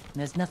Tsushima?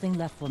 There's nothing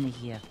left for me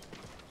here.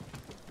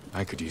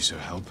 I could use your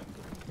help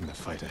in the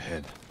fight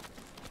ahead.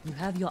 You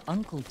have your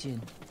uncle,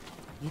 Jin.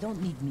 You don't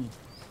need me.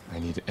 I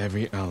need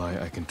every ally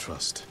I can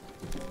trust.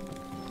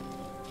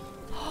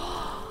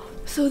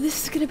 So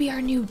this is gonna be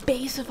our new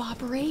base of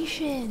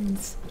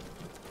operations.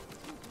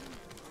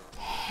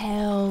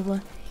 Hell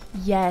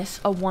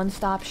yes, a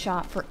one-stop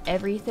shop for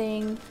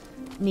everything.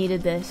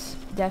 Needed this.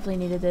 Definitely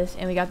needed this.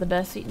 And we got the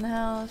best seat in the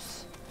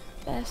house.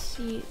 Best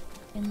seat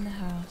in the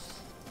house.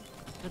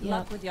 Good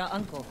luck with your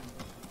uncle.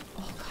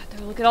 Oh god,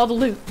 there, look at all the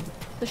loot.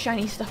 The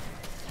shiny stuff.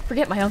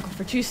 Forget my uncle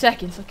for 2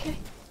 seconds, okay?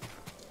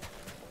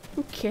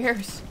 Who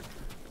cares?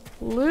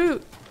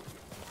 Loot.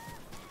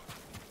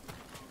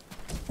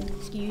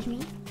 Excuse me.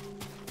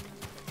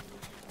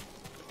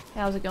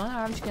 How's it going?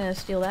 I'm just gonna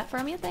steal that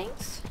from you,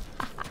 thanks.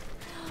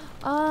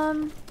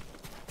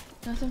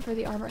 Nothing for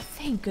the armor.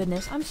 Thank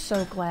goodness. I'm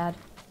so glad.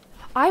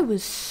 I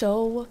was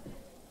so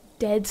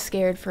dead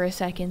scared for a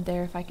second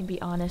there, if I can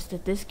be honest,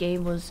 that this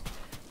game was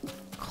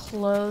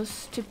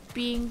close to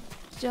being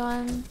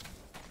done.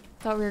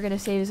 Thought we were gonna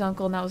save his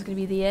uncle and that was gonna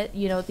be the it,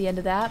 you know, at the end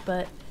of that,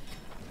 but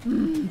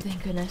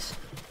thank goodness.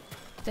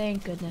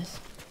 Thank goodness.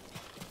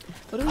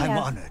 What do we have? I'm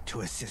honored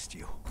to assist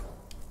you.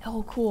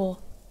 Oh,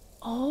 cool.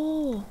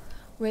 Oh,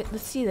 wait,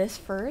 let's see this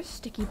first.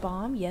 Sticky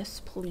bomb,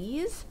 yes,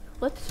 please.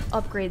 Let's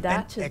upgrade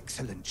that to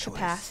excellent choice.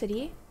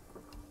 Capacity.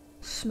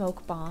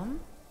 Smoke bomb.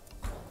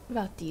 What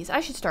about these?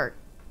 I should start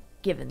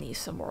giving these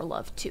some more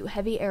love too.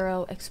 Heavy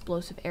arrow,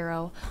 explosive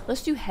arrow.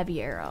 Let's do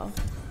heavy arrow.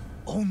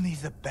 Only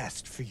the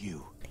best for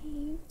you.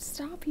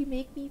 Stop, you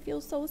make me feel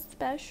so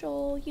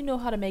special. You know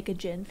how to make a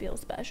djinn feel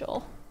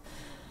special.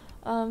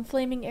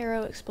 Flaming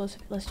arrow,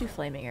 explosive. Let's do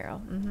flaming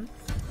arrow.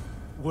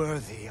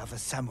 Worthy of a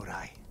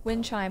samurai.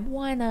 Wind chime,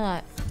 why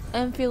not?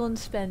 I'm feeling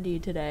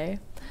spendy today.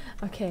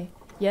 Okay,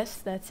 yes,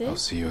 that's it. I'll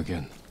see you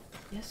again.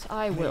 Yes,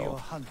 I May will. your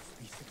hunt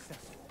be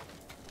successful.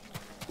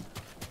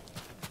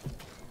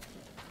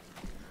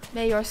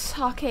 May your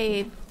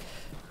sake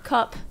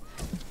cup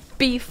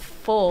be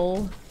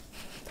full.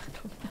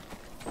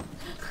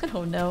 I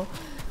don't know.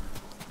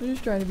 I'm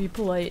just trying to be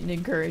polite and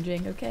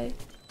encouraging, okay?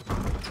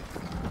 Oh,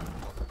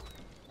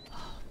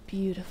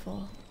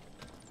 beautiful.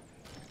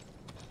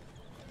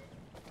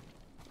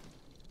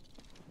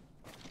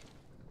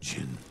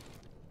 Jin,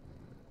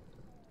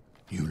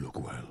 you look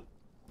well.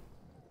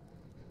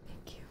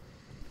 Thank you.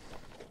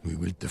 We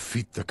will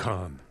defeat the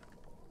Khan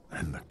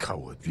and the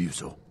coward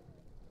Ryuzo.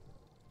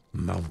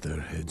 Mount their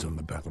heads on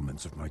the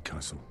battlements of my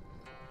castle.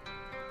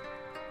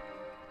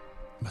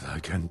 But I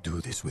can't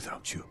do this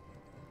without you.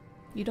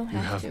 You don't You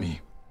have have to. me.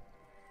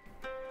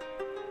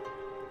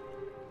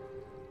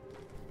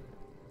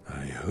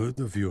 I heard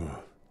of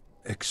your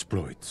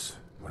exploits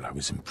while I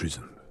was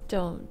imprisoned.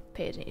 Don't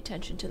pay any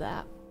attention to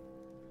that.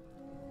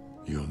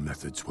 Your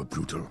methods were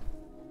brutal.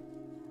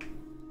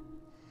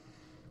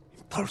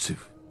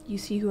 Impulsive. You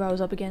see who I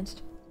was up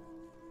against?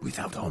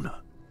 Without honor.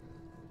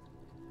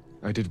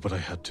 I did what I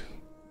had to.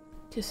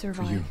 To For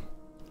survive. you.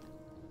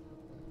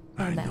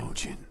 I that. know,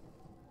 Jin.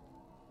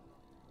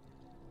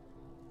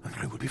 And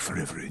I will be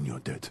forever in your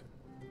debt.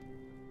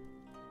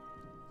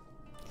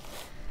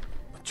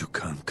 But you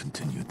can't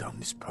continue down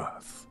this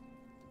path.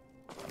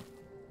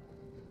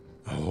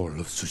 All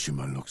of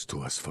Tsushima looks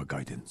to us for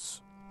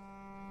guidance.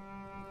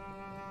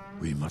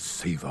 We must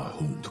save our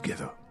home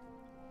together.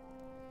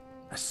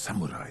 As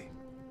samurai.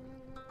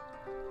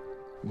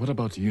 What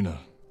about Yuna?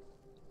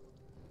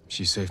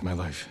 She saved my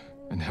life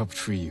and helped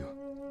free you.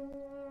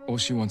 All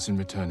she wants in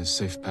return is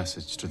safe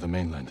passage to the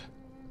mainland.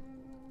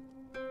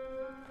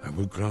 I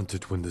will grant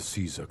it when the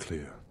seas are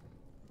clear.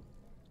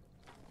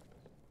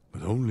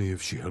 But only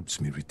if she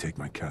helps me retake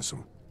my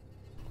castle.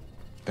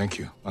 Thank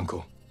you,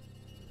 Uncle.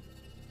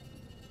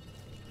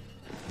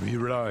 We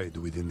ride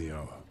within the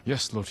hour.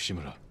 Yes, Lord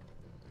Shimura.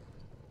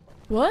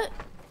 What?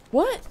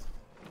 What?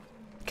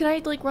 Can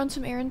I, like, run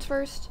some errands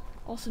first?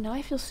 Also, now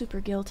I feel super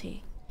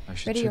guilty. I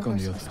should Ready your check on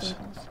horse the to the others.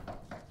 stables.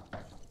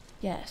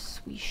 Yes,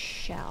 we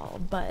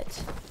shall,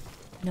 but...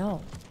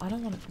 No, I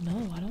don't want to... No,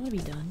 I don't want to be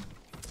done.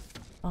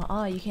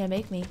 You can't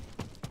make me.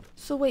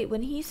 So wait,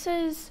 when he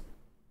says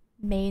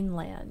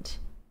mainland,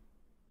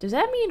 does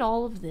that mean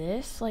all of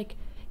this? Like,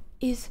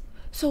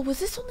 so was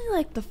this only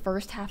like the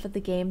first half of the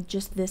game,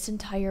 just this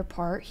entire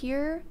part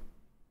here?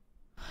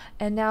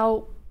 And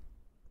now,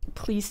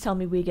 please tell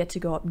me we get to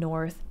go up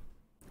north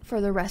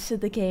for the rest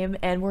of the game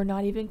and we're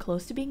not even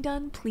close to being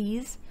done?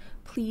 Please,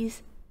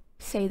 please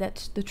say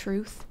that's the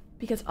truth.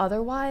 Because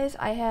otherwise,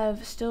 I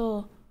have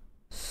still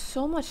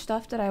so much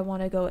stuff that I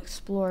want to go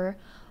explore.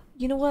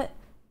 You know what?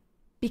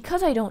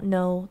 Because I don't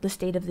know the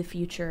state of the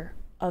future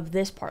of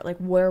this part, like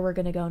where we're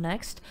going to go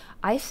next,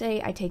 I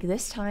say I take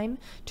this time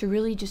to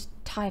really just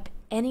tie up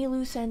any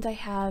loose ends I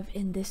have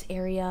in this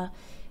area,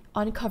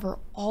 uncover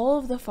all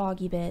of the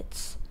foggy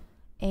bits,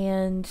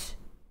 and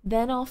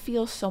then I'll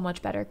feel so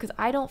much better because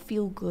I don't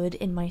feel good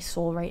in my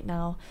soul right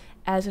now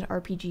as an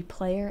RPG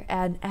player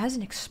and as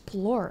an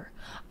explorer.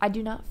 I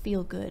do not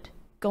feel good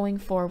going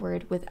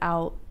forward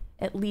without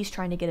at least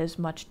trying to get as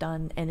much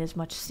done and as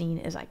much seen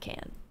as I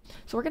can.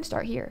 So we're going to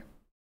start here.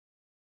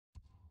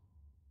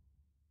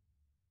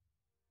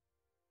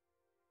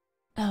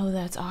 Oh,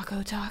 that's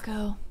Akko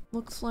Taco.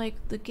 Looks like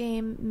the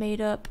game made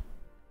up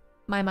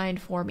my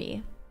mind for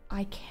me.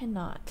 I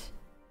cannot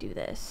do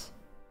this,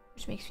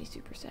 which makes me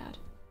super sad.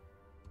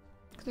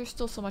 There's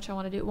still so much I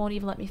want to do. It won't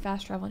even let me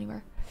fast travel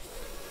anywhere.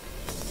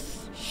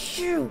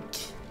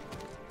 Shoot!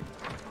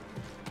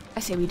 I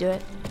say we do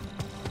it.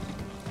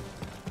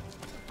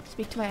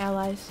 Speak to my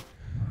allies.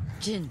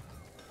 Jin.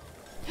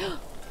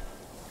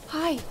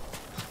 Hi!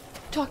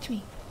 Talk to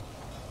me.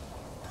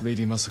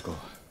 Lady Masako,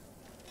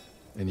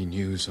 any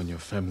news on your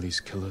family's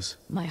killers?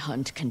 My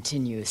hunt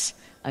continues.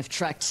 I've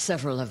tracked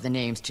several of the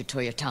names to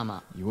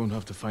Toyotama. You won't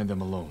have to find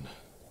them alone.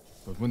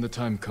 But when the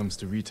time comes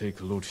to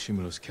retake Lord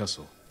Shimura's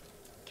castle,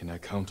 can I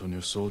count on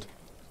your sword?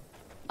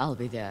 I'll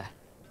be there,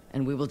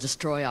 and we will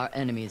destroy our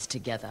enemies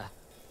together.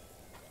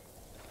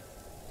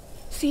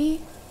 See?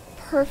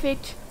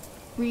 Perfect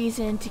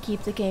reason to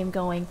keep the game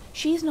going.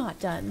 She's not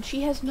done.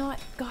 She has not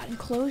gotten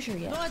closure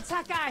yet. Lord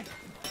Sakai!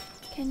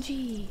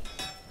 Kenji.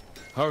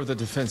 How are the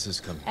defenses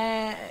coming?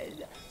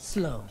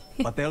 Slow.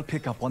 But they'll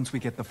pick up once we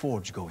get the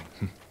forge going.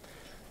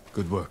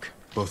 Good work,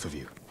 both of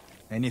you.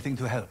 Anything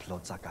to help,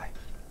 Lord Sakai.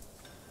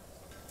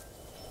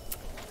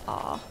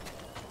 Aw.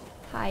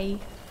 Hi.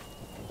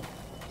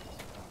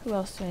 Who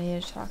else do I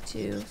need to talk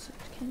to? So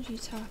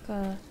Kenji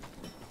Taka.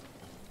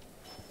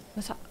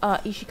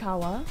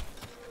 Ishikawa.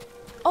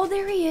 Oh,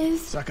 there he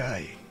is.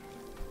 Sakai.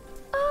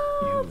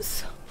 Oh, You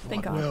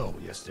thank fought God. well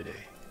yesterday.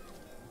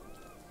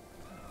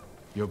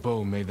 Your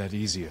bow made that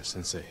easier,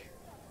 Sensei.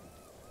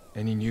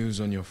 Any news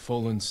on your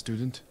fallen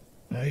student?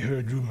 I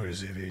heard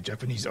rumors of a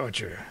Japanese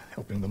archer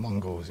helping the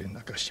Mongols in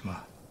Nakashima.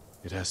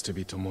 It has to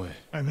be Tomoe.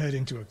 I'm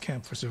heading to a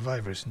camp for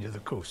survivors near the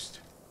coast.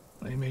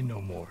 I may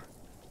know more.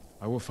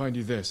 I will find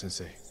you there,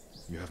 Sensei.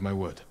 You have my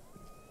word.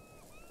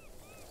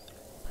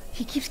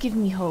 He keeps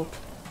giving me hope.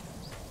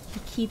 He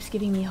keeps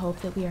giving me hope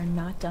that we are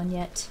not done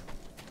yet.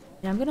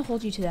 And I'm gonna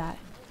hold you to that.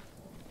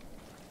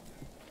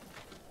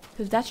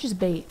 Because that's just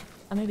bait.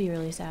 I'm gonna be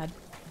really sad.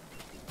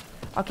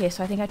 Okay,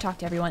 so I think I talked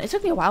to everyone. It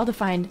took me a while to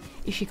find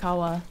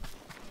Ishikawa.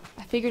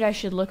 I figured I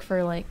should look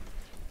for, like,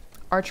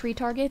 archery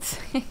targets,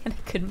 and I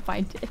couldn't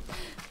find it.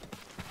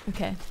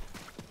 Okay.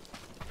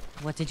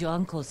 What did your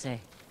uncle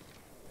say?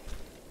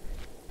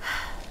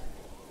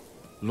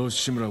 Lord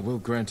Shimura will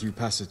grant you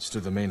passage to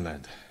the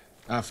mainland,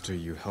 after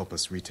you help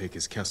us retake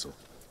his castle.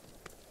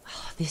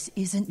 This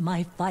isn't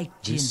my fight,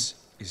 Jin. This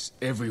is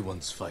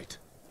everyone's fight.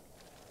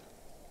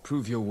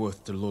 Prove your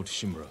worth to Lord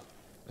Shimura,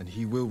 and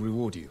he will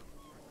reward you.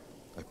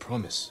 I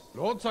promise.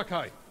 Lord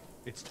Sakai,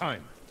 it's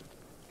time.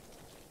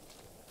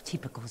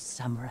 Typical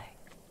samurai.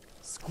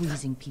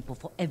 Squeezing people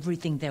for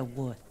everything they're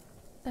worth.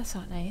 That's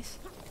not nice.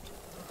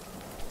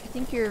 I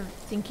think you're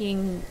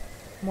thinking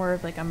more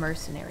of like a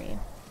mercenary.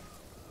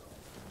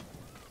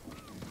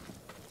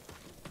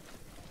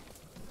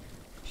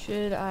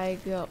 Should I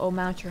go? Oh,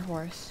 mount your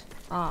horse.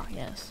 Ah,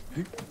 yes.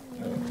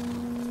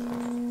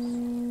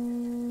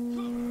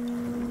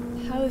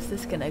 How is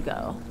this gonna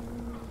go?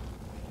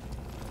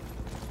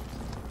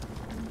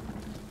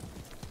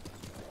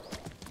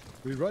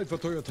 We ride for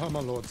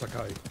Toyotama, Lord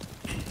Sakai.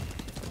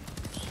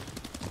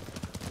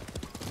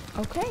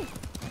 Okay.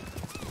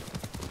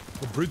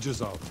 The bridge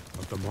is out,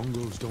 but the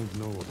Mongols don't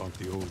know about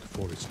the old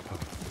forest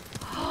path.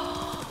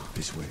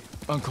 This way.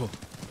 Uncle,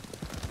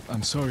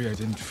 I'm sorry I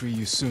didn't free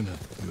you sooner.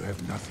 You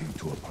have nothing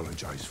to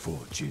apologize for,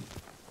 Jin.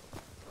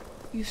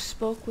 You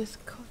spoke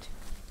with Kot.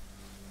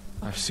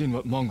 I've seen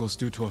what Mongols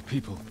do to our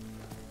people.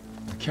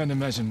 I can't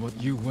imagine what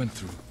you went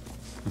through.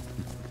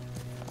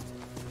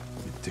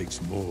 It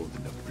takes more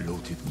than a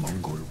bloated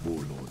Mongol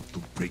warlord to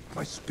break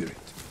my spirit.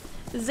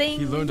 Zing!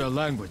 He learned our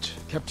language,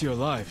 kept you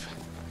alive.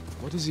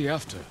 What is he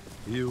after?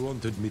 He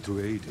wanted me to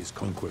aid his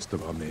conquest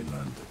of our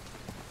mainland.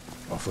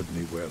 Offered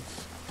me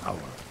wealth,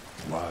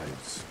 power,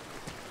 wives.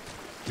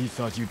 He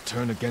thought you'd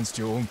turn against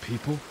your own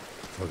people?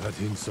 For that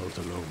insult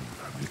alone,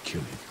 I will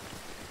kill him.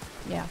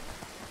 Yeah.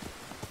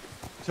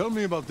 Tell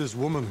me about this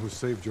woman who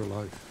saved your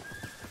life.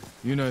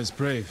 Yuna is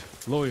brave,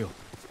 loyal,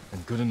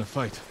 and good in a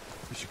fight.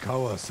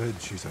 Ishikawa said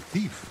she's a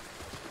thief.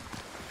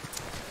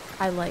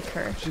 I like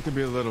her. She can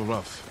be a little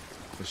rough,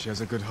 but she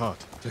has a good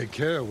heart. Take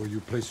care where you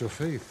place your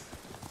faith.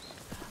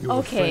 You Okay.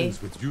 were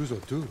friends with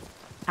Yuzo too.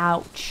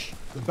 Ouch.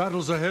 The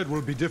battles ahead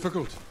will be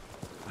difficult.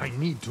 I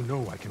need to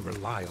know I can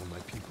rely on my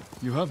people.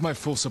 You have my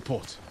full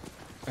support.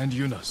 And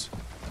Yuna's.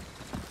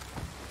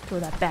 Throw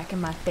that back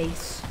in my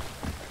face.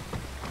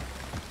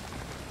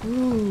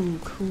 Ooh,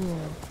 cool.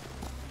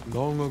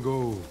 Long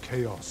ago,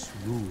 chaos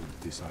ruled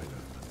this island.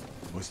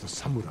 It was the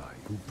samurai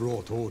who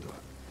brought order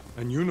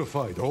and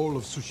unified all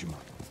of Tsushima.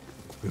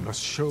 We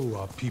must show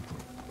our people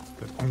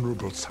that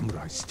honorable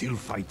samurai still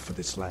fight for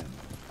this land.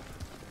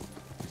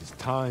 It is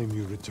time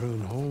you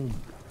return home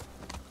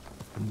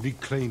and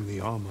reclaim the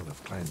armor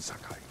of Clan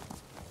Sakai.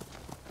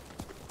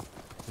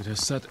 It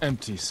has sat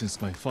empty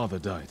since my father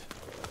died.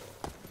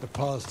 The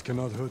past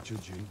cannot hurt you,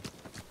 Jin.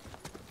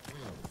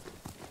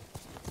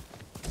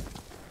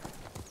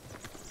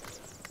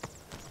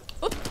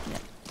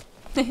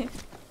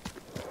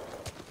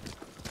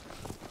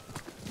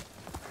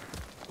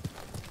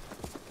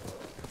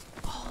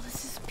 Oh,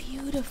 this is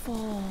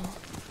beautiful.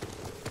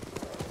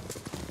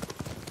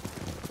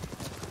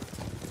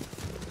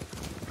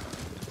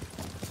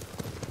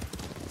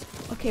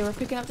 Okay, we're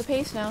picking up the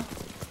pace now.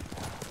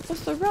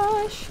 What's the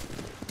rush?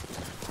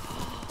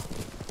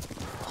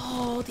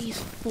 Oh, these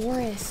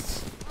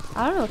forests.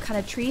 I don't know what kind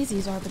of trees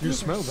these are, but You these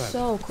smell are that?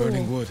 so cool.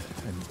 Burning wood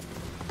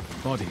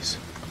and bodies.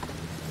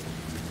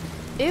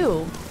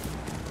 Ew.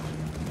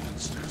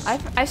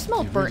 I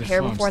smelled You've burnt rid the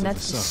hair farms before, and to the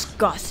that's south.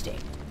 disgusting.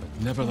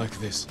 But never like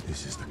this.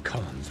 This is the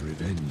Khan's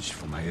revenge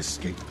for my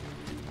escape.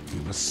 We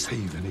must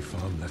save any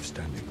farm left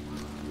standing.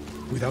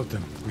 Without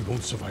them, we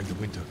won't survive the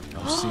winter.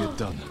 I'll see it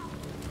done.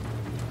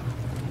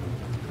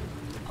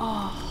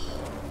 Oh.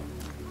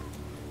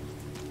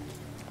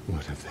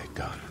 What have they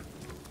done?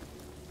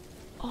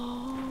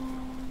 Oh.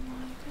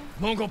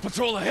 Mongol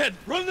patrol ahead!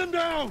 Run them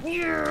down!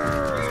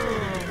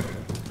 Yeah.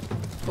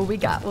 What we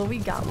got? What we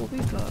got? What we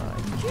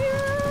got?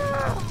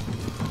 Yeah.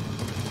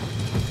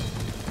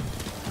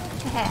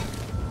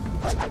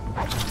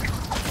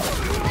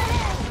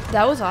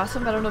 That was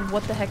awesome. I don't know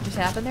what the heck just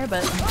happened there,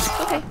 but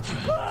okay.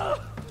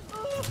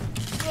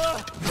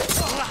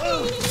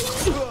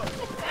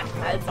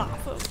 That's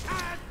awesome.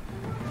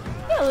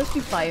 Yeah, let's do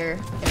fire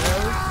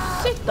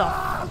arrows. Sit the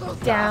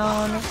f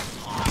down.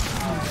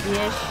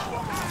 Ish.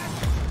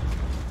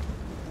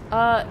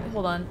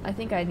 Hold on. I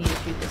think I need to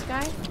shoot this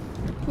guy.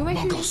 Who am I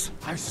shooting? Mongols!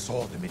 I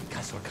saw them in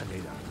Castle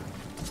Kaneda.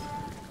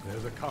 They're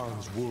the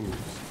Khan's wolves,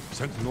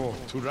 sent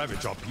north to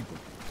ravage our people.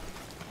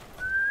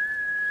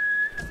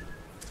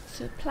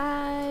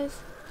 Supplies.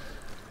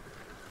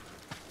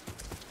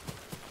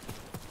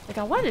 Like,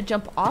 I wanted to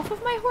jump off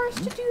of my horse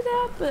to do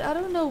that, but I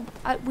don't know.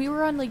 We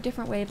were on, like,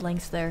 different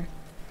wavelengths there.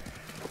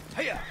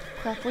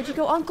 Crap, where'd you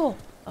go, Uncle?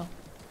 Oh.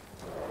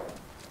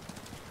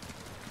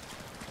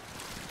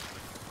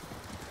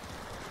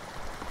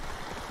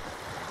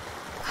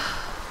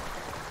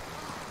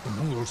 The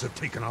Mongols have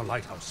taken our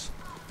lighthouse.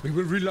 We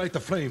will relight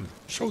the flame,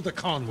 show the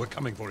Khan we're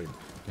coming for him.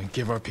 And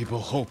give our people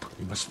hope.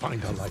 We must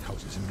find our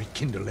lighthouses and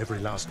rekindle every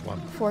last one.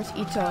 Fort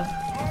Ito.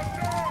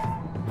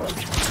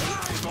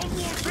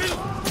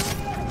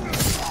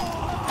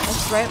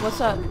 That's right,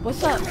 what's up?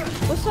 What's up?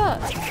 What's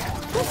up?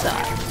 What's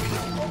up?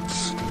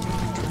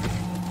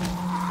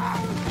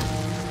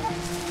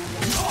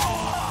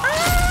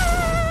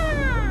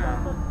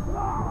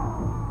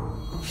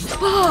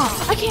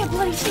 Ah! I can't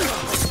bloody see!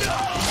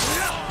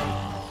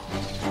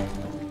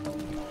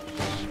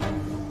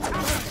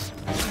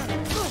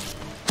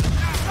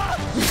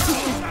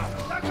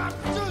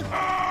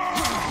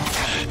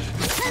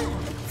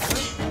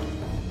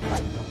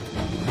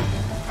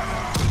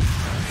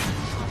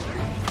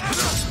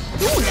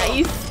 Ooh,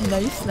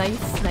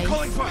 nice.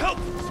 Calling for help!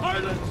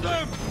 Silence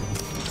them!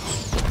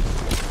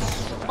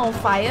 On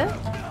fire?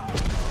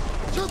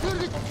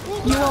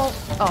 You won't.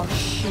 Oh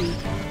shoot,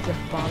 you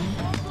bum.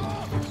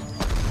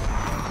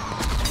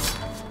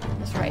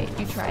 That's right,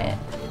 you try it.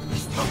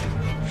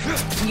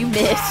 You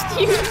missed.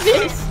 You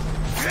missed.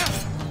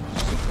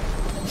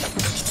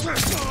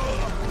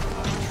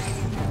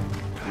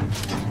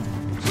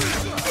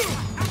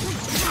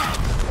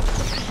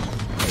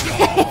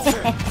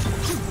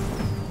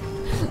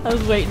 I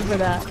was waiting for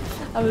that.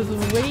 I was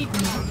waiting.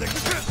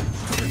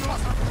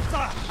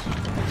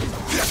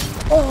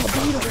 Oh,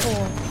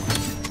 beautiful.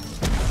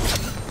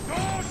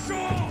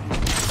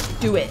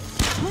 Do it.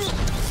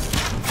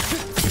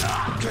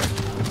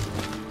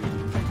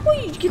 Where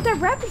did you get that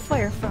rapid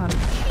fire from?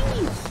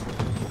 Jeez.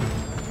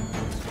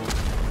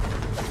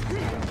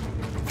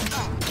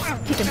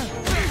 Kick him.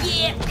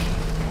 Yeah.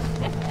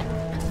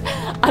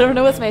 I don't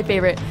know what's my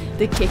favorite.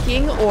 The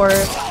kicking or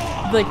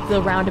like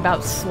the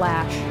roundabout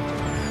slash.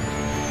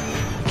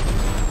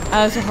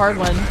 That was a hard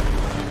one.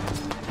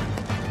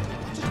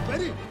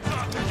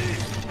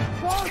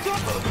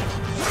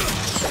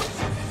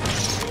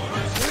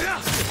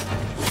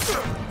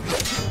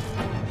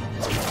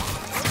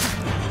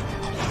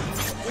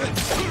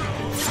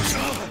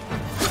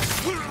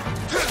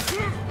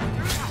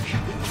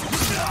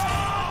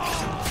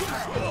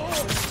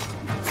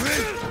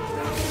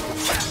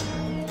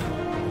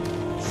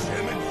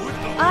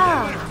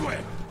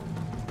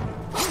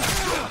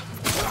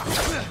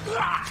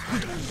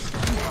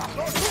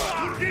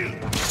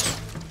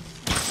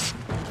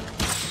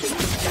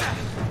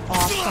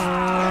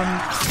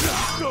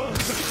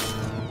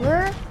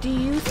 Where do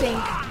you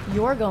think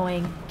you're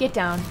going? Get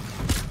down.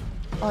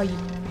 Oh, you...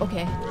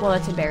 Okay. Well,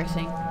 that's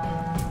embarrassing.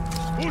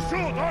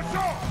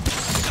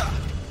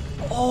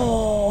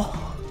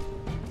 Oh!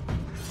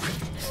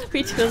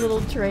 We took a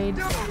little trade.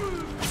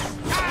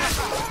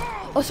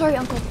 Oh, sorry,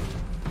 Uncle.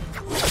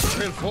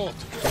 Their fault.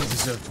 They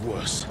deserved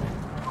worse.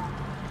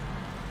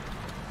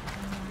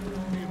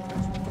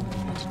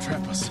 To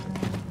trap us.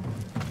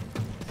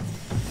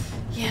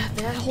 Yeah,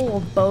 that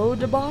whole bow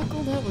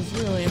debacle, that was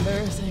really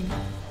embarrassing.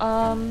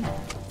 I'm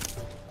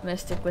gonna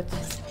stick with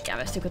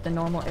the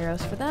normal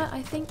arrows for that,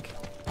 I think.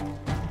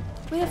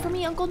 Wait for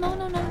me, Uncle. No.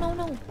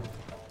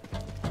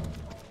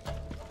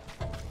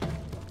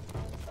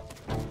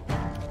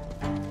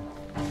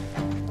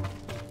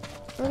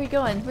 Where are we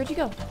going? Where'd you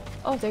go?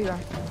 Oh, there you are.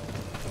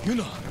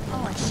 Yuna!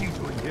 Oh, I see you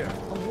in here.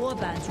 A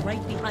warband's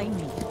right behind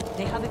me.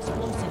 They have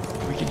explosives.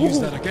 We can use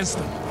that against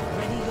them.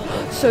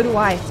 So do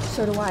I.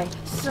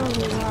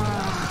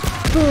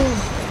 Boom.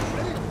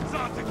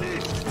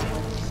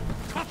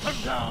 Cut them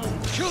down!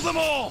 Kill them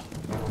all!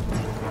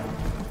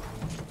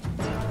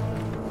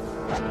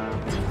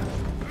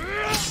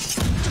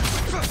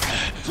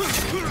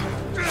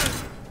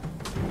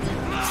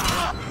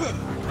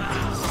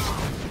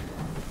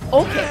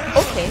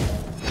 Okay.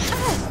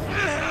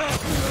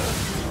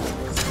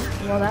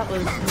 Well, that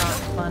was not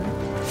fun.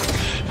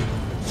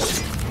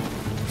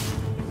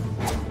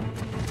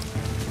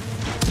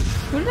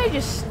 Who did I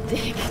just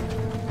stick?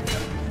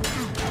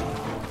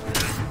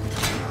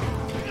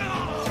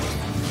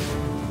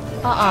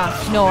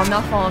 No, I'm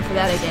not falling for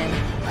that again.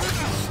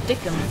 Stick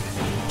him.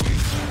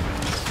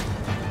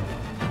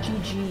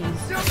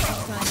 GG's.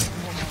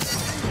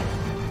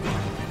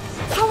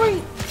 How are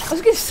you? I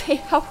was gonna say,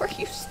 how are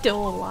you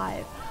still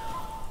alive?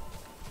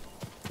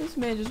 This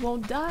man just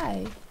won't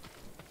die.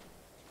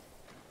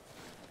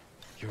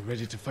 You're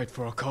ready to fight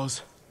for our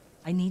cause?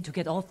 I need to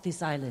get off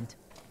this island.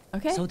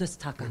 Okay. So does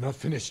Taka. We're not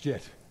finished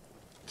yet.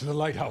 To the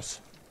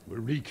lighthouse.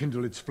 We'll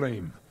rekindle its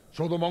flame.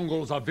 Show the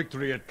Mongols our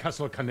victory at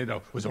Castle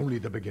Kaneda was only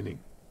the beginning.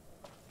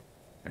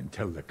 And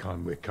tell the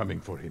Khan we're coming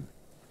for him.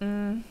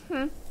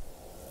 Mm-hmm.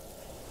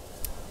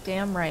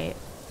 Damn right.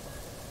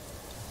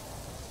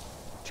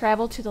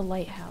 Travel to the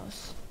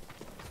lighthouse.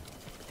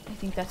 I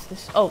think that's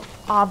this. Oh,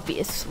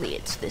 obviously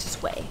it's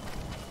this way.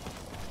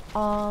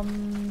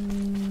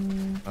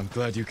 I'm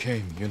glad you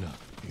came, Yuna.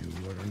 You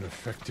were an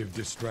effective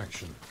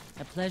distraction.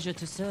 A pleasure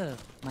to serve,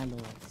 my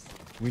lords.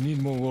 We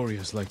need more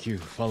warriors like you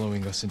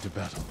following us into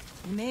battle.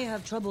 You may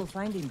have trouble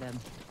finding them.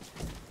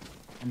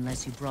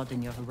 Unless you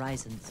broaden your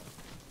horizons.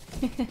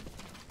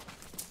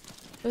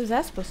 What is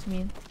that supposed to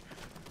mean?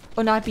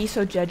 Oh, not be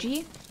so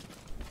judgy?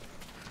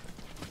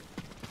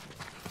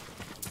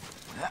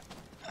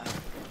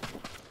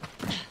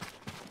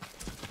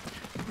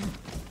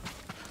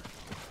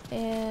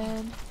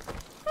 And...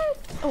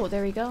 oh,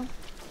 there we go.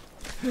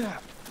 I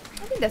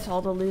think that's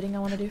all the looting I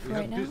want to do for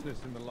right now. We have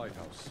business in the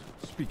lighthouse.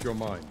 Speak your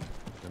mind,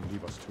 then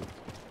leave us to it.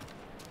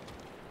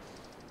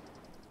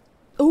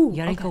 Ooh,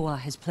 Yarikawa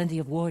has plenty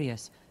of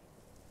warriors,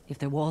 if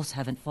their walls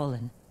haven't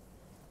fallen.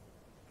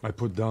 I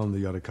put down the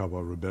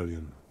Yarikawa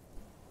rebellion.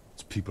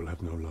 Its people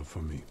have no love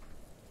for me.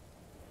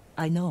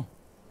 I know.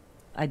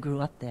 I grew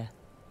up there.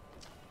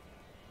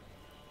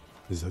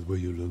 Is that where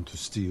you learned to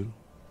steal?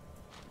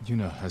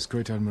 Yuna has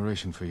great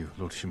admiration for you,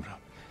 Lord Shimura.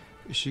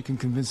 She can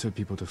convince her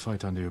people to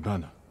fight under your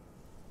banner.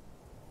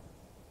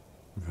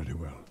 Very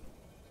well.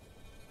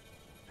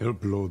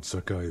 Help Lord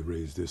Sakai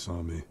raise this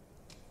army,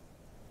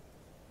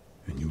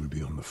 and you will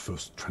be on the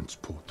first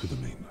transport to the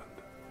mainland.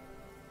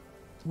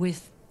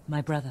 With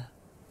my brother.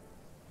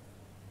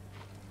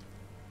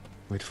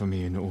 Wait for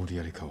me in Old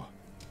Yarikawa.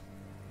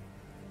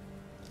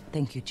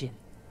 Thank you, Jin.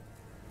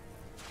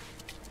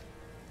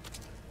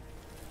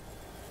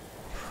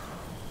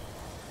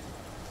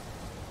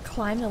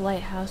 Climb the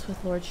lighthouse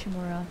with Lord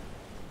Shimura.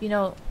 You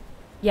know,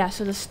 yeah,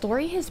 so the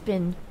story has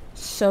been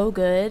so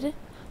good,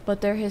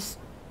 but there's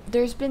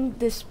been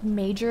this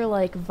major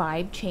like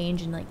vibe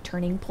change and like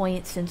turning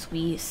point since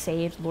we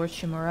saved Lord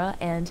Shimura,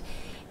 and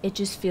it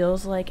just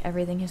feels like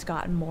everything has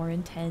gotten more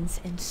intense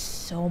and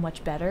so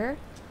much better.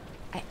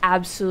 I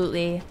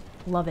absolutely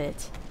love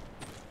it.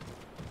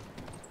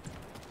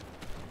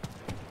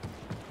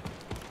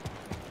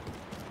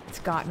 It's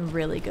gotten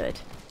really good.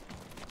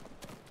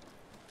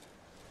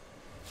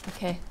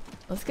 Okay,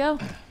 let's go.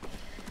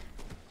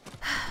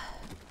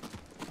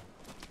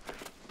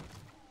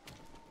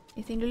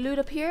 Anything to loot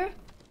up here?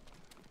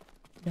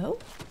 No?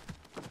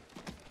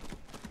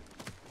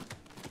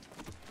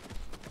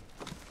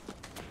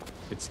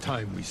 It's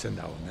time we send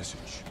our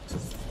message.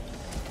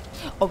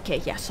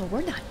 Okay, yeah, so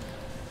we're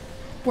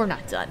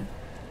not done.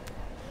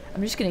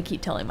 I'm just gonna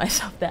keep telling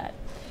myself that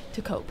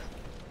to cope.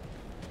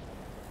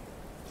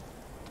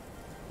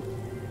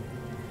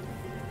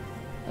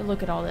 And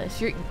look at all this.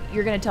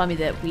 You're gonna tell me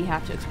that we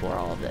have to explore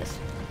all of this.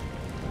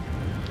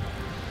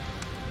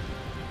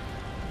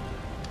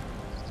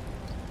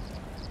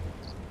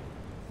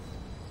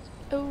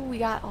 Oh, we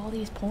got all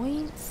these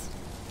points.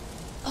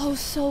 Oh,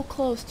 so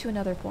close to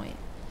another point.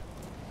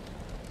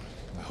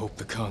 I hope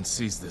the Khan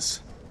sees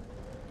this.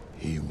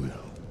 He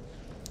will.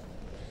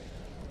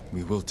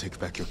 We will take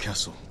back your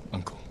castle,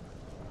 Uncle.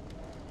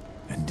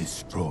 And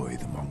destroy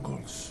the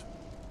Mongols.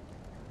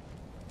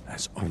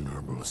 As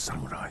honorable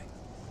samurai.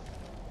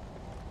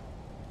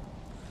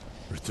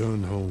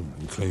 Return home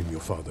and claim your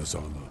father's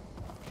honor.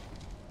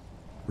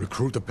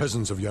 Recruit the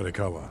peasants of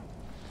Yarikawa.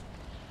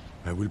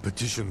 I will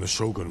petition the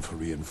Shogun for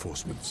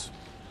reinforcements.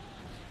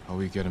 How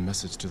we get a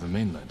message to the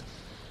mainland?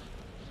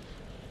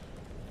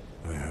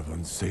 I have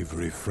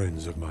unsavory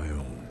friends of my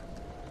own.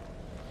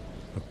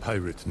 A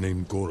pirate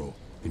named Goro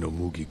in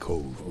Omugi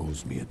Cove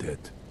owes me a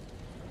debt.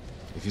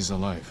 If he's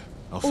alive,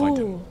 I'll find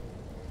him.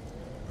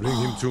 Bring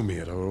him to me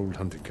at our old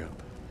hunting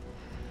camp.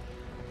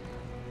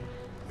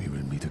 We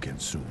will meet again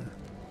soon.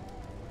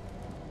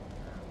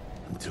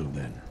 Until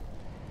then,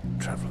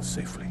 travel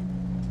safely.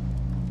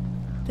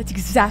 That's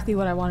exactly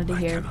what I wanted to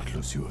hear. I cannot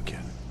lose you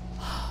again.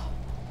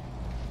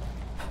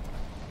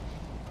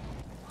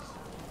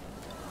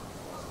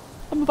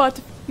 I'm about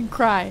to fucking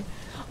cry.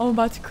 I'm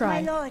about to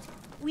cry. My lord,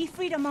 we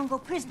freed a Mongol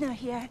prisoner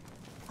here.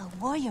 A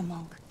warrior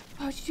monk.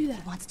 How'd you do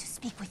that? He wants to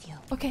speak with you.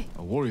 Okay.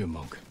 A warrior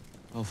monk.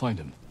 I'll find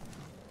him.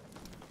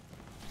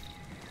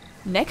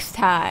 Next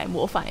time,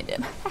 we'll find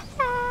him.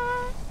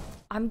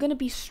 I'm gonna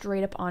be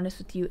straight up honest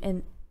with you,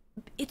 and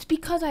it's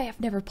because I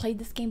have never played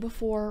this game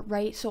before,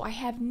 right? So I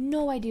have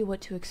no idea what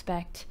to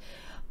expect.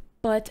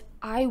 But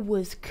I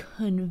was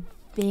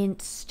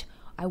convinced.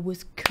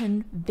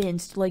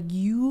 Like,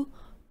 you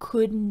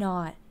could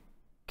not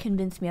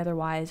convince me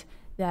otherwise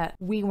that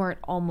we weren't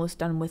almost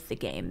done with the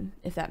game,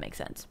 if that makes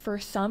sense. For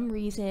some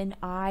reason,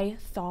 I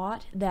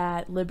thought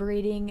that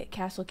liberating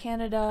Castle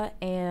Kaneda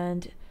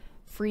and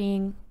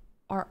freeing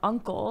our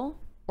uncle,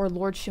 or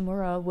Lord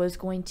Shimura, was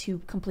going to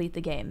complete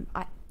the game.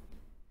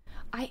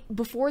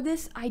 before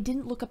this, I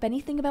didn't look up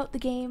anything about the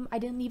game. I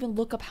didn't even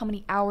look up how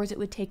many hours it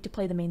would take to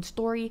play the main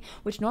story,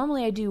 which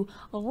normally I do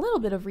a little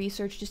bit of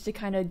research just to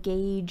kind of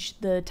gauge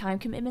the time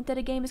commitment that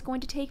a game is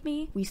going to take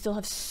me. We still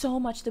have so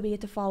much that we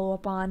get to follow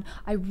up on.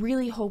 I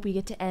really hope we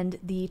get to end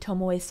the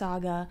Tomoe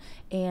saga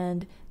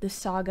and the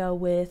saga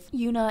with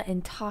Yuna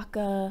and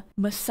Taka,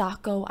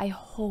 Masako. I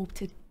hope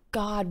to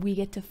God we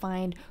get to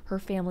find her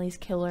family's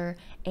killer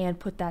and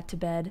put that to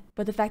bed.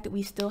 But the fact that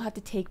we still have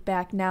to take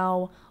back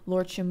now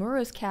Lord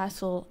Shimura's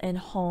castle and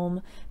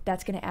home,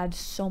 that's going to add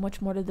so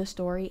much more to the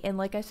story. And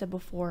like I said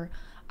before,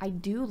 I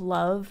do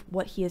love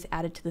what he has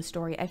added to the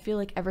story. I feel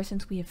like ever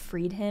since we have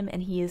freed him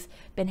and he has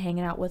been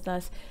hanging out with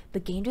us, the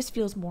game just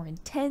feels more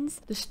intense.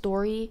 The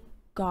story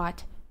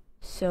got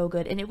so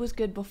good, and it was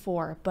good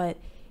before, but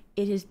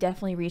it has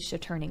definitely reached a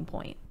turning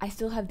point. I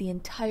still have the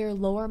entire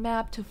lower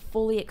map to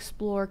fully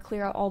explore,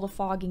 clear out all the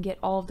fog, and get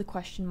all of the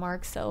question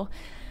marks, so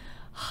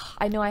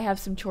I know I have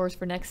some chores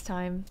for next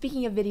time.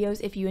 Speaking of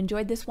videos, if you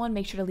enjoyed this one,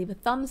 make sure to leave a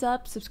thumbs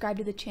up, subscribe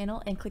to the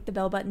channel, and click the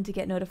bell button to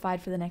get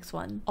notified for the next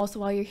one. Also,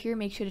 while you're here,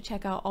 make sure to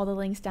check out all the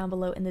links down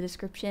below in the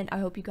description. I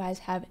hope you guys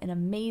have an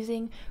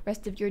amazing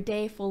rest of your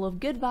day full of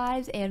good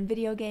vibes and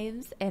video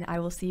games, and I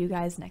will see you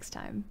guys next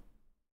time.